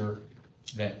evidence here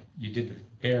that you did the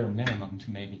bare minimum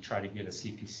to maybe try to get a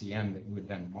CPCN that you would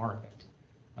then market.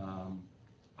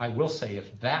 I will say,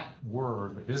 if that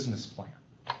were the business plan,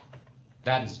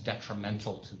 that is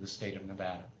detrimental to the state of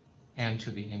Nevada and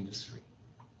to the industry.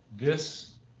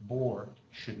 This board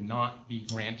should not be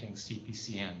granting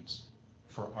CPCNs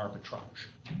for arbitrage.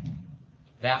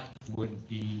 That would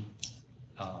be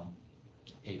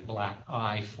a black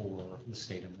eye for the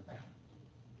state of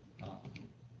Nevada.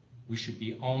 We should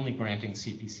be only granting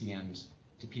CPCNs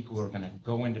to people who are going to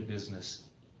go into business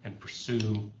and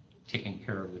pursue taking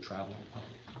care of the traveling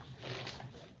public.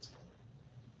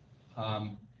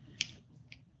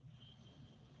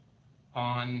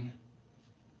 On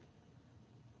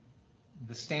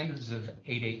the standards of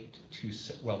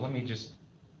 8826, well, let me just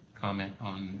comment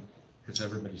on, because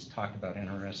everybody's talked about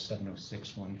NRS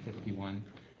 706-151.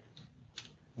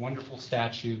 Wonderful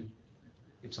statute.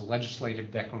 It's a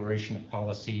legislative declaration of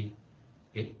policy.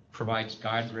 It provides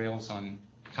guide rails on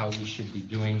how we should be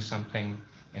doing something.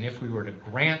 And if we were to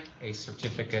grant a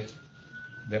certificate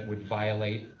that would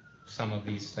violate some of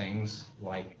these things,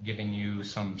 like giving you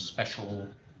some special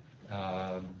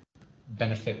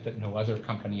benefit that no other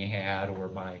company had, or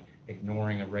by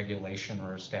ignoring a regulation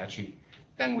or a statute,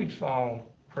 then we'd fall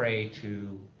prey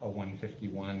to a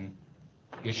 151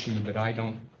 issue. But I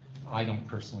don't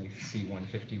personally see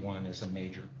 151 as a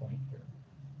major point here.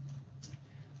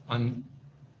 On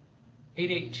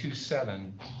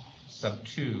 8827 sub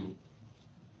 2,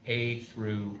 A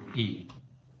through E,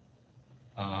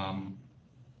 I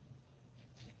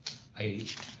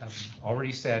have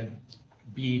already said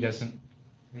B doesn't,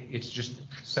 it's just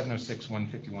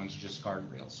 706-151 is just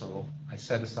guardrails, so I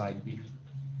set aside B.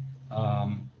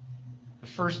 The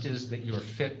first is that you're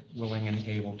fit, willing, and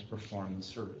able to perform the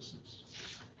services.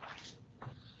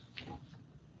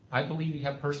 I believe you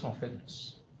have personal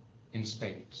fitness in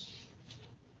spades.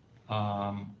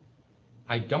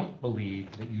 I don't believe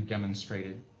that you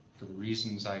demonstrated, for the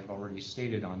reasons I've already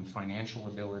stated on financial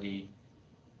ability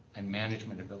and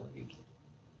management ability,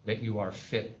 that you are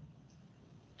fit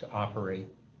to operate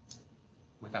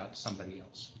without somebody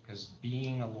else. Because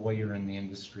being a lawyer in the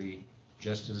industry,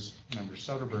 just as Member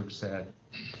Soderberg said,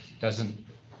 doesn't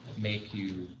make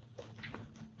you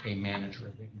a manager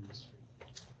of the industry.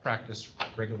 Practiced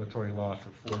regulatory law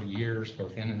for 40 years,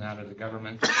 both in and out of the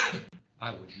government.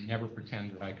 I would never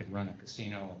pretend that I could run a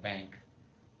casino, a bank,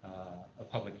 a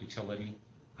public utility.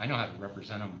 I know how to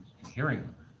represent them in hearing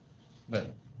them,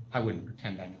 but I wouldn't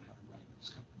pretend I know how to run those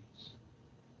companies.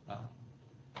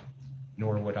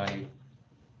 Nor would I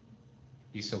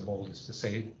be so bold as to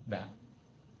say that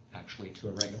actually to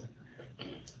a regulator.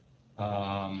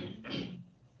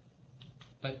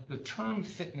 But the term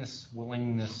fitness,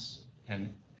 willingness,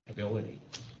 and ability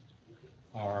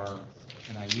are,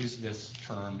 and I use this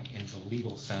term in the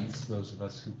legal sense, those of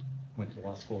us who went to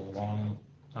law school a long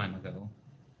time ago,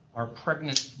 are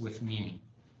pregnant with meaning.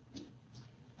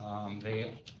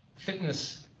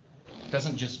 Fitness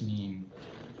doesn't just mean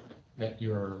that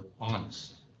you're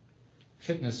honest.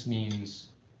 Fitness means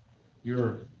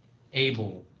you're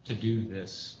able to do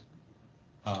this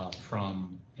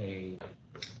from the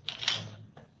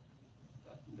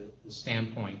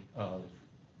standpoint of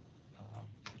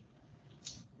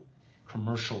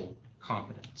commercial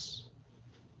competence,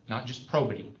 not just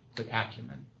probity, but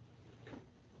acumen.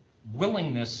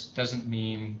 Willingness doesn't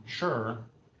mean, sure,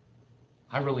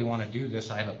 I really want to do this,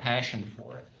 I have a passion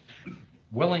for it.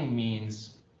 Willing means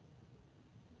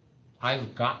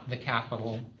I've got the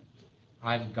capital,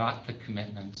 I've got the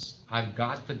commitments, I've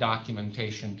got the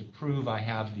documentation to prove I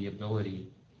have the ability,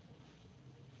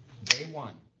 day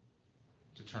one,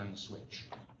 to turn the switch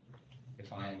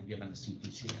if I am given a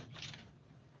CPCN.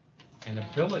 And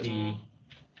ability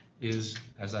is,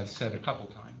 as I've said a couple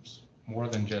times, more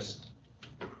than just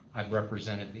I've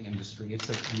represented the industry. It's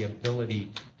the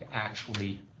ability to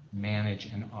actually manage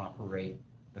and operate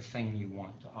the thing you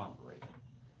want to operate.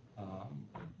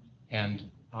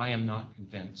 And I am not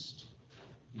convinced,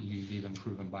 you've even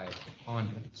proven by a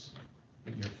preponderance,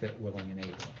 that you're fit, willing, and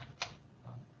able.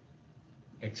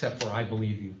 Except for I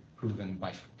believe you've proven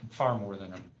by far more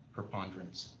than a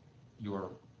preponderance,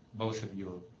 both of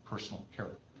your personal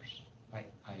characters.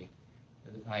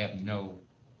 I have no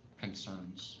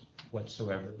concerns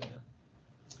whatsoever there.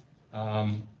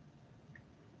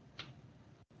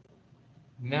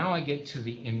 Now I get to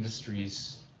the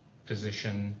industry's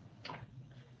position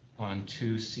on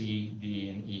 2C, D,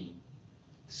 and E.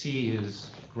 C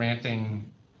is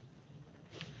granting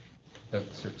the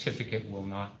certificate will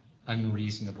not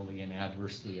unreasonably and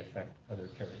adversely affect other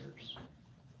carriers.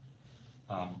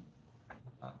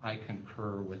 I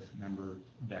concur with Member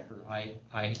Becker.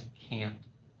 I can't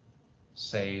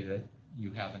say that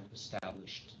you haven't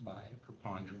established by a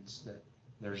preponderance that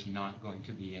there's not going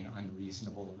to be an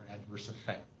unreasonable or adverse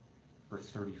effect for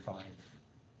 35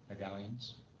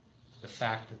 medallions. The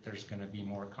fact that there's going to be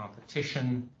more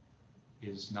competition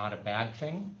is not a bad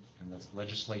thing, and the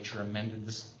legislature amended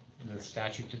the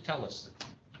statute to tell us that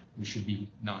we should be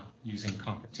not using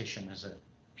competition as a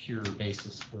pure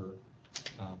basis for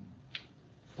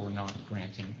not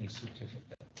granting a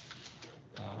certificate.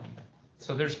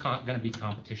 So there's going to be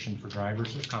competition for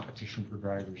drivers. There's competition for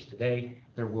drivers today.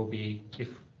 There will be if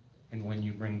and when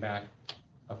you bring back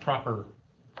a proper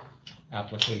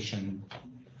application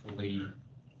fully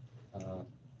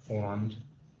formed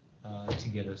to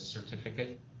get a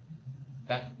certificate.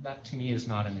 That to me is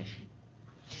not an issue.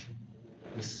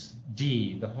 This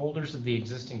D, the holders of the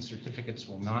existing certificates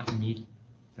will not meet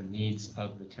the needs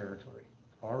of the territory.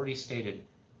 Already stated,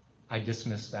 I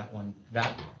dismiss that one.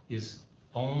 That is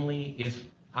only if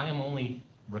I am only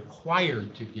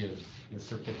required to give the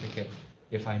certificate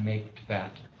if I make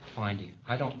that finding.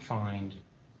 I don't find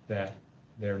that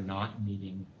they're not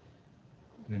meeting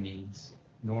the needs,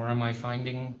 nor am I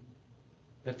finding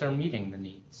that they're meeting the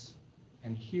needs.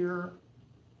 And here,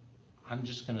 I'm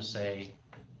just going to say,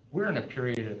 we're in a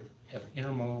period of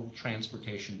intermodal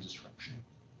transportation disruption,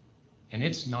 and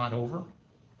it's not over.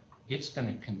 It's going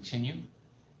to continue,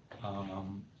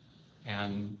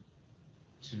 and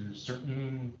to a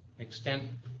certain extent,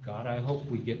 God, I hope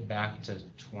we get back to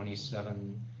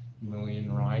 27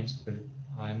 million rides, but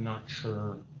I'm not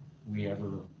sure we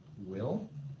ever will,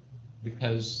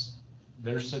 because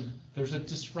there's a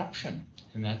disruption,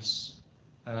 and that's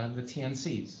the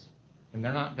TNCs, and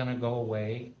they're not going to go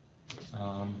away.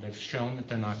 They've shown that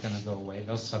they're not going to go away.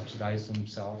 They'll subsidize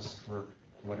themselves for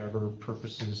whatever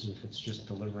purposes, if it's just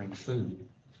delivering food.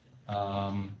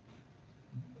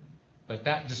 But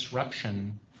that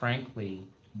disruption, frankly,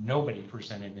 nobody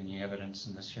presented any evidence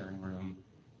in this hearing room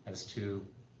as to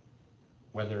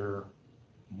whether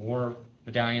more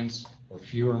medallions or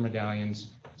fewer medallions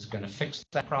is going to fix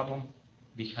that problem,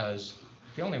 because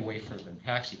the only way for the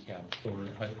taxi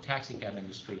cab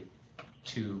industry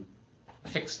to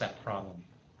fix that problem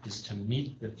is to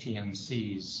meet the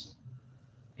TNCs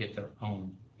at their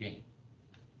own game.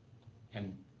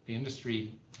 And the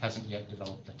industry hasn't yet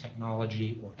developed the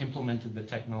technology or implemented the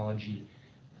technology.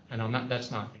 And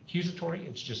that's not accusatory,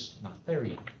 it's just not there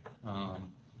yet.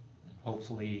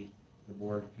 Hopefully the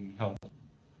board can help in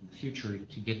the future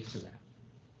to get to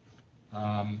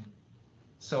that.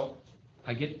 So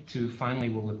I get to finally,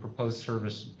 will the proposed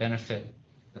service benefit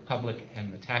the public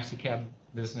and the taxi cab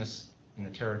business in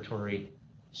the territory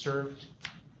served?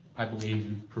 I believe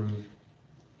you've proved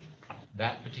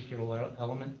that particular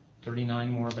element. 39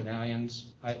 more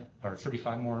medallions, or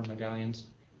 35 more medallions.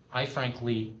 I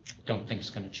frankly don't think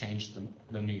it's going to change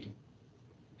the meeting.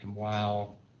 And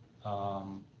while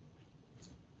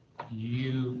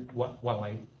while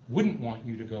I wouldn't want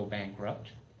you to go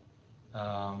bankrupt,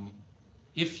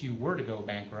 if you were to go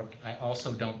bankrupt, I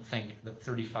also don't think that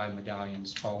 35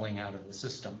 medallions falling out of the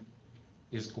system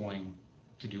is going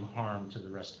to do harm to the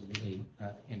rest of the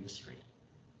industry.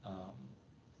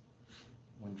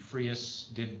 When Frias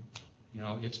did,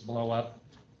 its blow up,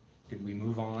 did we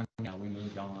move on? Yeah, we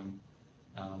moved on.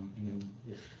 And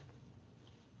if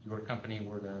your company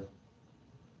were to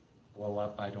blow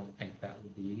up, I don't think that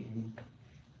would be. And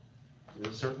to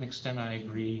a certain extent, I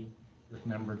agree with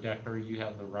Member Decker. You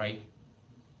have the right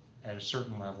at a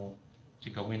certain level to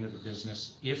go into the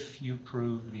business if you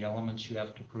prove the elements you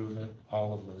have to prove it,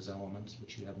 all of those elements,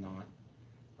 which you have not.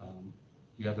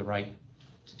 You have the right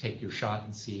to take your shot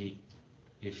and see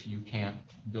if you can't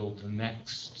build the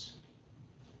next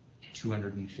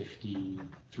 250,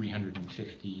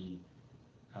 350,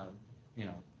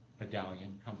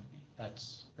 medallion company. That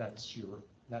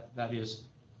is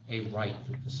a right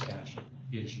that the statute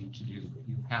gives you to do, but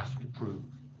you have to prove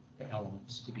the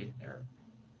elements to get there.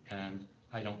 And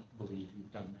I don't believe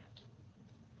you've done that.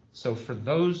 So for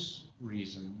those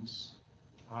reasons,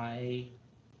 I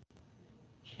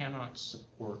cannot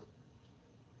support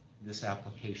this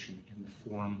application in the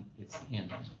form it's in.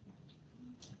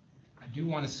 I do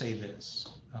want to say this.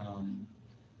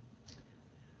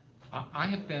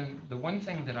 The one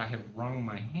thing that I have wrung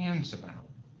my hands about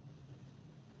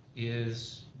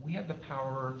is we have the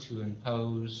power to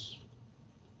impose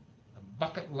a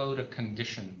bucket load of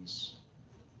conditions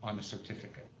on a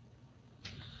certificate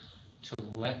to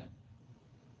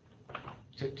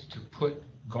put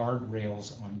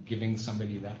guardrails on giving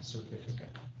somebody that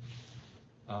certificate.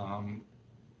 And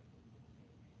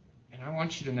I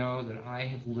want you to know that I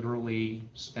have literally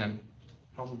spent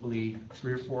probably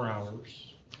 3 or 4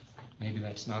 hours, maybe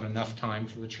that's not enough time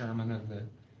for the chairman of the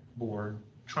board,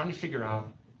 trying to figure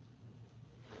out,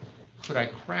 could I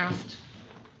craft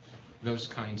those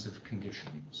kinds of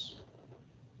conditions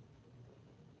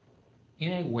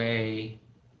in a way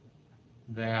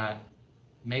that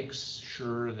makes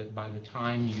sure that by the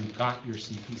time you got your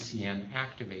CPCN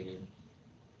activated,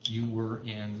 you were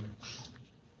in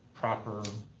proper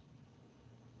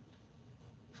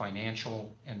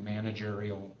financial and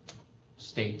managerial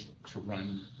state to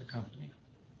run the company.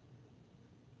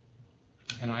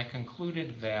 And I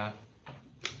concluded that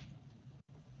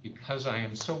because I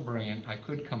am so brilliant, I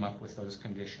could come up with those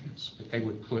conditions, but they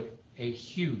would put a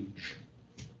huge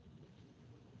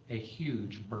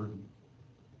burden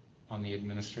on the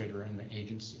administrator and the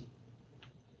agency,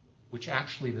 which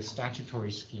actually the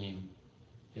statutory scheme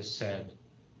has said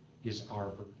is our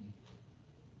burden.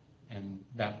 And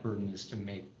that burden is to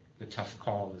make the tough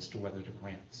call as to whether to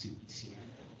grant the CPCN.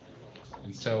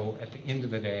 And so at the end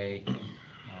of the day,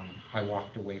 I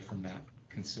walked away from that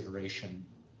consideration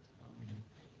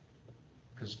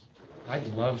because I'd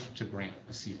love to grant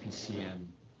the CPCN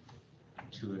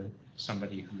to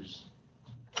somebody who's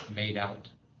made out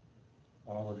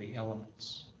all of the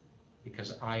elements,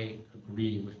 because I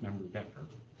agree with Member Decker.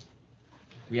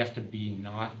 We have to be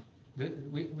not,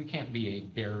 we can't be a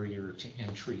barrier to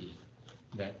entry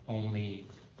that only,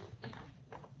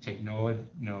 take no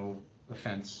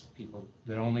offense, people,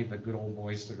 that only the good old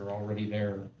boys that are already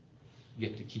there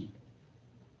get to keep,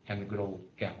 and the good old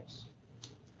gals.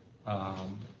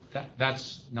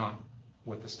 That's not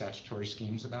what the statutory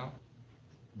scheme's about,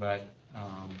 but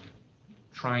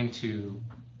trying to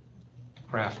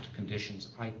craft conditions,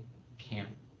 I can't,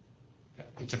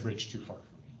 it's a bridge too far for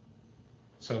me.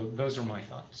 So those are my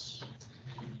thoughts.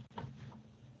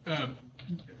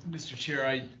 Mr. Chair,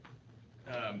 I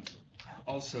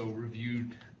also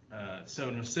reviewed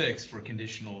 706 for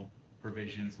conditional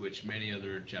provisions, which many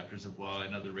other chapters of law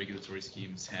and other regulatory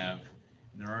schemes have.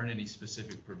 And there aren't any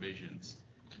specific provisions.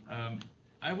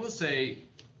 I will say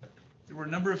there were a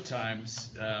number of times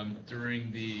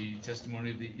during the testimony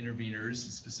of the interveners,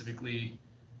 specifically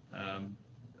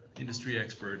industry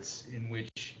experts, in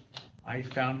which I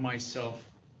found myself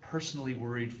personally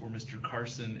worried for Mr.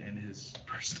 Carson and his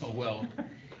personal wealth.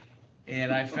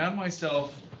 And I found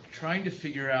myself trying to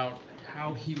figure out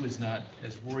how he was not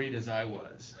as worried as I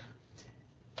was.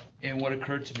 And what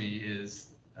occurred to me is,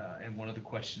 and one of the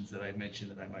questions that I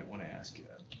mentioned that I might want to ask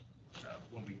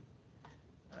when we,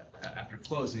 after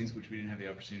closings, which we didn't have the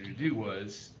opportunity to do,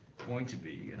 was going to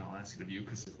be, and I'll ask it of you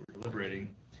because we're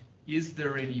deliberating, is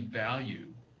there any value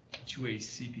to a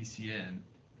CPCN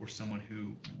for someone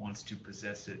who wants to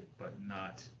possess it but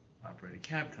not operate a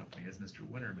cab company, as Mr.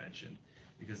 Winter mentioned?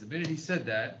 Because the minute he said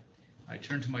that, I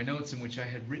turned to my notes in which I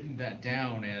had written that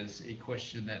down as a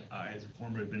question that I, as a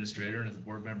former administrator and as a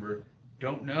board member,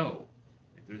 don't know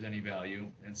if there's any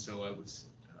value. And so I was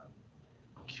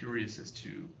curious as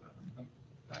to.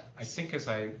 I think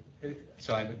so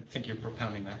I think you're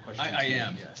propounding that question. I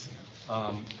am, yes.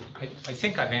 I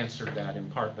think I've answered that in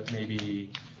part, but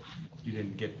maybe you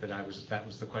didn't get that that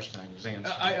was the question I was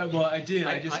answering. Well, I did.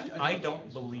 I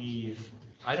don't believe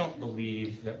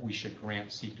that we should grant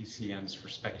CPCNs for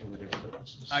speculative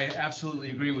purposes. I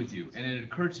absolutely agree with you. And it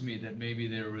occurred to me that maybe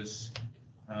there was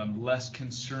less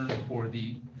concern for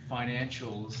the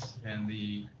financials and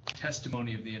the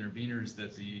testimony of the interveners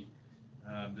that the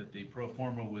pro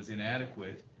forma was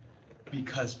inadequate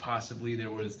because possibly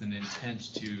there was an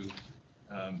intent to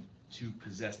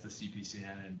possess the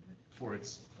CPCN and for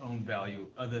its own value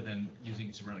other than using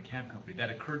it to run a cab company. That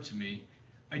occurred to me.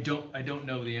 I don't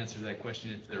know the answer to that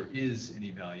question if there is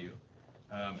any value.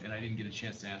 And I didn't get a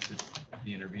chance to ask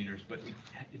the interveners, but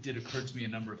it did occur to me a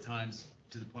number of times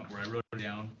to the point where I wrote it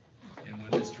down. And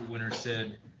when Mr. Winter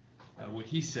said what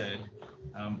he said,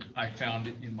 I found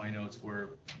it in my notes where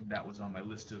that was on my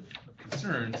list of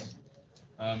concerns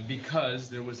because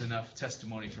there was enough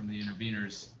testimony from the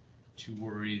interveners to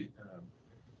worry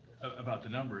about the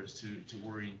numbers, to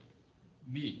worry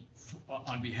me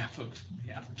on behalf of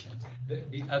the applicant.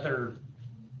 The other,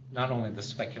 not only the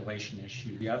speculation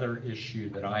issue, the other issue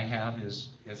that I have is,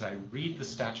 as I read the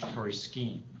statutory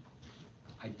scheme,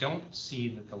 I don't see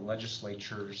that the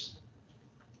legislature's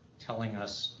telling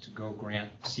us to go grant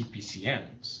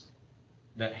CPCNs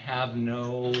that have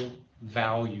no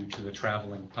value to the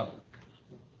traveling public.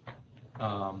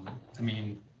 I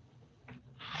mean,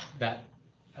 that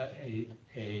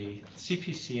a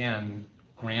CPCN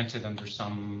granted under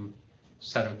some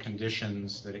set of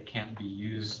conditions that it can't be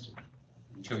used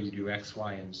until you do X,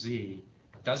 Y, and Z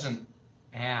doesn't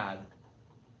add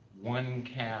one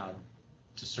cab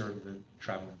to serve the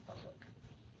traveling public.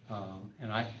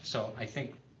 So I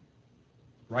think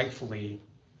rightfully,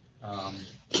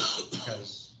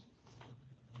 because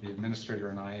the administrator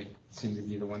and I seem to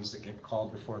be the ones that get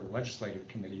called before the legislative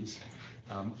committees,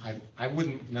 I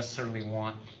wouldn't necessarily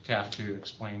want to have to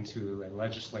explain to a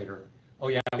legislator, oh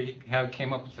yeah, we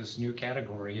came up with this new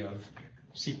category of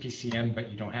CPCN, but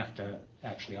you don't have to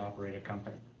actually operate a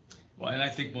company. Well, and I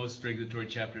think most regulatory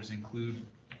chapters include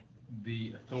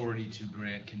the authority to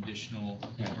grant conditional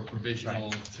or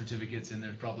provisional certificates, and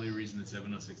there's probably a reason that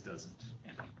 706 doesn't.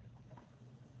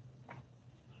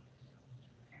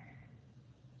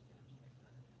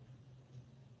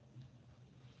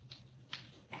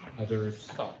 Other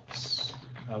thoughts?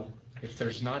 If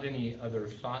there's not any other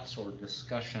thoughts or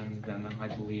discussion, then I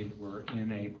believe we're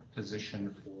in a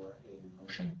position for a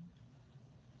motion.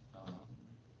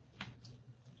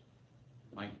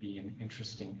 Might be an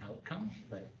interesting outcome,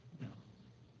 but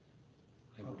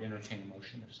I would entertain a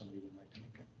motion if somebody would like to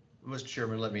make it. Mr.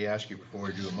 Chairman, let me ask you before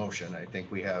we do a motion. I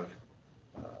think we have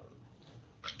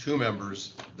two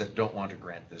members that don't want to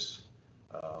grant this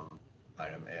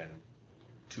item and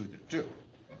two that do.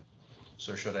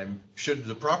 So should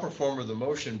the proper form of the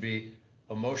motion be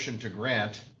a motion to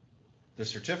grant the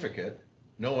certificate,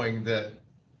 knowing that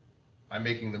I'm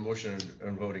making the motion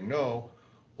and voting no,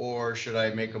 or should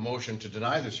I make a motion to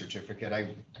deny the certificate?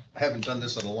 I haven't done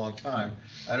this in a long time.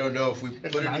 I don't know if we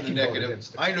put it in the negative.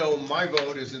 I know my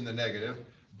vote is in the negative,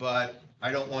 but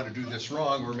I don't want to do this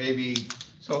wrong, or maybe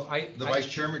the vice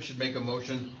chairman should make a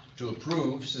motion to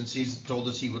approve, since he's told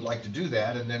us he would like to do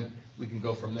that, and then we can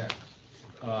go from there.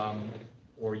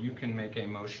 Or you can make a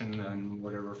motion in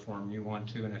whatever form you want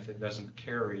to, and if it doesn't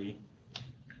carry,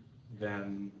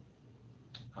 then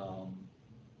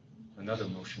another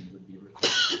motion would be required.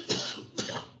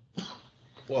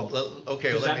 Well,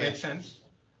 okay. Does that make sense?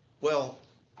 Well,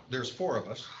 there's four of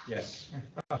us. Yes.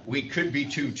 We could be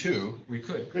 2-2. We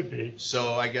could. Could be.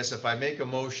 So I guess if I make a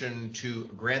motion to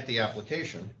grant the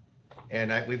application,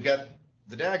 and we've got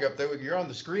the DAG up there, you're on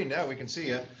the screen now, we can see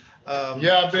you.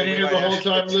 Yeah, I've been here the whole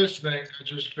time listening. I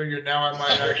just figured now I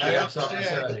might actually have something to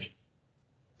say.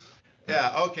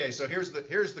 Yeah, okay, so here's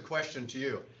the question to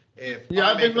you. If Yeah,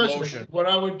 I I've been make a listening. motion What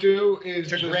I would do is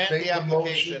to just grant make the the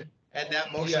application motion. and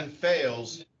that motion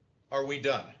fails, are we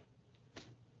done?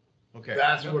 Okay.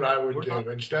 That's what I would do.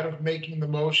 Instead of making the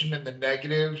motion in the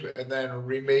negative and then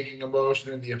remaking a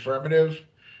motion in the affirmative,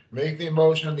 make the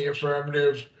motion in the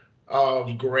affirmative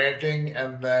of granting,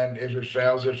 and then if it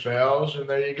fails, it fails, and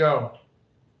there you go.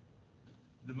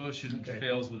 The motion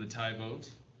fails with a tie vote.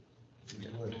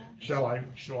 Shall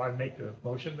I make the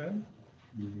motion then?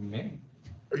 You may.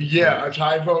 Yeah, a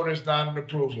tie vote is not an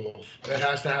approval. It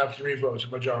has to have 3 votes, a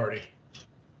majority.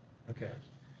 Okay.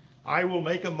 I will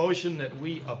make a motion that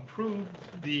we approve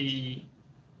the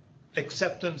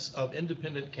acceptance of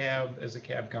Independent Cab as a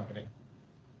cab company.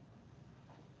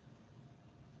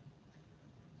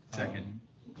 Second.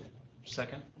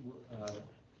 Second,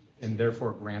 and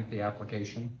therefore grant the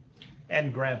application.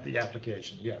 And grant the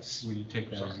application, yes. Will you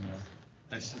take that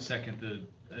as I second the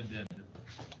addendum.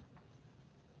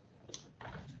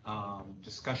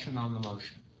 discussion on the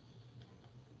motion?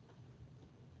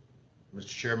 Mr.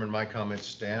 Chairman, my comments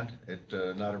stand.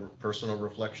 Not a personal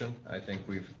reflection. I think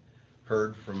we've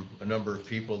heard from a number of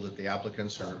people that the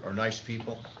applicants are nice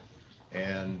people.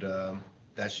 And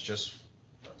that's just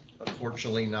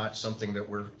unfortunately not something that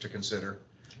we're to consider.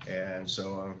 And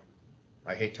so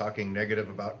I hate talking negative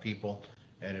about people,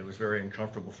 and it was very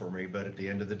uncomfortable for me. But at the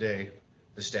end of the day,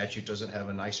 the statute doesn't have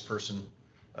a nice person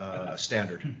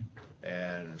standard.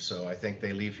 And so I think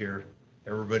they leave here,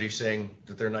 everybody's saying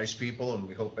that they're nice people, and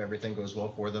we hope everything goes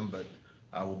well for them, but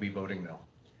I will be voting no.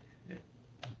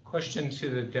 Question to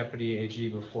the deputy AG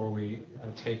before we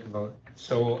take a vote.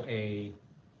 So a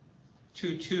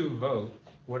 2-2 vote,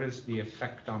 what is the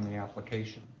effect on the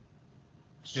application?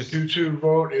 It's just 2-2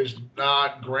 vote is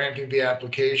not granting the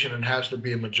application and has to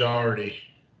be a majority.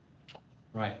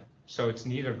 right. So it's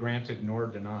neither granted nor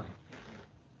denied.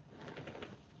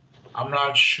 I'm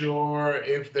not sure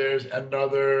if there's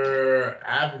another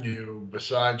avenue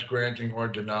besides granting or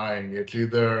denying. It's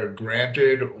either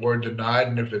granted or denied,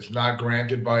 and if it's not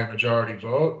granted by a majority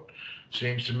vote,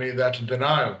 seems to me that's a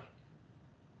denial.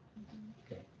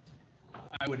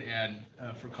 I would add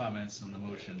for comments on the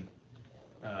motion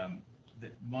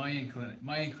that my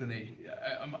inclination,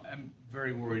 I'm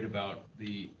very worried about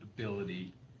the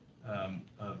ability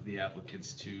of the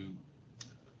applicants to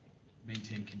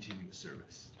maintain continuous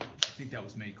service. I think that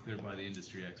was made clear by the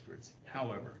industry experts.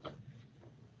 However,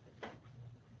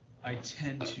 I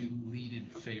tend to lead in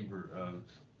favor of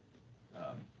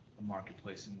a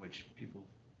marketplace in which people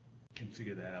can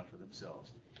figure that out for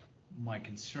themselves. My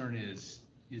concern is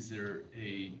there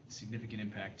a significant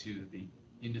impact to the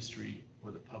industry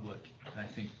or the public? And I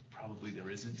think probably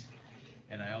there isn't.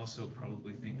 And I also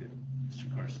probably think that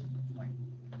Mr. Carson might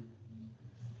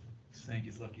thank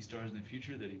his lucky stars in the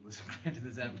future that he was granted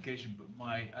this application, but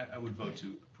I would vote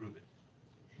to approve it.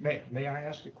 May I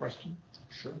ask a question?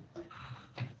 Sure.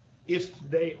 If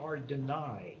they are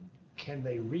denied, can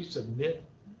they resubmit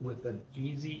with an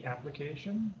easy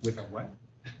application? With a what?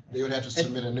 They would have to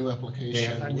submit a new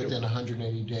application Yeah, within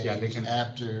 180 days. Yeah, they can-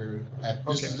 If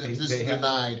this is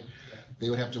denied, they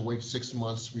would have to wait 6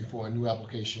 months before a new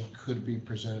application could be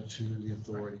presented to the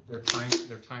authority.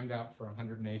 They're timed out for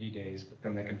 180 days, but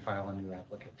then they can file a new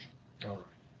application. All right.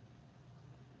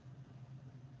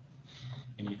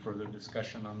 Any further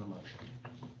discussion on the motion?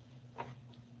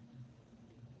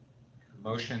 The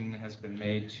motion has been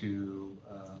made to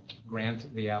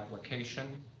grant the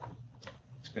application.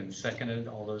 It's been seconded.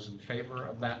 All those in favor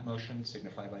of that motion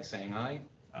signify by saying aye.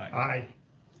 Aye.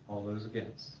 All those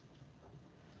against?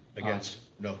 Against,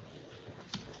 no.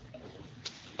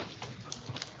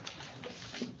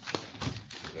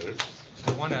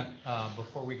 I want to,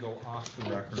 before we go off the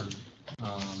record,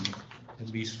 at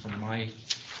least from my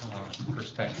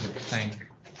perspective, thank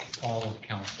all of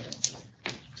council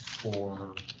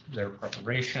for their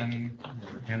preparation,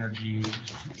 their energy,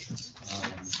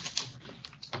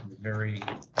 the very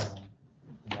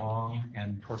long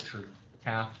and tortured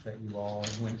path that you all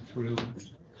went through,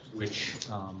 which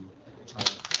I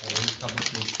already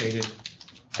publicly stated,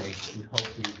 I would hope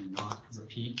we do not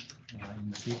repeat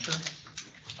in the future.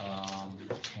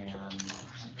 And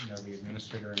you know, the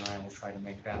administrator and I will try to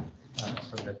make that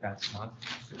so that that's not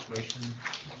the situation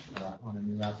on a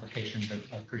new application, but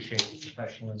I appreciate the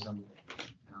professionalism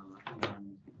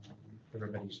and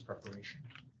everybody's preparation.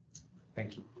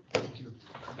 Thank you. Thank you.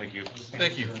 Thank you.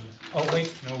 Thank you. Oh,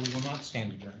 wait, no, we will not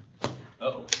stand adjourned.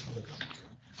 Oh.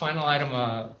 Final item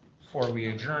before we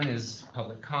adjourn is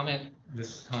public comment.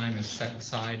 This time is set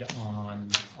aside on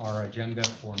our agenda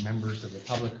for members of the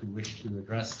public who wish to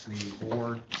address the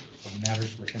board on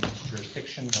matters within its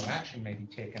jurisdiction. No action may be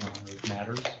taken on those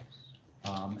matters.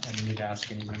 And we'd ask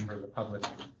any member of the public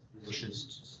who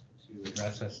wishes to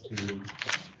address us to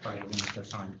try to limit their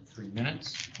time to 3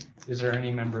 minutes. Is there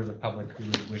any member of the public who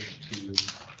would wish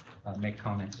to make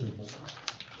comment to the board?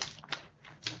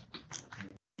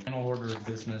 Final order of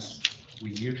business.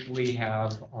 We usually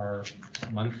have our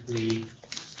monthly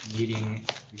meeting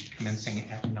commencing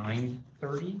at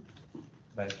 9:30,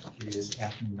 but it is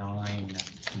at 9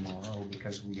 tomorrow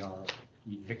because we are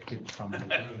evicted from the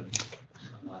room.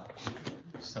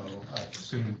 So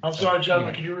soon. I'm sorry,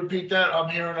 gentlemen, can you repeat that? I'm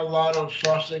hearing a lot of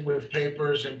fussing with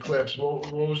papers and clips.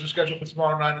 What was the schedule for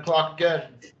tomorrow, 9 o'clock again?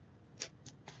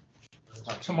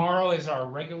 Tomorrow is our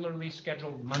regularly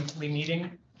scheduled monthly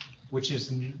meeting, which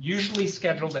is usually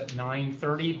scheduled at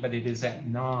 9:30, but it is at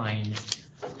 9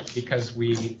 because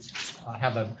we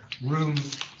have a room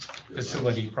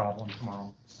facility problem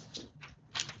tomorrow.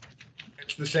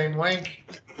 It's the same link.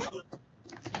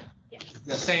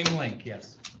 The same link,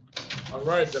 yes. All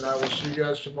right, then I will see you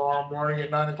guys tomorrow morning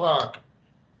at 9 o'clock.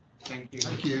 Thank you.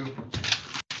 Thank you.